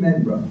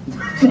 Amen, bro.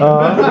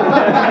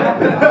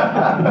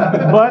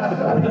 But,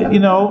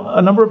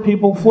 a number of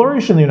people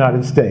flourish in the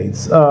United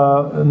States,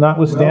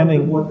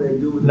 notwithstanding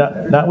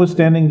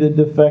the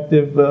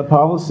defective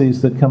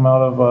policies that come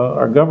out of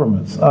our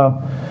governments.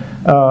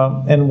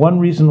 And one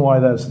reason why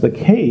that's the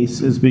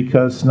case is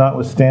because,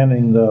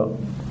 notwithstanding the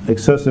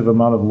excessive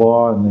amount of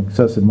law and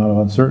excessive amount of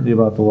uncertainty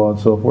about the law and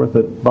so forth,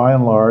 that by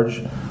and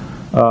large,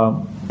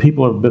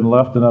 people have been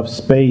left enough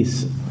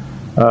space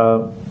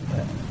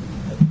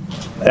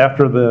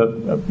after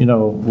the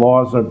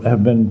laws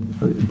have been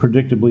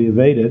predictably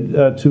evaded,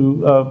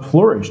 to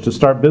flourish, to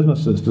start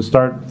businesses, to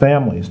start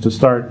families, to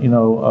start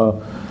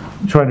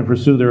trying to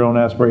pursue their own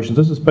aspirations.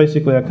 This is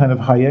basically a kind of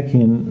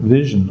Hayekian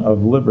vision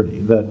of liberty,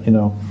 that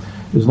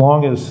as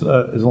long as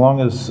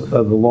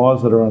the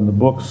laws that are on the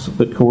books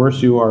that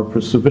coerce you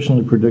are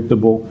sufficiently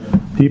predictable,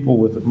 people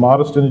with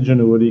modest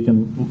ingenuity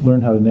can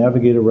learn how to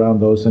navigate around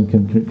those and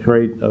can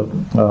create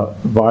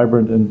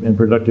vibrant and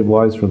productive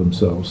lives for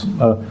themselves.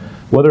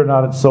 Whether or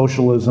not it's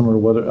socialism, or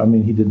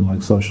he didn't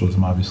like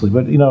socialism, obviously,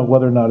 but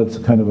whether or not it's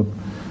a kind of a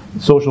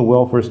social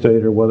welfare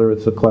state, or whether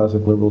it's a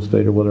classic liberal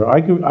state, or whether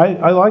I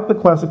like the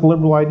classic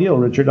liberal ideal,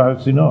 Richard.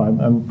 Obviously,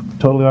 I'm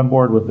totally on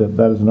board with it.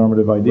 That is a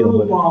normative ideal. A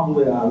little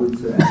wobbly, I would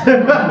say.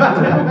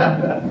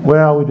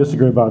 Well, we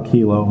disagree about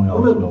Kilo, we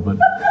always will, but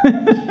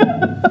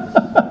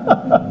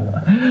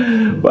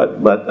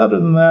but other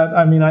than that,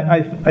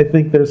 I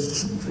think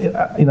there's,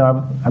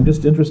 I'm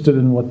just interested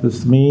in what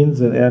this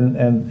means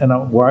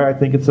and why I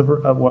think it's a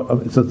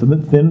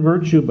thin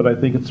virtue, but I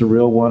think it's a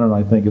real one, and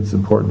I think it's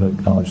important to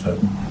acknowledge that.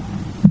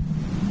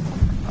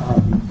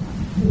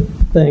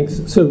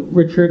 Thanks. So,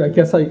 Richard, I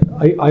guess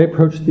I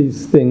approach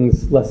these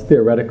things less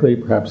theoretically,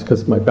 perhaps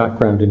because of my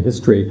background in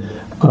history.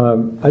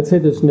 I'd say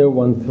there's no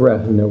one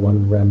threat and no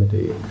one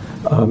remedy.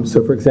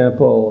 So, for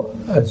example,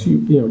 as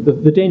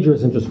the danger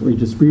isn't just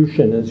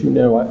redistribution. As you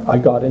know, I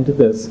got into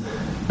this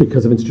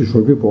because of institutional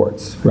review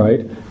boards,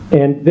 right?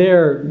 And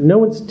there, no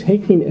one's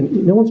trying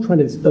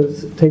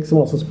to take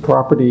someone else's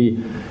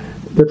property.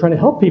 They're trying to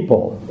help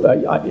people,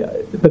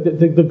 but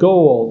the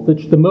goal,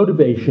 the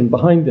motivation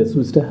behind this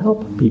was to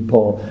help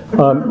people.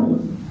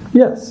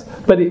 Yes,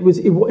 but it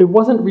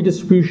wasn't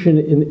redistribution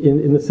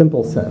in the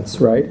simple sense,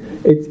 right?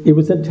 It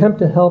was an attempt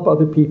to help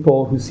other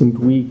people who seemed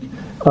weak.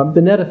 The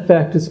net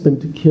effect has been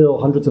to kill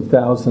hundreds of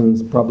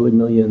thousands, probably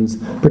millions,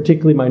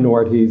 particularly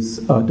minorities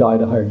die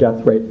at a higher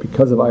death rate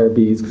because of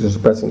IRBs, because they're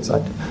suppressing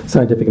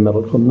scientific and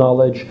medical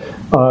knowledge.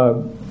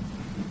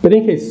 But in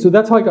any case, so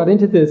that's how I got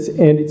into this,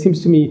 and it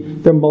seems to me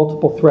there are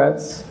multiple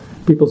threats.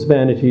 People's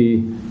vanity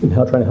and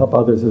trying to help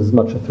others is as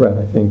much a threat,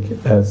 I think,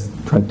 as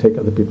trying to take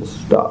other people's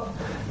stuff.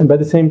 And by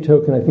the same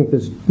token, I think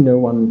there's no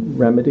one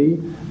remedy.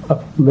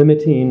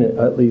 Limiting,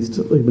 at least,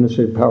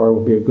 administrative power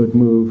will be a good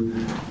move,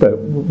 but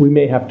we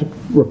may have to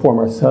reform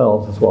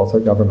ourselves as well as our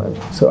government.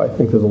 So I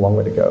think there's a long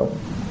way to go.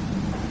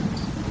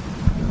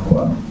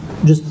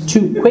 Just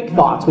two quick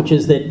thoughts, which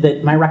is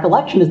that my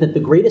recollection is that the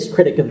greatest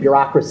critic of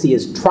bureaucracy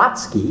is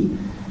Trotsky,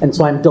 and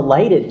so I'm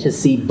delighted to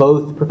see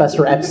both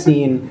Professor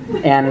Epstein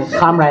and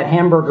Comrade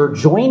Hamburger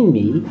join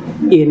me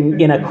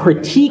in a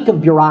critique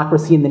of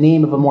bureaucracy in the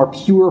name of a more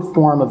pure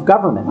form of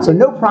government. So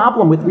no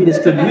problem with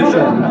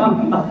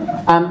redistribution.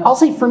 I'll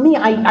say for me,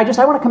 I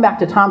want to come back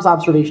to Tom's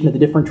observation of the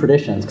different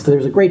traditions, because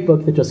there's a great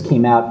book that just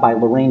came out by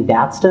Lorraine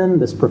Datston,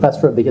 this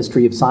professor of the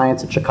history of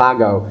science at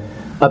Chicago,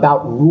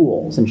 about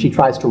rules, and she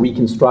tries to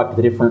reconstruct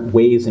the different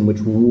ways in which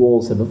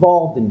rules have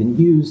evolved and been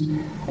used.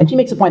 And she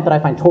makes a point that I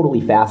find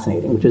totally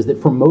fascinating, which is that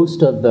for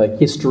most of the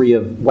history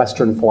of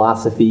Western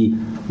philosophy,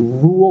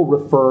 rule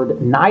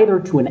referred neither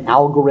to an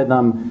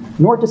algorithm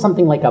nor to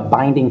something like a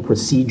binding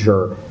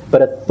procedure,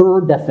 but a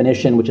third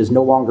definition which is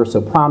no longer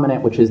so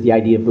prominent, which is the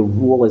idea of the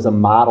rule as a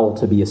model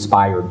to be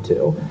aspired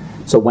to.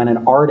 So when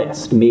an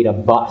artist made a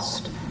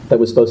bust that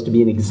was supposed to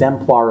be an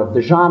exemplar of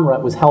the genre,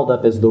 it was held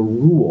up as the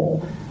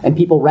rule. And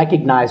people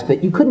recognized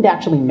that you couldn't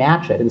actually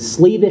match it, and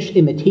slavish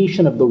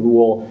imitation of the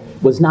rule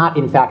was not,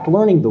 in fact,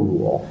 learning the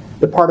rule.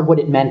 But part of what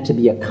it meant to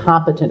be a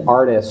competent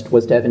artist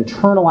was to have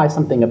internalized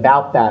something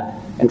about that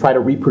and try to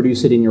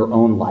reproduce it in your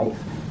own life.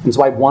 And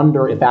so I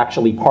wonder if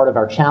actually part of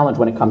our challenge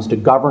when it comes to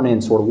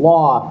governance or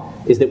law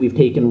is that we've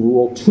taken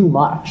rule too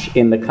much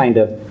in the kind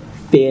of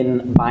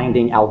thin,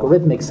 binding,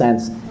 algorithmic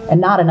sense,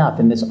 and not enough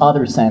in this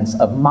other sense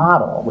of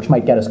model, which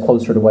might get us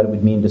closer to what it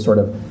would mean to sort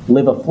of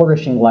live a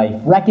flourishing life,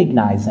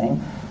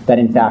 recognizing that,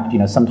 in fact,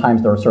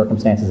 sometimes there are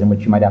circumstances in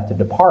which you might have to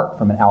depart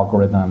from an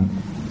algorithm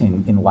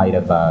in light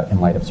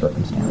of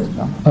circumstances.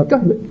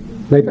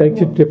 I beg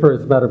to differ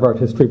as a matter of art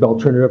history, but I'll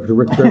turn it over to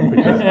Richard. I've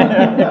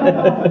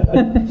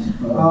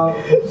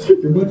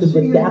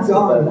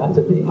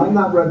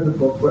not read the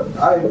book, but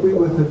I agree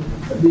with it.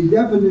 The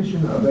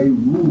definition of a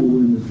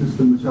rule in the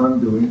system which I'm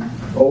doing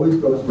always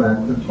goes back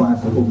to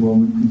classical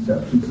Roman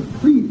conceptions of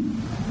pleading.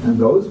 And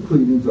those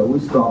pleadings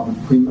always start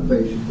with prima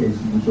facie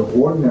cases, which are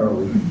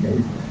ordinarily the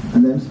case,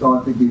 and then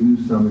start to give you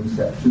some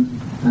exceptions.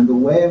 And the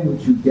way in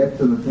which you get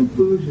to the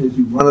conclusion is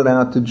you run it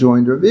out to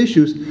joinder of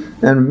issues.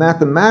 And in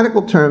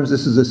mathematical terms,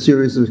 this is a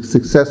series of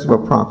successive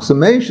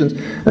approximations,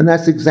 and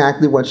that's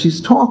exactly what she's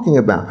talking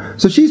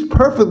about. So she's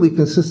perfectly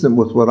consistent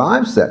with what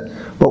I've said.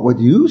 But what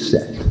you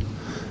said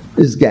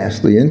is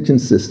ghastly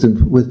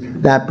inconsistent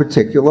with that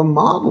particular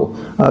model,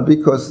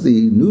 because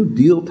the New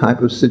Deal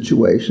type of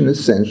situation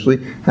essentially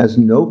has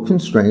no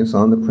constraints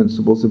on the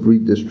principles of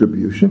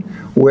redistribution,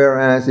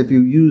 whereas if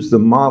you use the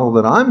model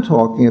that I'm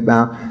talking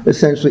about,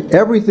 essentially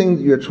everything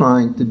that you're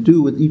trying to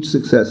do with each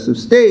successive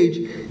stage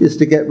is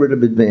to get rid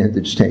of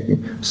advantage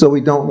taking. So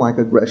we don't like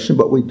aggression,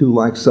 but we do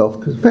like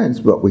self-defense,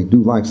 but we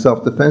do like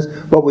self-defense,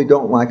 but we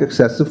don't like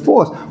excessive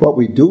force. But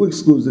we do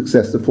exclude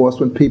excessive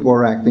force when people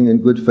are acting in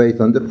good faith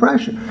under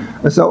pressure.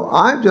 And so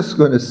I'm just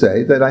going to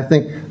say that I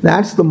think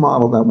that's the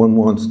model that one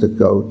wants to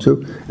go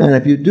to. And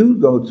if you do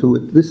go to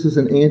it, this is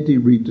an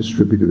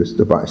anti-redistributivist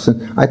device.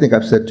 And I think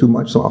I've said too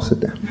much, so I'll sit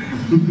down.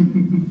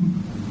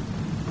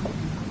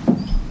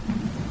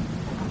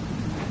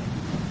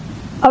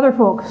 Other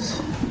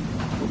folks?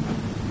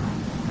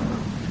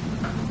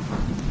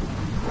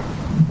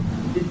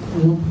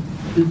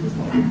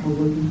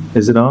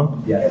 Is it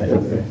on? Yeah.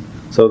 Okay.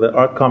 So the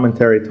art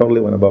commentary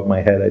totally went above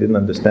my head. I didn't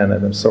understand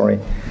it. I'm sorry.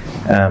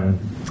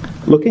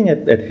 Looking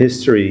at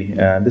history,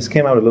 this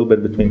came out a little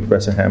bit between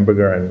Professor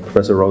Hamburger and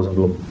Professor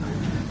Rosenblum.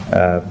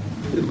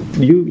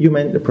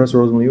 Professor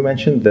Rosenblum, you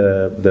mentioned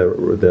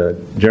the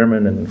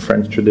German and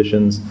French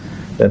traditions.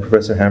 Then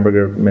Professor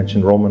Hamburger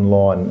mentioned Roman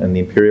law and the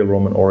imperial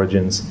Roman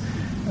origins.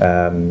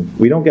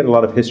 We don't get a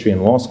lot of history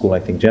in law school, I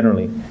think,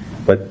 generally.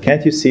 But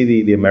can't you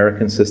see the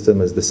American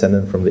system as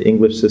descendant from the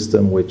English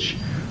system, which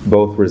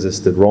both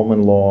resisted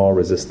Roman law,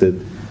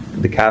 resisted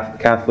the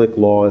Catholic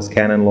law as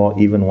canon law,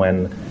 even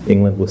when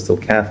England was still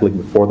Catholic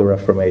before the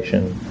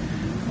Reformation,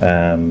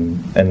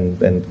 and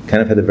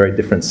kind of had a very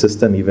different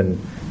system,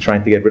 even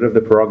trying to get rid of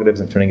the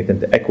prerogatives and turning it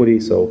into equity.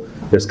 So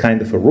there's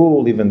kind of a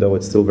rule, even though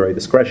it's still very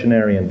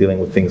discretionary and dealing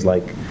with things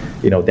like,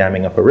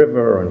 damming up a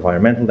river or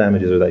environmental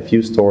damages or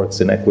diffuse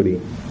torts in equity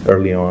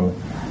early on.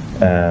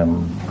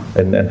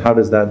 And how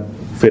does that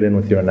fit in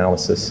with your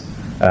analysis?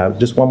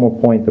 Just one more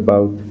point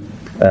about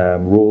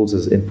rules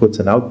as inputs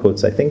and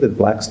outputs. I think that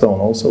Blackstone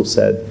also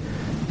said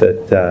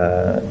that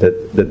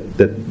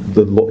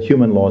the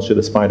human laws should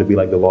aspire to be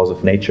like the laws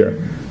of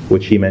nature,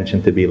 which he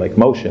mentioned to be like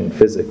motion,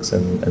 physics,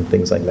 and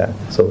things like that.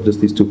 So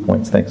just these 2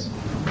 points. Thanks.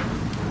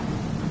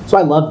 So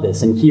I love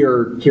this, and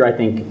here I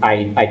think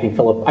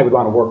Philip, I would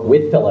want to work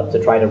with Philip to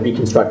try to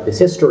reconstruct this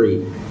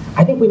history.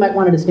 I think we might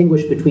want to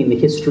distinguish between the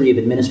history of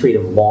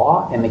administrative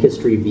law and the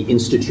history of the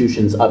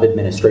institutions of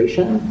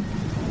administration.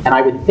 And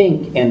I would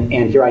think, and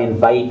here I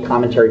invite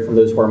commentary from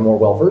those who are more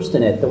well-versed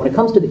in it, that when it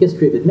comes to the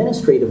history of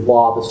administrative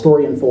law, the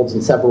story unfolds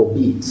in several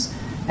beats.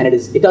 And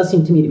it does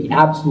seem to me to be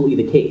absolutely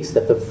the case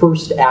that the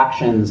first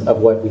actions of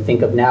what we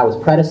think of now as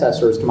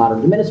predecessors to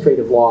modern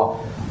administrative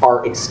law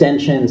are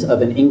extensions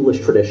of an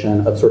English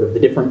tradition of sort of the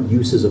different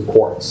uses of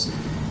courts.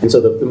 And so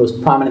the most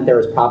prominent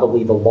there is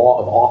probably the law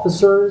of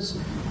officers,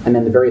 and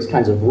then the various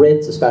kinds of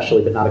writs,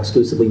 especially but not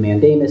exclusively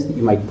mandamus, that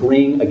you might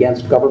bring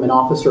against government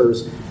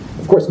officers.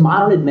 Of course,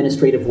 modern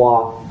administrative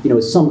law,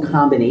 is some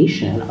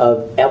combination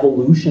of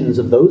evolutions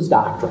of those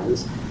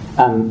doctrines.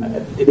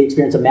 They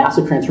experience a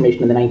massive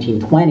transformation in the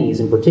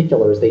 1920s, in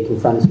particular, as they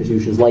confront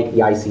institutions like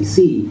the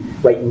ICC,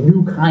 right?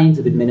 New kinds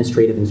of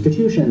administrative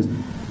institutions.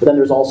 But then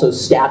there's also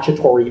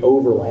statutory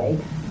overlay.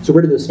 So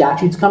where do those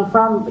statutes come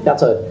from?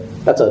 That's a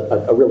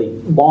really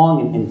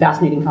long and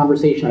fascinating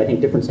conversation. I think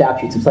different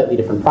statutes have slightly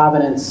different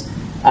provenance.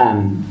 I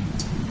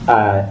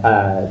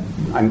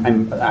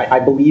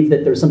believe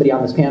that there's somebody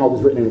on this panel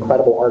who's written an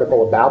incredible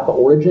article about the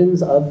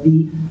origins of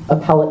the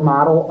appellate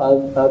model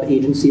of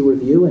agency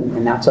review,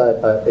 and that's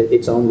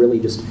its own really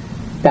just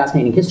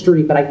fascinating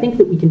history. But I think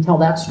that we can tell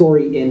that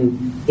story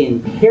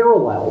in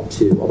parallel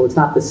to, although it's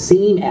not the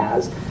same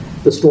as,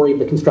 the story of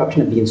the construction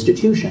of the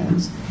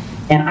institutions.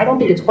 And I don't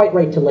think it's quite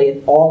right to lay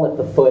it all at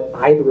the foot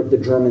either of the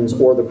Germans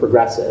or the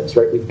progressives,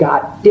 right? We've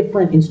got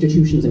different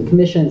institutions and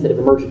commissions that have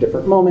emerged at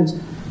different moments.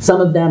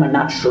 Some of them, I'm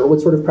not sure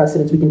what sort of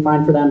precedents we can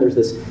find for them. There's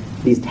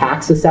these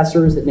tax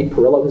assessors that Nick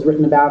Perillo has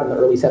written about in the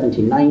early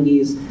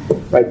 1790s,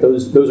 right?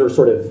 Those are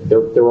sort of,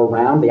 they're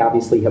around. They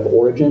obviously have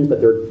origins,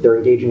 but they're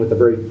engaging with a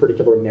very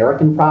particular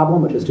American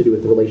problem, which has to do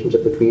with the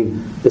relationship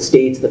between the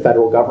states, the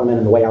federal government,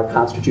 and the way our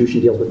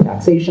Constitution deals with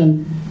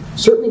taxation.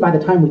 Certainly by the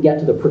time we get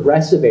to the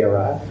progressive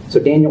era, so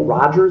Daniel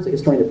Rogers, a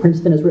historian at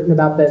Princeton, has written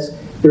about this,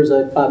 there's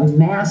a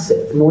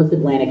massive North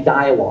Atlantic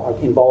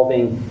dialogue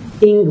involving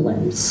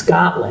England,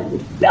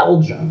 Scotland,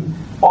 Belgium,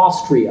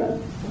 Austria,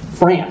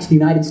 France, the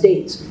United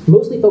States,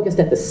 mostly focused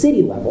at the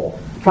city level,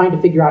 trying to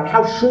figure out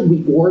how should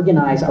we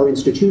organize our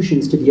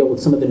institutions to deal with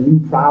some of the new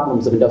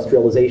problems of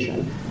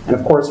industrialization. And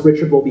of course,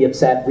 Richard will be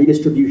upset.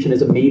 Redistribution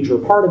is a major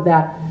part of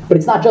that, but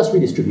it's not just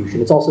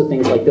redistribution. It's also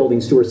things like building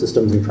sewer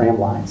systems and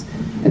tram lines.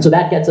 And so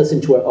that gets us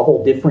into a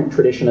whole different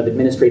tradition of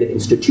administrative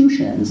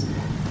institutions,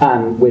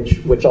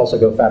 which also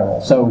go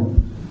federal. So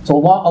a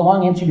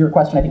long answer to your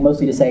question, I think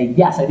mostly to say,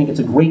 yes, I think it's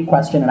a great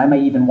question, and I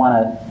might even want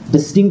to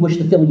distinguish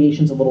the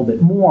affiliations a little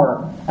bit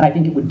more, and I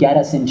think it would get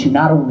us into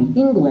not only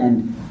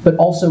England, but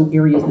also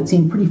areas that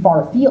seem pretty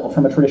far afield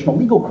from a traditional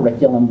legal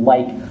curriculum,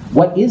 like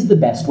what is the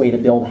best way to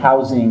build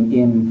housing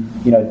in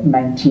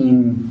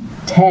 19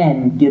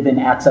 10, given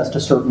access to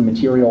certain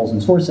materials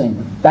and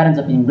sourcing, that ends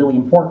up being really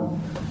important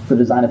for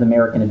the design of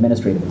American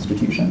administrative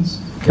institutions.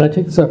 Can I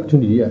take this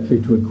opportunity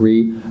actually to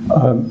agree?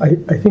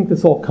 I think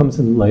this all comes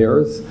in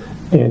layers,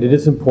 and it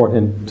is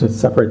important to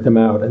separate them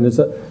out. And it's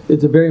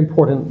a very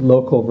important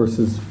local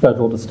versus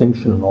federal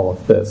distinction in all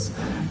of this.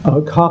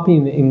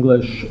 Copying the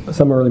English,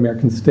 some early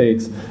American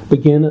states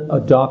began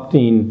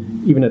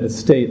adopting, even at a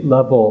state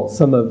level,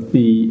 some of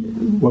the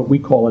what we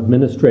call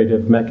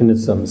administrative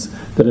mechanisms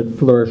that had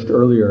flourished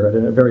earlier at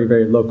a very,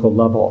 very local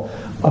level.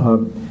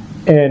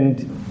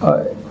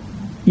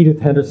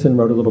 Edith Henderson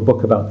wrote a little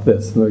book about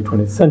this in the early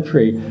 20th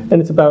century, and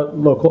it's about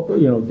local,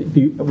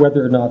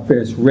 whether or not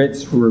various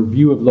writs for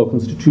review of local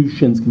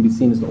institutions can be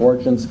seen as the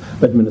origins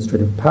of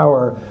administrative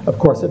power. Of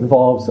course, it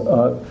involves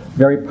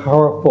very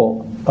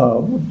powerful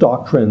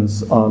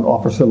doctrines on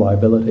officer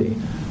liability.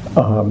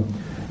 But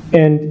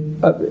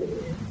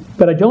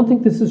I don't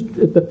think this is,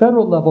 at the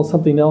federal level,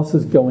 something else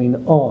is going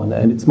on,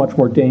 and it's much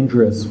more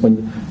dangerous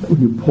when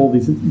you pull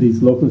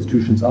these local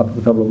institutions up to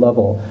the federal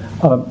level.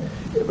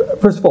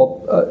 First of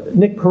all,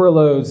 Nick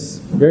Perillo's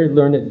very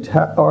learned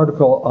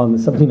article on the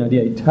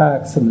 1798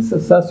 tax and the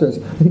assessors,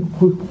 I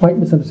think we quite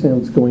misunderstand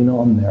what's going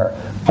on there.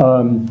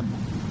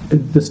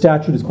 The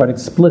statute is quite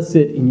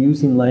explicit in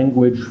using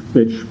language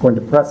which,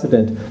 according to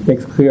precedent,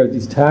 makes clear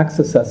these tax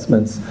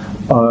assessments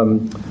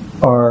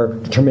are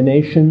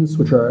determinations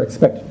which are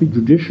expected to be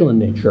judicial in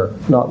nature,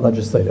 not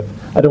legislative.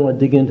 I don't want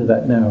to dig into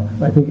that now.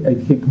 I think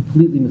it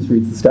completely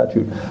misreads the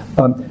statute.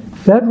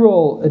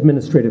 Federal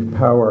administrative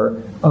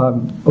power,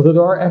 although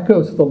there are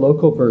echoes of the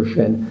local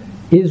version,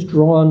 is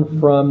drawn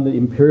from the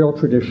imperial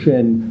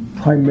tradition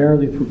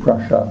primarily through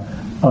Prussia.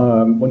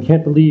 One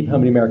can't believe how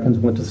many Americans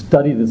went to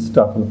study this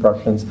stuff from the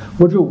Prussians.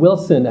 Woodrow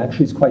Wilson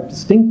actually is quite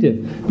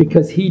distinctive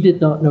because he did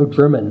not know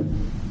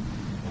German,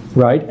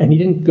 right? And he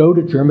didn't go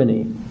to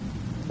Germany,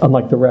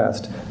 unlike the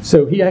rest.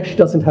 So he actually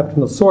doesn't have it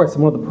from the source.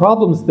 And one of the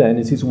problems then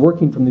is he's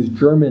working from these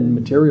German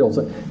materials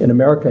in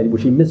America,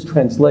 which he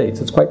mistranslates.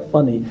 It's quite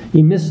funny.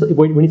 When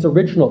he's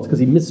original, it's because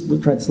he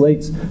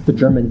mistranslates the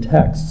German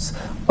texts.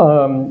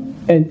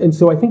 And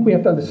so I think we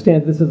have to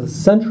understand this is a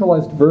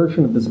centralized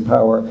version of this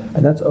power,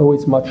 and that's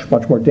always much,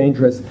 much more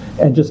dangerous.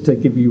 And just to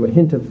give you a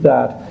hint of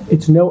that,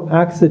 it's no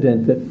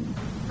accident that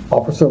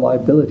officer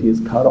liability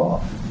is cut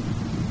off,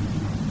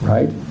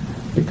 right?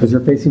 Because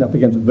you're facing up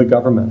against the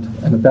government.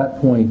 And at that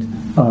point,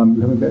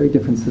 you have a very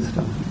different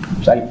system.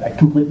 Which I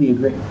completely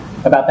agree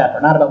about that,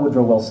 but not about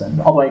Woodrow Wilson.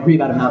 Although I agree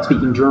about him not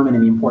speaking German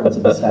and the importance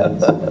of the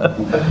studies.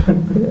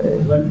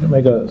 Let me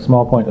make a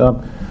small point.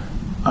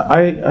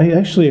 I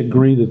actually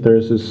agree that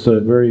there's this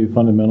very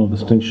fundamental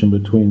distinction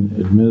between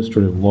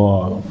administrative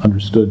law,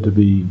 understood to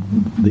be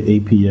the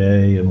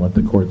APA and what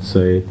the courts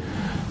say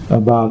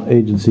about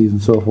agencies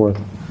and so forth,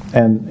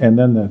 and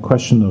then the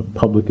question of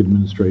public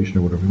administration,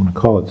 or whatever you want to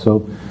call it.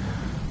 So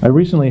I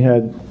recently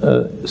had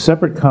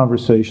separate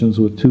conversations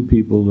with two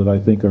people that I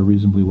think are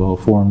reasonably well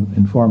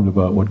informed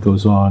about what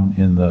goes on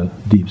in the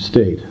deep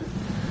state.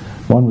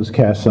 One was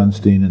Cass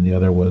Sunstein, and the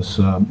other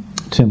was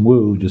Tim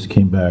Wu, who just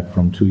came back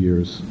from 2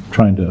 years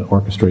trying to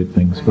orchestrate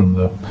things from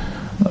the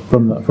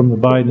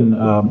Biden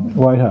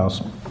White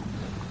House.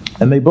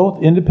 And they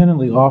both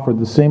independently offered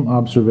the same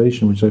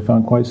observation, which I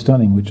found quite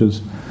stunning, which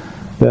is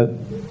that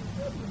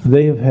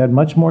they have had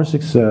much more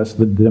success,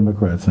 the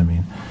Democrats, I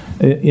mean,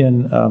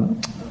 in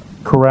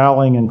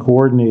corralling and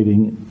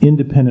coordinating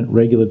independent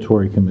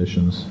regulatory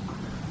commissions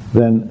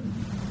than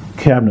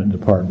cabinet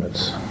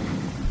departments.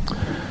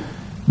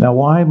 Now,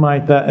 why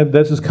might that?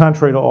 This is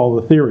contrary to all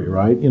the theory,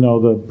 right? You know,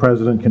 the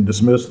president can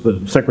dismiss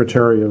the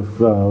secretary of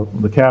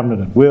the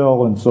cabinet at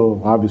will, and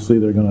so obviously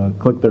they're going to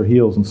click their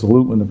heels and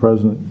salute when the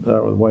president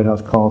or the White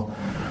House calls.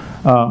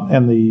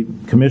 And the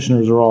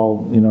commissioners are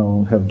all,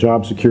 have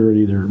job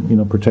security. They're,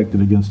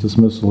 protected against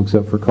dismissal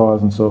except for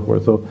cause and so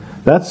forth. So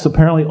that's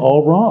apparently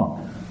all wrong.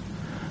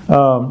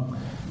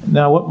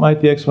 Now, what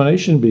might the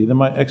explanation be? The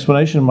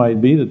explanation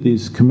might be that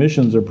these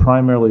commissions are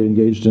primarily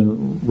engaged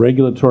in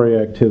regulatory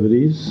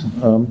activities.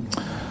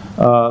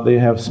 They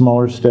have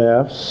smaller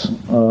staffs,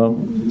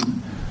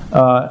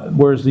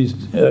 whereas these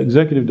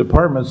executive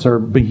departments are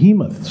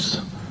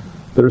behemoths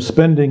that are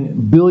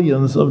spending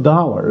billions of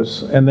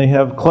dollars, and they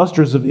have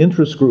clusters of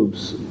interest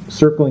groups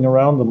circling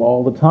around them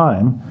all the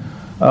time,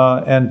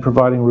 and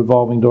providing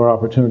revolving door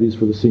opportunities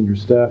for the senior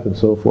staff and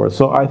so forth.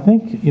 So I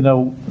think,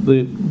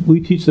 we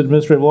teach that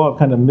administrative law have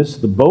kind of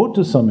missed the boat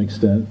to some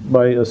extent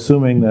by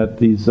assuming that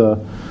these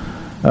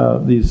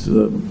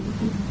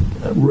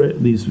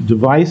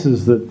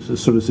devices that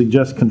sort of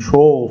suggest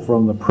control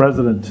from the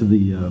president to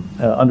the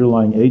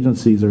underlying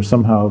agencies are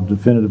somehow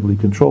definitively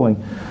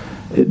controlling.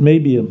 It may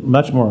be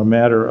much more a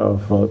matter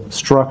of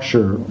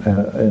structure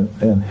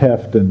and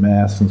heft and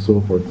mass and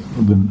so forth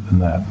than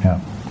that,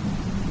 yeah.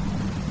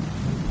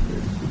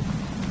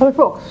 Other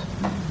folks?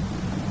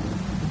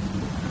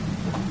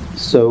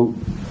 So,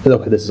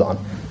 okay, this is on.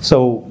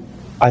 So,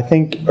 I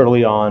think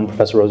early on,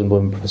 Professor Rosenblum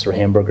and Professor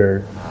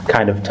Hamburger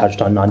kind of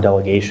touched on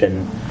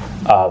non-delegation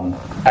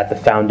at the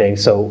founding.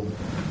 So,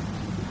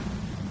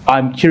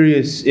 I'm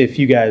curious if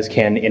you guys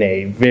can, in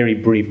a very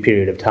brief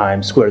period of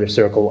time, square the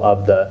circle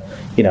of the,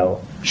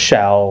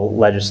 shall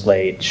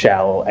legislate,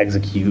 shall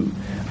execute,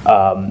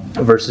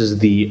 versus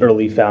the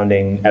early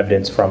founding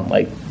evidence from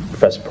like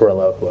Professor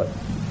Perillo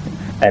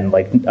and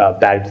like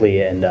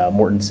Bagley and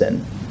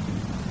Mortensen.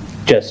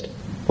 Just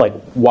like,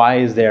 why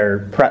is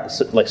there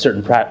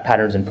certain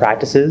patterns and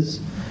practices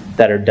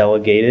that are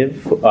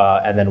delegative,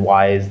 and then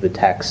why is the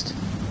text,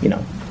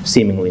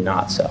 seemingly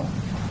not so?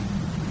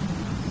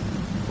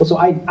 Well, so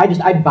I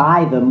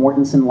buy the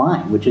Mortensen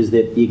line, which is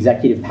that the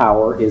executive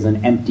power is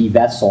an empty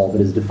vessel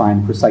that is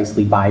defined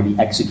precisely by the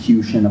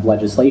execution of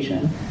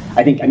legislation.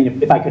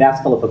 If I could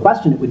ask Philip a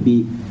question, it would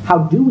be, how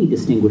do we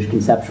distinguish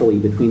conceptually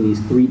between these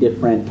three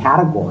different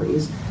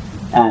categories?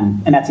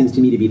 And that seems to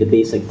me to be the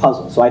basic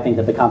puzzle. So I think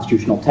that the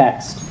constitutional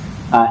text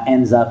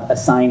ends up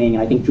assigning,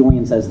 and I think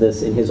Julian says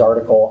this in his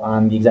article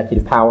on the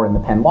executive power in the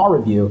Penn Law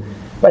Review,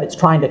 but it's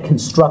trying to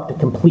construct a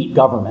complete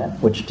government,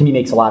 which to me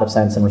makes a lot of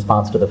sense in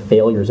response to the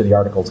failures of the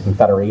Articles of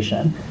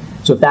Confederation.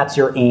 So if that's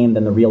your aim,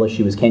 then the real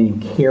issue is, can you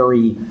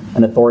carry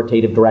an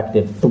authoritative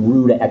directive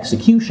through to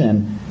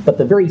execution? But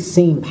the very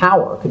same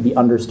power could be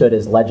understood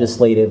as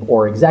legislative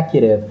or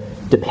executive,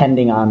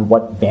 depending on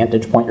what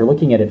vantage point you're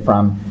looking at it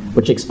from,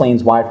 which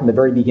explains why from the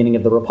very beginning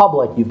of the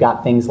Republic, you've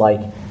got things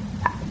like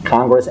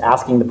Congress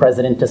asking the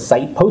president to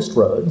cite post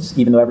roads,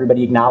 even though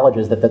everybody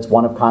acknowledges that that's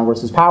one of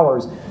Congress's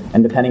powers,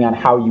 and depending on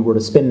how you were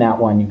to spin that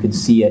one, you could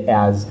see it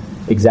as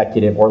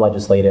executive or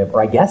legislative, or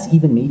I guess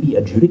even maybe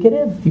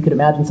adjudicative. You could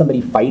imagine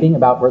somebody fighting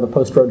about where the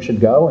post road should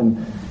go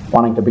and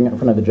wanting to bring it in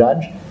front of the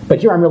judge.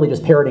 But here I'm really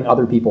just parroting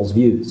other people's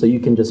views. So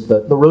you can just,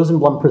 the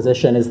Rosenblum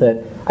position is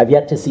that I've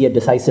yet to see a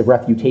decisive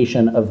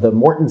refutation of the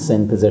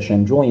Mortensen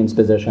position, Julian's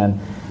position,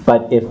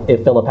 but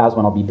if Philip has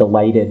one, I'll be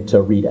delighted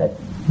to read it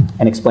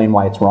and explain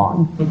why it's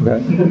wrong. Okay.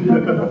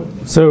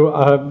 So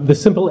the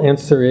simple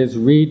answer is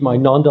read my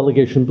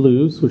non-delegation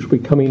blues, which will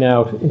be coming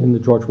out in the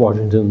George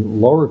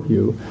Washington Law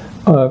Review.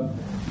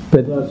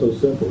 But Not so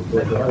simple.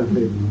 But the hard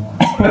paper law.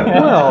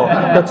 well,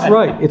 that's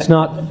right. It's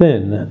not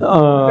thin.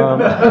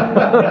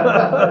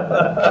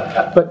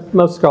 But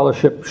most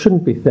scholarship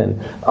shouldn't be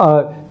thin.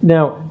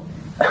 Now,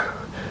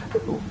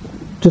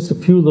 just a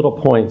few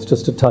little points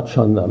just to touch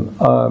on them.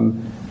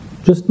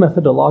 Just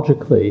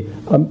methodologically,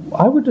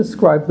 I would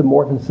describe the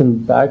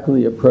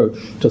Mortensen-Bagley approach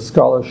to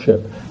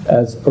scholarship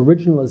as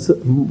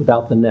originalism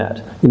without the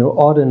net.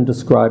 Auden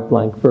described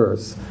blank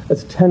verse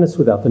as tennis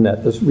without the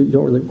net. You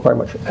don't really require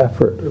much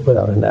effort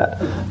without a net.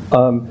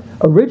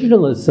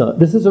 Originalism,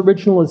 this is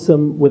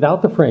originalism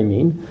without the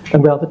framing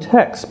and without the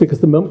text,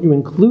 because the moment you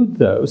include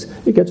those,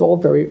 it gets all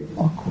very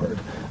awkward.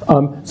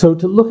 So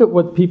to look at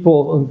what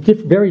people in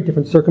very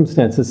different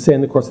circumstances say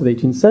in the course of the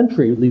 18th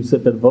century leaves a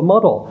bit of a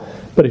muddle.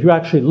 But if you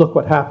actually look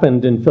what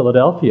happened in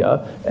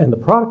Philadelphia and the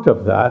product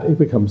of that, it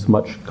becomes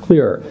much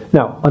clearer.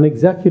 Now, on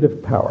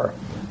executive power,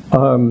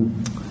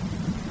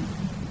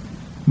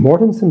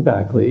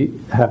 Mortensen-Bagley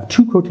have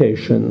two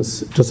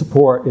quotations to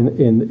support in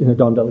a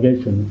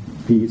non-delegation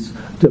piece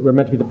that were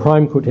meant to be the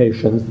prime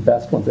quotations, the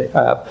best ones they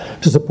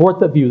have, to support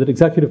the view that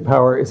executive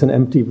power is an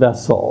empty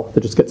vessel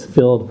that just gets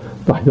filled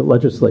by the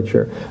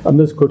legislature.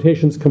 Those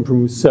quotations come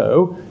from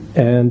Rousseau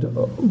and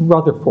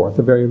Rutherford,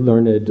 a very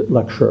learned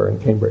lecturer in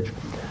Cambridge.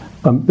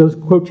 Those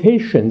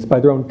quotations, by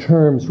their own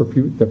terms,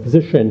 refute their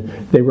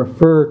position. They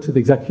refer to the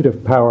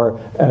executive power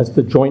as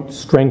the joint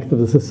strength of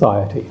the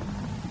society.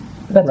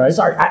 Right?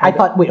 Sorry, I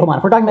thought, wait, hold on.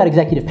 If we're talking about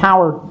executive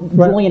power,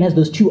 right. Julian has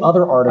those two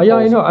other articles. Yeah,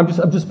 I know. I'm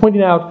just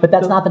pointing out. But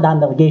that's not the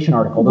non-delegation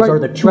article. Those are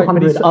the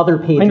 200 other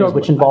pages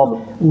which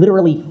involve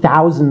literally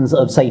thousands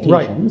of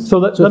citations. Right.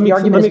 So if the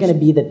argument is going to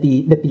be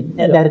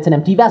that it's an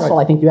empty vessel,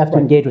 I think you have to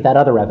engage with that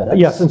other evidence.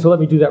 Yes, and so let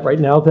me do that right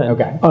now then.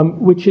 Okay.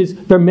 Which is,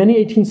 there are many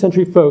 18th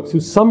century folks who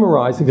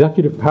summarize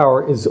executive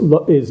power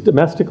is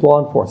domestic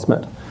law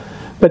enforcement.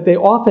 But they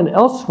often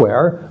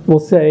elsewhere will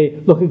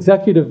say, look,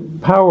 executive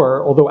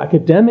power, although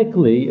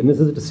academically, and this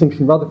is a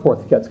distinction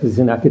Rutherford gets because he's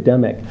an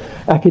academic,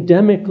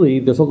 academically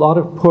there's a lot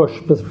of push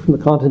from the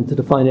content to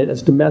define it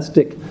as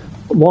domestic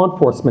law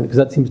enforcement because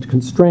that seems to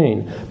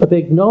constrain. But they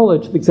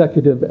acknowledge the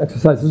executive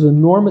exercises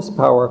enormous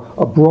power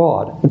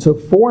abroad, and so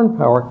foreign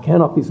power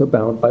cannot be so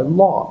bound by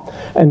law.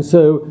 And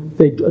so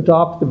they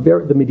adopt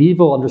the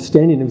medieval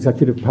understanding of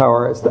executive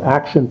power as the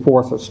action,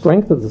 force, or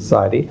strength of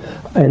society,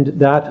 and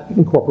that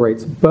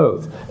incorporates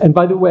both. And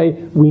by the way,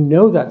 we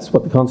know that's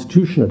what the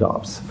Constitution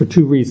adopts for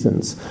two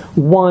reasons.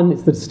 One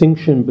is the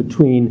distinction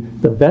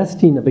between the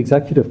vesting of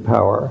executive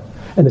power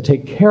and the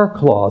take care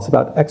clause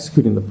about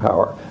executing the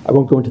power. I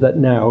won't go into that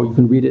now. You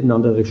can read it in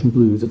Non-Delegation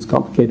Blues. It's a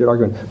complicated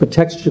argument. But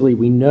textually,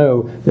 we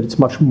know that it's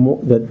much more,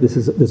 that this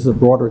is a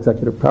broader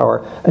executive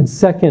power. And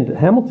second,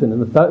 Hamilton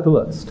in the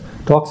Federalist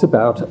talks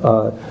about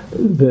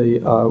the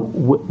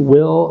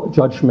will,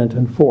 judgment,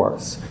 and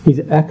force.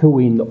 He's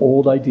echoing the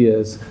old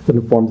ideas that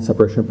inform the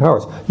separation of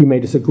powers. You may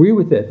disagree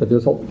with it, but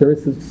there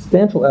is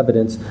substantial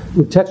evidence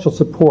with textual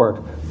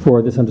support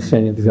for this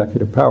understanding of the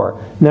executive power.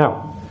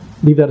 Now,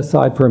 leave that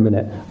aside for a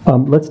minute.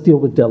 Let's deal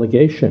with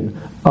delegation.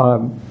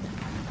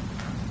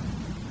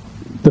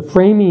 The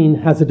framing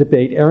has a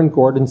debate. Aaron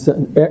Gordon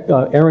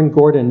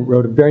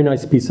wrote a very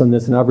nice piece on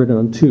this, and I've written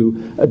on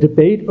too. A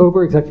debate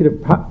over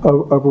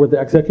over whether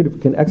the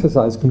executive can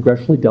exercise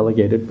congressionally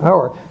delegated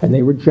power, and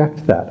they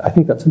reject that. I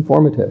think that's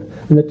informative.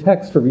 And the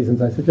text, for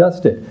reasons I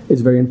suggested, is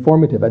very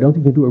informative. I don't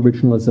think you can do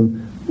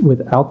originalism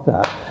without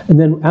that. And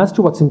then as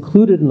to what's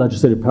included in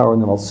legislative power,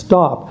 and then I'll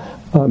stop,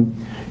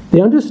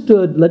 they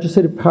understood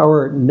legislative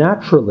power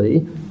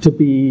naturally to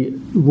be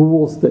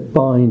rules that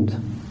bind,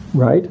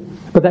 right?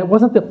 But that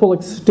wasn't the full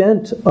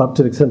extent up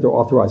to the extent they're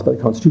authorized by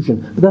the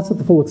Constitution. But that's not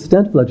the full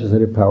extent of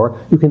legislative power.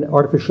 You can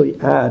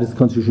artificially add, as the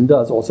Constitution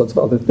does, all sorts of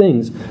other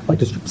things, like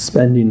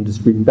spending and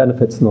distributing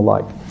benefits and the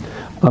like.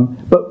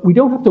 But we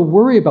don't have to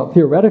worry about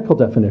theoretical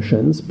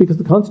definitions because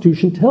the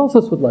Constitution tells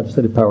us what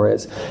legislative power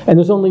is. And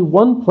there's only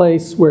one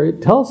place where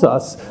it tells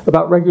us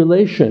about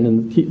regulation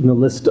in the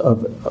list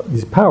of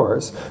these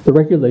powers, the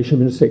regulation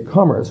of interstate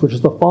commerce, which is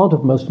the font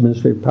of most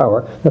administrative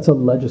power. That's a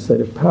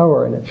legislative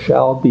power, and it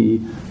shall be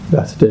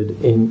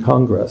vested in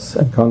Congress.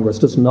 And Congress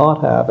does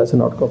not have, as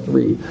in Article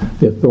 3,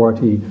 the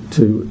authority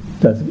to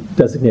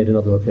designate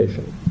another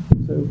location.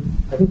 So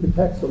I think the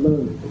text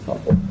alone is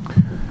helpful.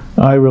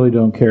 I really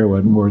don't care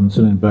what Mortensen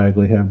and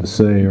Bagley have to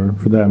say, or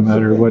for that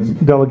matter, what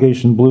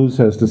Delegation Blues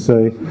has to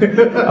say.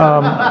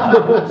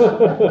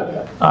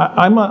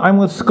 I'm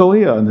with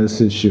Scalia on this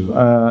issue.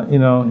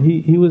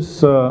 He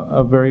was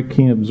a very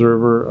keen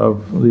observer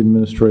of the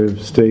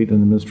administrative state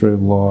and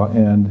administrative law,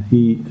 and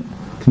he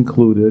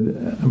concluded,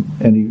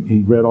 and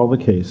he read all the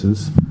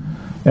cases,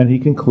 and he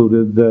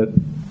concluded that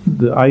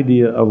the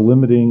idea of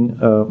limiting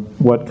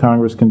what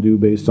Congress can do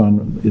based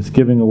on its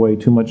giving away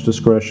too much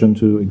discretion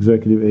to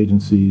executive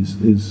agencies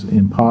is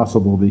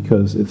impossible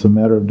because it's a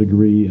matter of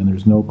degree and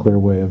there's no clear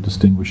way of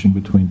distinguishing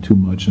between too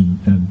much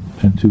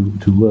and too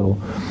little.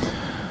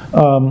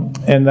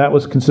 And that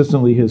was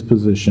consistently his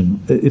position.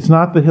 It's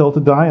not the hill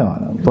to die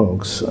on,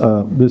 folks,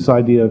 this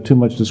idea of too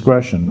much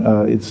discretion.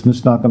 It's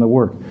just not going to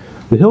work.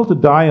 The hill to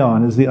die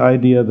on is the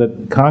idea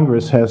that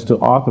Congress has to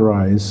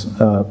authorize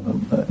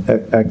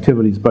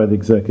activities by the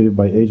executive,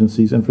 by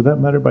agencies, and for that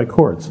matter, by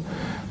courts.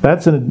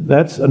 That's an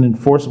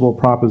enforceable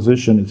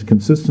proposition. It's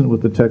consistent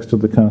with the text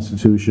of the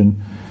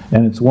Constitution,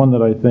 and it's one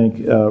that I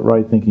think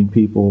right-thinking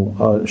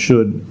people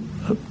should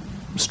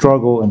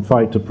struggle and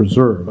fight to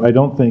preserve. I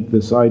don't think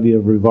this idea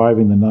of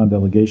reviving the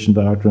non-delegation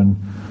doctrine,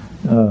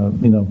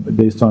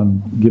 based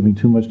on giving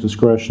too much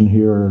discretion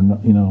here,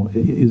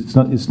 it's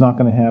not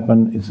going to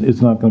happen.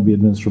 It's not going to be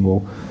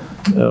administrable.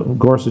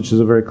 Gorsuch is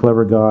a very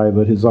clever guy,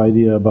 but his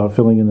idea about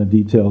filling in the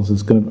details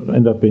is going to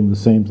end up being the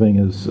same thing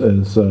as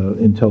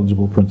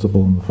intelligible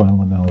principle in the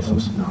final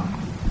analysis.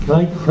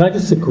 Can I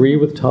disagree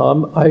with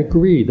Tom? I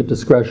agree that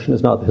discretion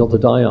is not the hill to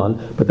die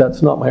on, but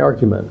that's not my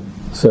argument.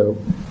 So,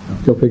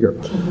 go figure.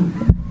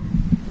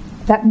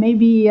 That may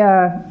be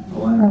our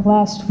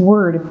last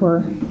word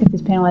if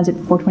this panel ends at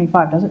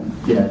 4:25, does it?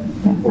 Yeah.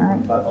 All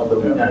right. Although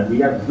we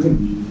have to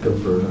go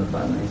for another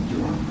 5 minutes. Do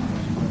you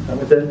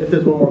want? If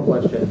there's one more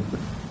question.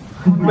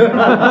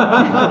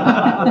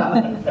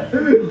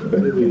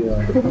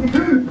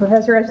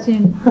 Professor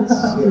Epstein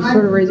is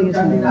sort of raising his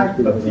hand.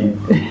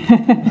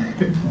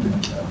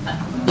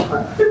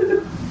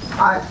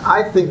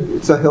 I think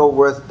it's a hill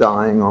worth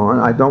dying on.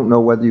 I don't know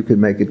whether you could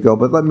make it go,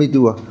 but let me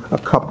do a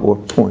couple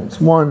of points.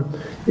 One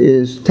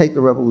is take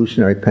the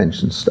revolutionary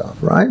pension stuff,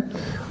 right?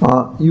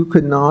 You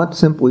could not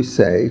simply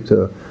say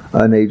to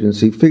an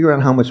agency, figure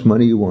out how much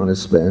money you want to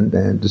spend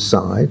and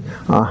decide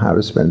how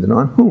to spend it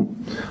on whom.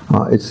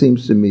 It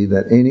seems to me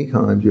that any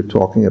time you're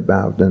talking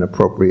about an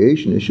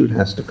appropriation issue, it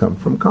has to come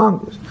from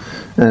Congress.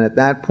 And at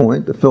that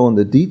point, the fill in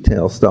the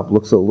detail stuff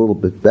looks a little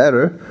bit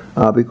better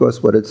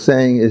because what it's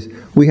saying is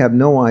we have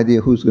no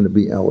idea who's going to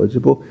be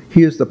eligible.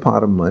 Here's the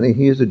pot of money.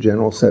 Here's a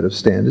general set of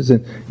standards.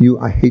 And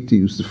I hate to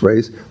use the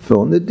phrase,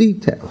 fill in the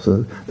details.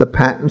 The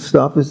patent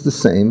stuff is the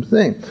same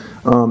thing.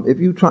 If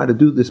you try to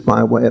do this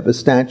by way of a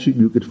statute,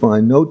 you could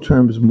find no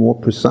terms more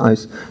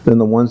precise than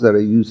the ones that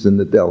are used in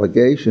the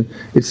delegation.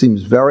 It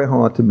seems very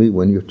hard to me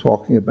when you're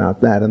talking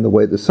about that and the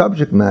way the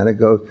subject matter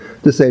goes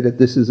to say that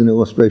this is an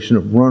illustration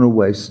of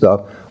runaway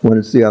stuff when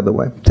it's the other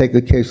way. Take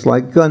a case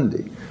like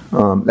Gundy.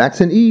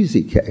 That's an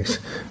easy case.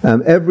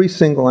 Every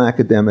single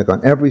academic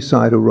on every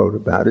side who wrote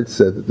about it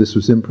said that this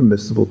was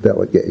impermissible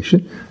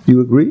delegation. Do you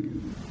agree?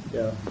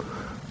 Yeah.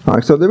 All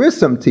right, so there is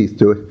some teeth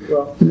to it.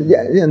 Well,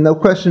 yeah, and the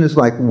question is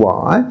like,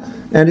 why?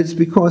 And it's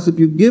because if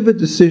you give a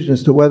decision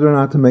as to whether or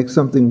not to make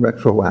something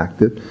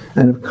retroactive,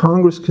 and if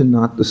Congress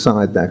cannot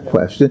decide that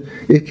question,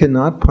 it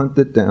cannot punt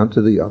it down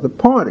to the other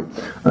party.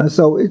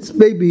 So it's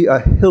maybe a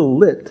hill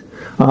lit,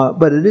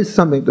 but it is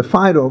something to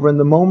fight over. And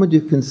the moment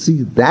you can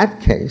see that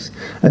case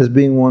as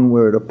being one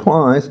where it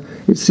applies,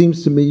 it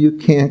seems to me you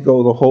can't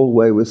go the whole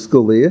way with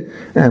Scalia.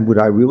 And would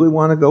I really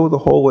want to go the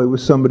whole way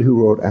with somebody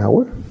who wrote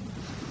Auer?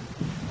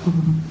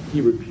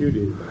 He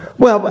repudiated.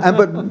 Well,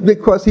 but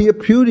because he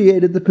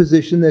repudiated the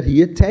position that he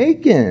had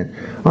taken.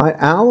 Right?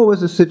 Our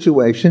was a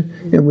situation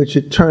in which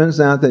it turns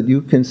out that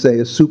you can say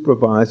a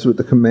supervisor at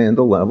the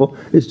commander level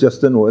is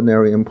just an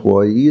ordinary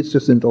employee. It's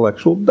just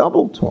intellectual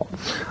double talk.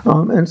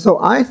 And so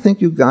I think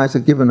you guys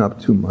have given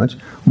up too much.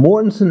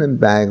 Mortensen and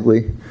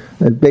Bagley,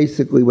 and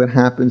basically what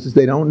happens is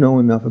they don't know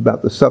enough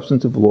about the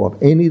substantive law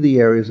of any of the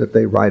areas that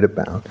they write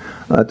about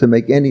to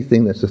make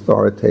anything that's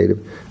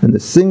authoritative. And the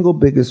single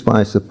biggest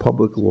vice of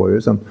public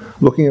lawyers, I'm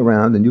looking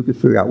around and you can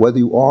figure out whether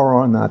you are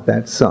or not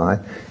that side,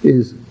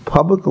 is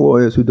public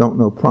lawyers who don't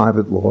know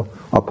private law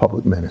are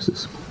public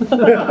menaces.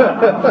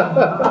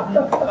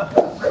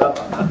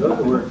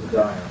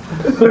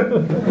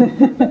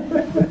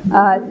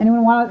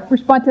 Anyone want to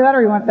respond to that,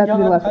 or you want that to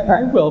be left?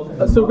 I will.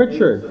 So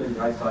Richard.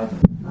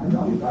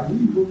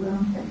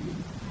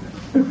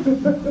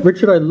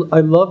 Richard,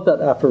 I love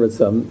that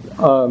aphorism.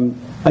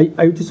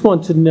 I just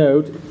want to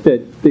note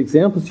that the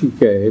examples you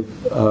gave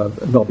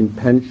involving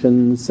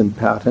pensions and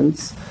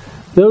patents,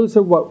 those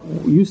are what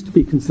used to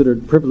be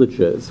considered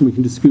privileges, and we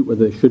can dispute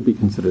whether they should be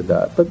considered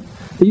that, but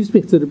they used to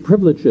be considered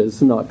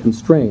privileges and not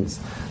constraints.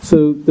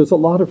 So there's a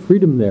lot of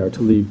freedom there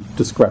to leave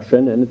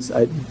discretion, and it's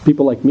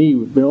people like me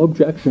with no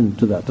objection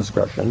to that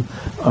discretion.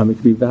 It can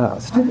be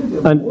vast. I think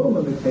there are more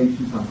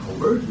limitations on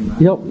coercion.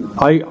 Yeah,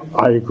 I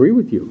agree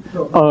with you.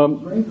 So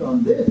constraint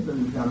on this,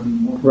 then there's got to be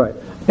more. Right,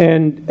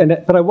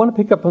 but I want to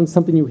pick up on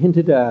something you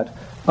hinted at.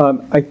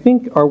 I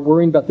think our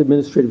worrying about the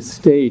administrative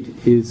state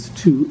is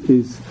too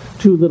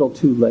little,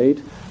 too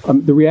late.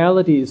 The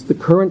reality is the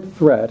current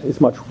threat is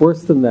much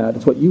worse than that.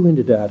 It's what you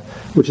hinted at,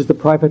 which is the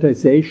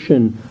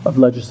privatization of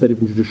legislative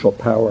and judicial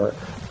power.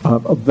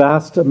 A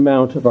vast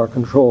amount of our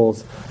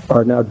controls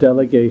are now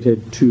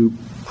delegated to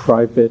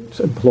private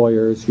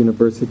employers,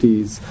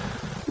 universities,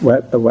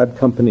 web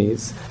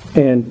companies.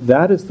 And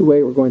that is the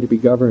way we're going to be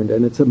governed,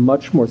 and it's a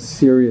much more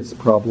serious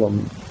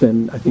problem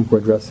than I think we're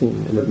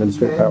addressing in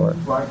administrative power.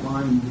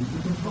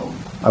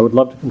 I would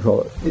love to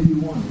control it. If you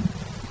want.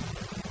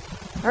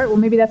 All right, well,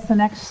 maybe that's the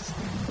next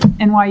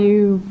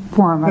NYU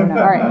forum. I don't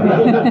know. All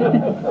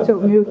right. So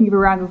maybe we can give a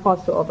round of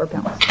applause to all of our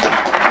panelists.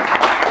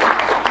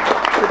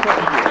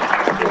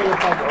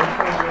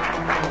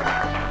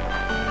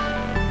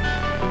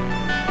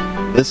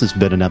 This has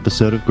been an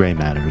episode of Gray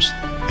Matters.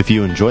 If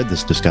you enjoyed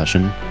this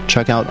discussion,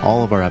 check out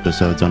all of our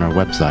episodes on our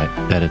website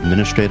at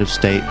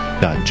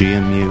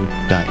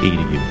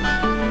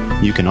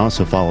administrativestate.gmu.edu. You can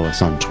also follow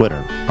us on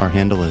Twitter. Our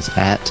handle is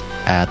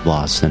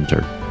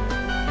 @AdLawCenter.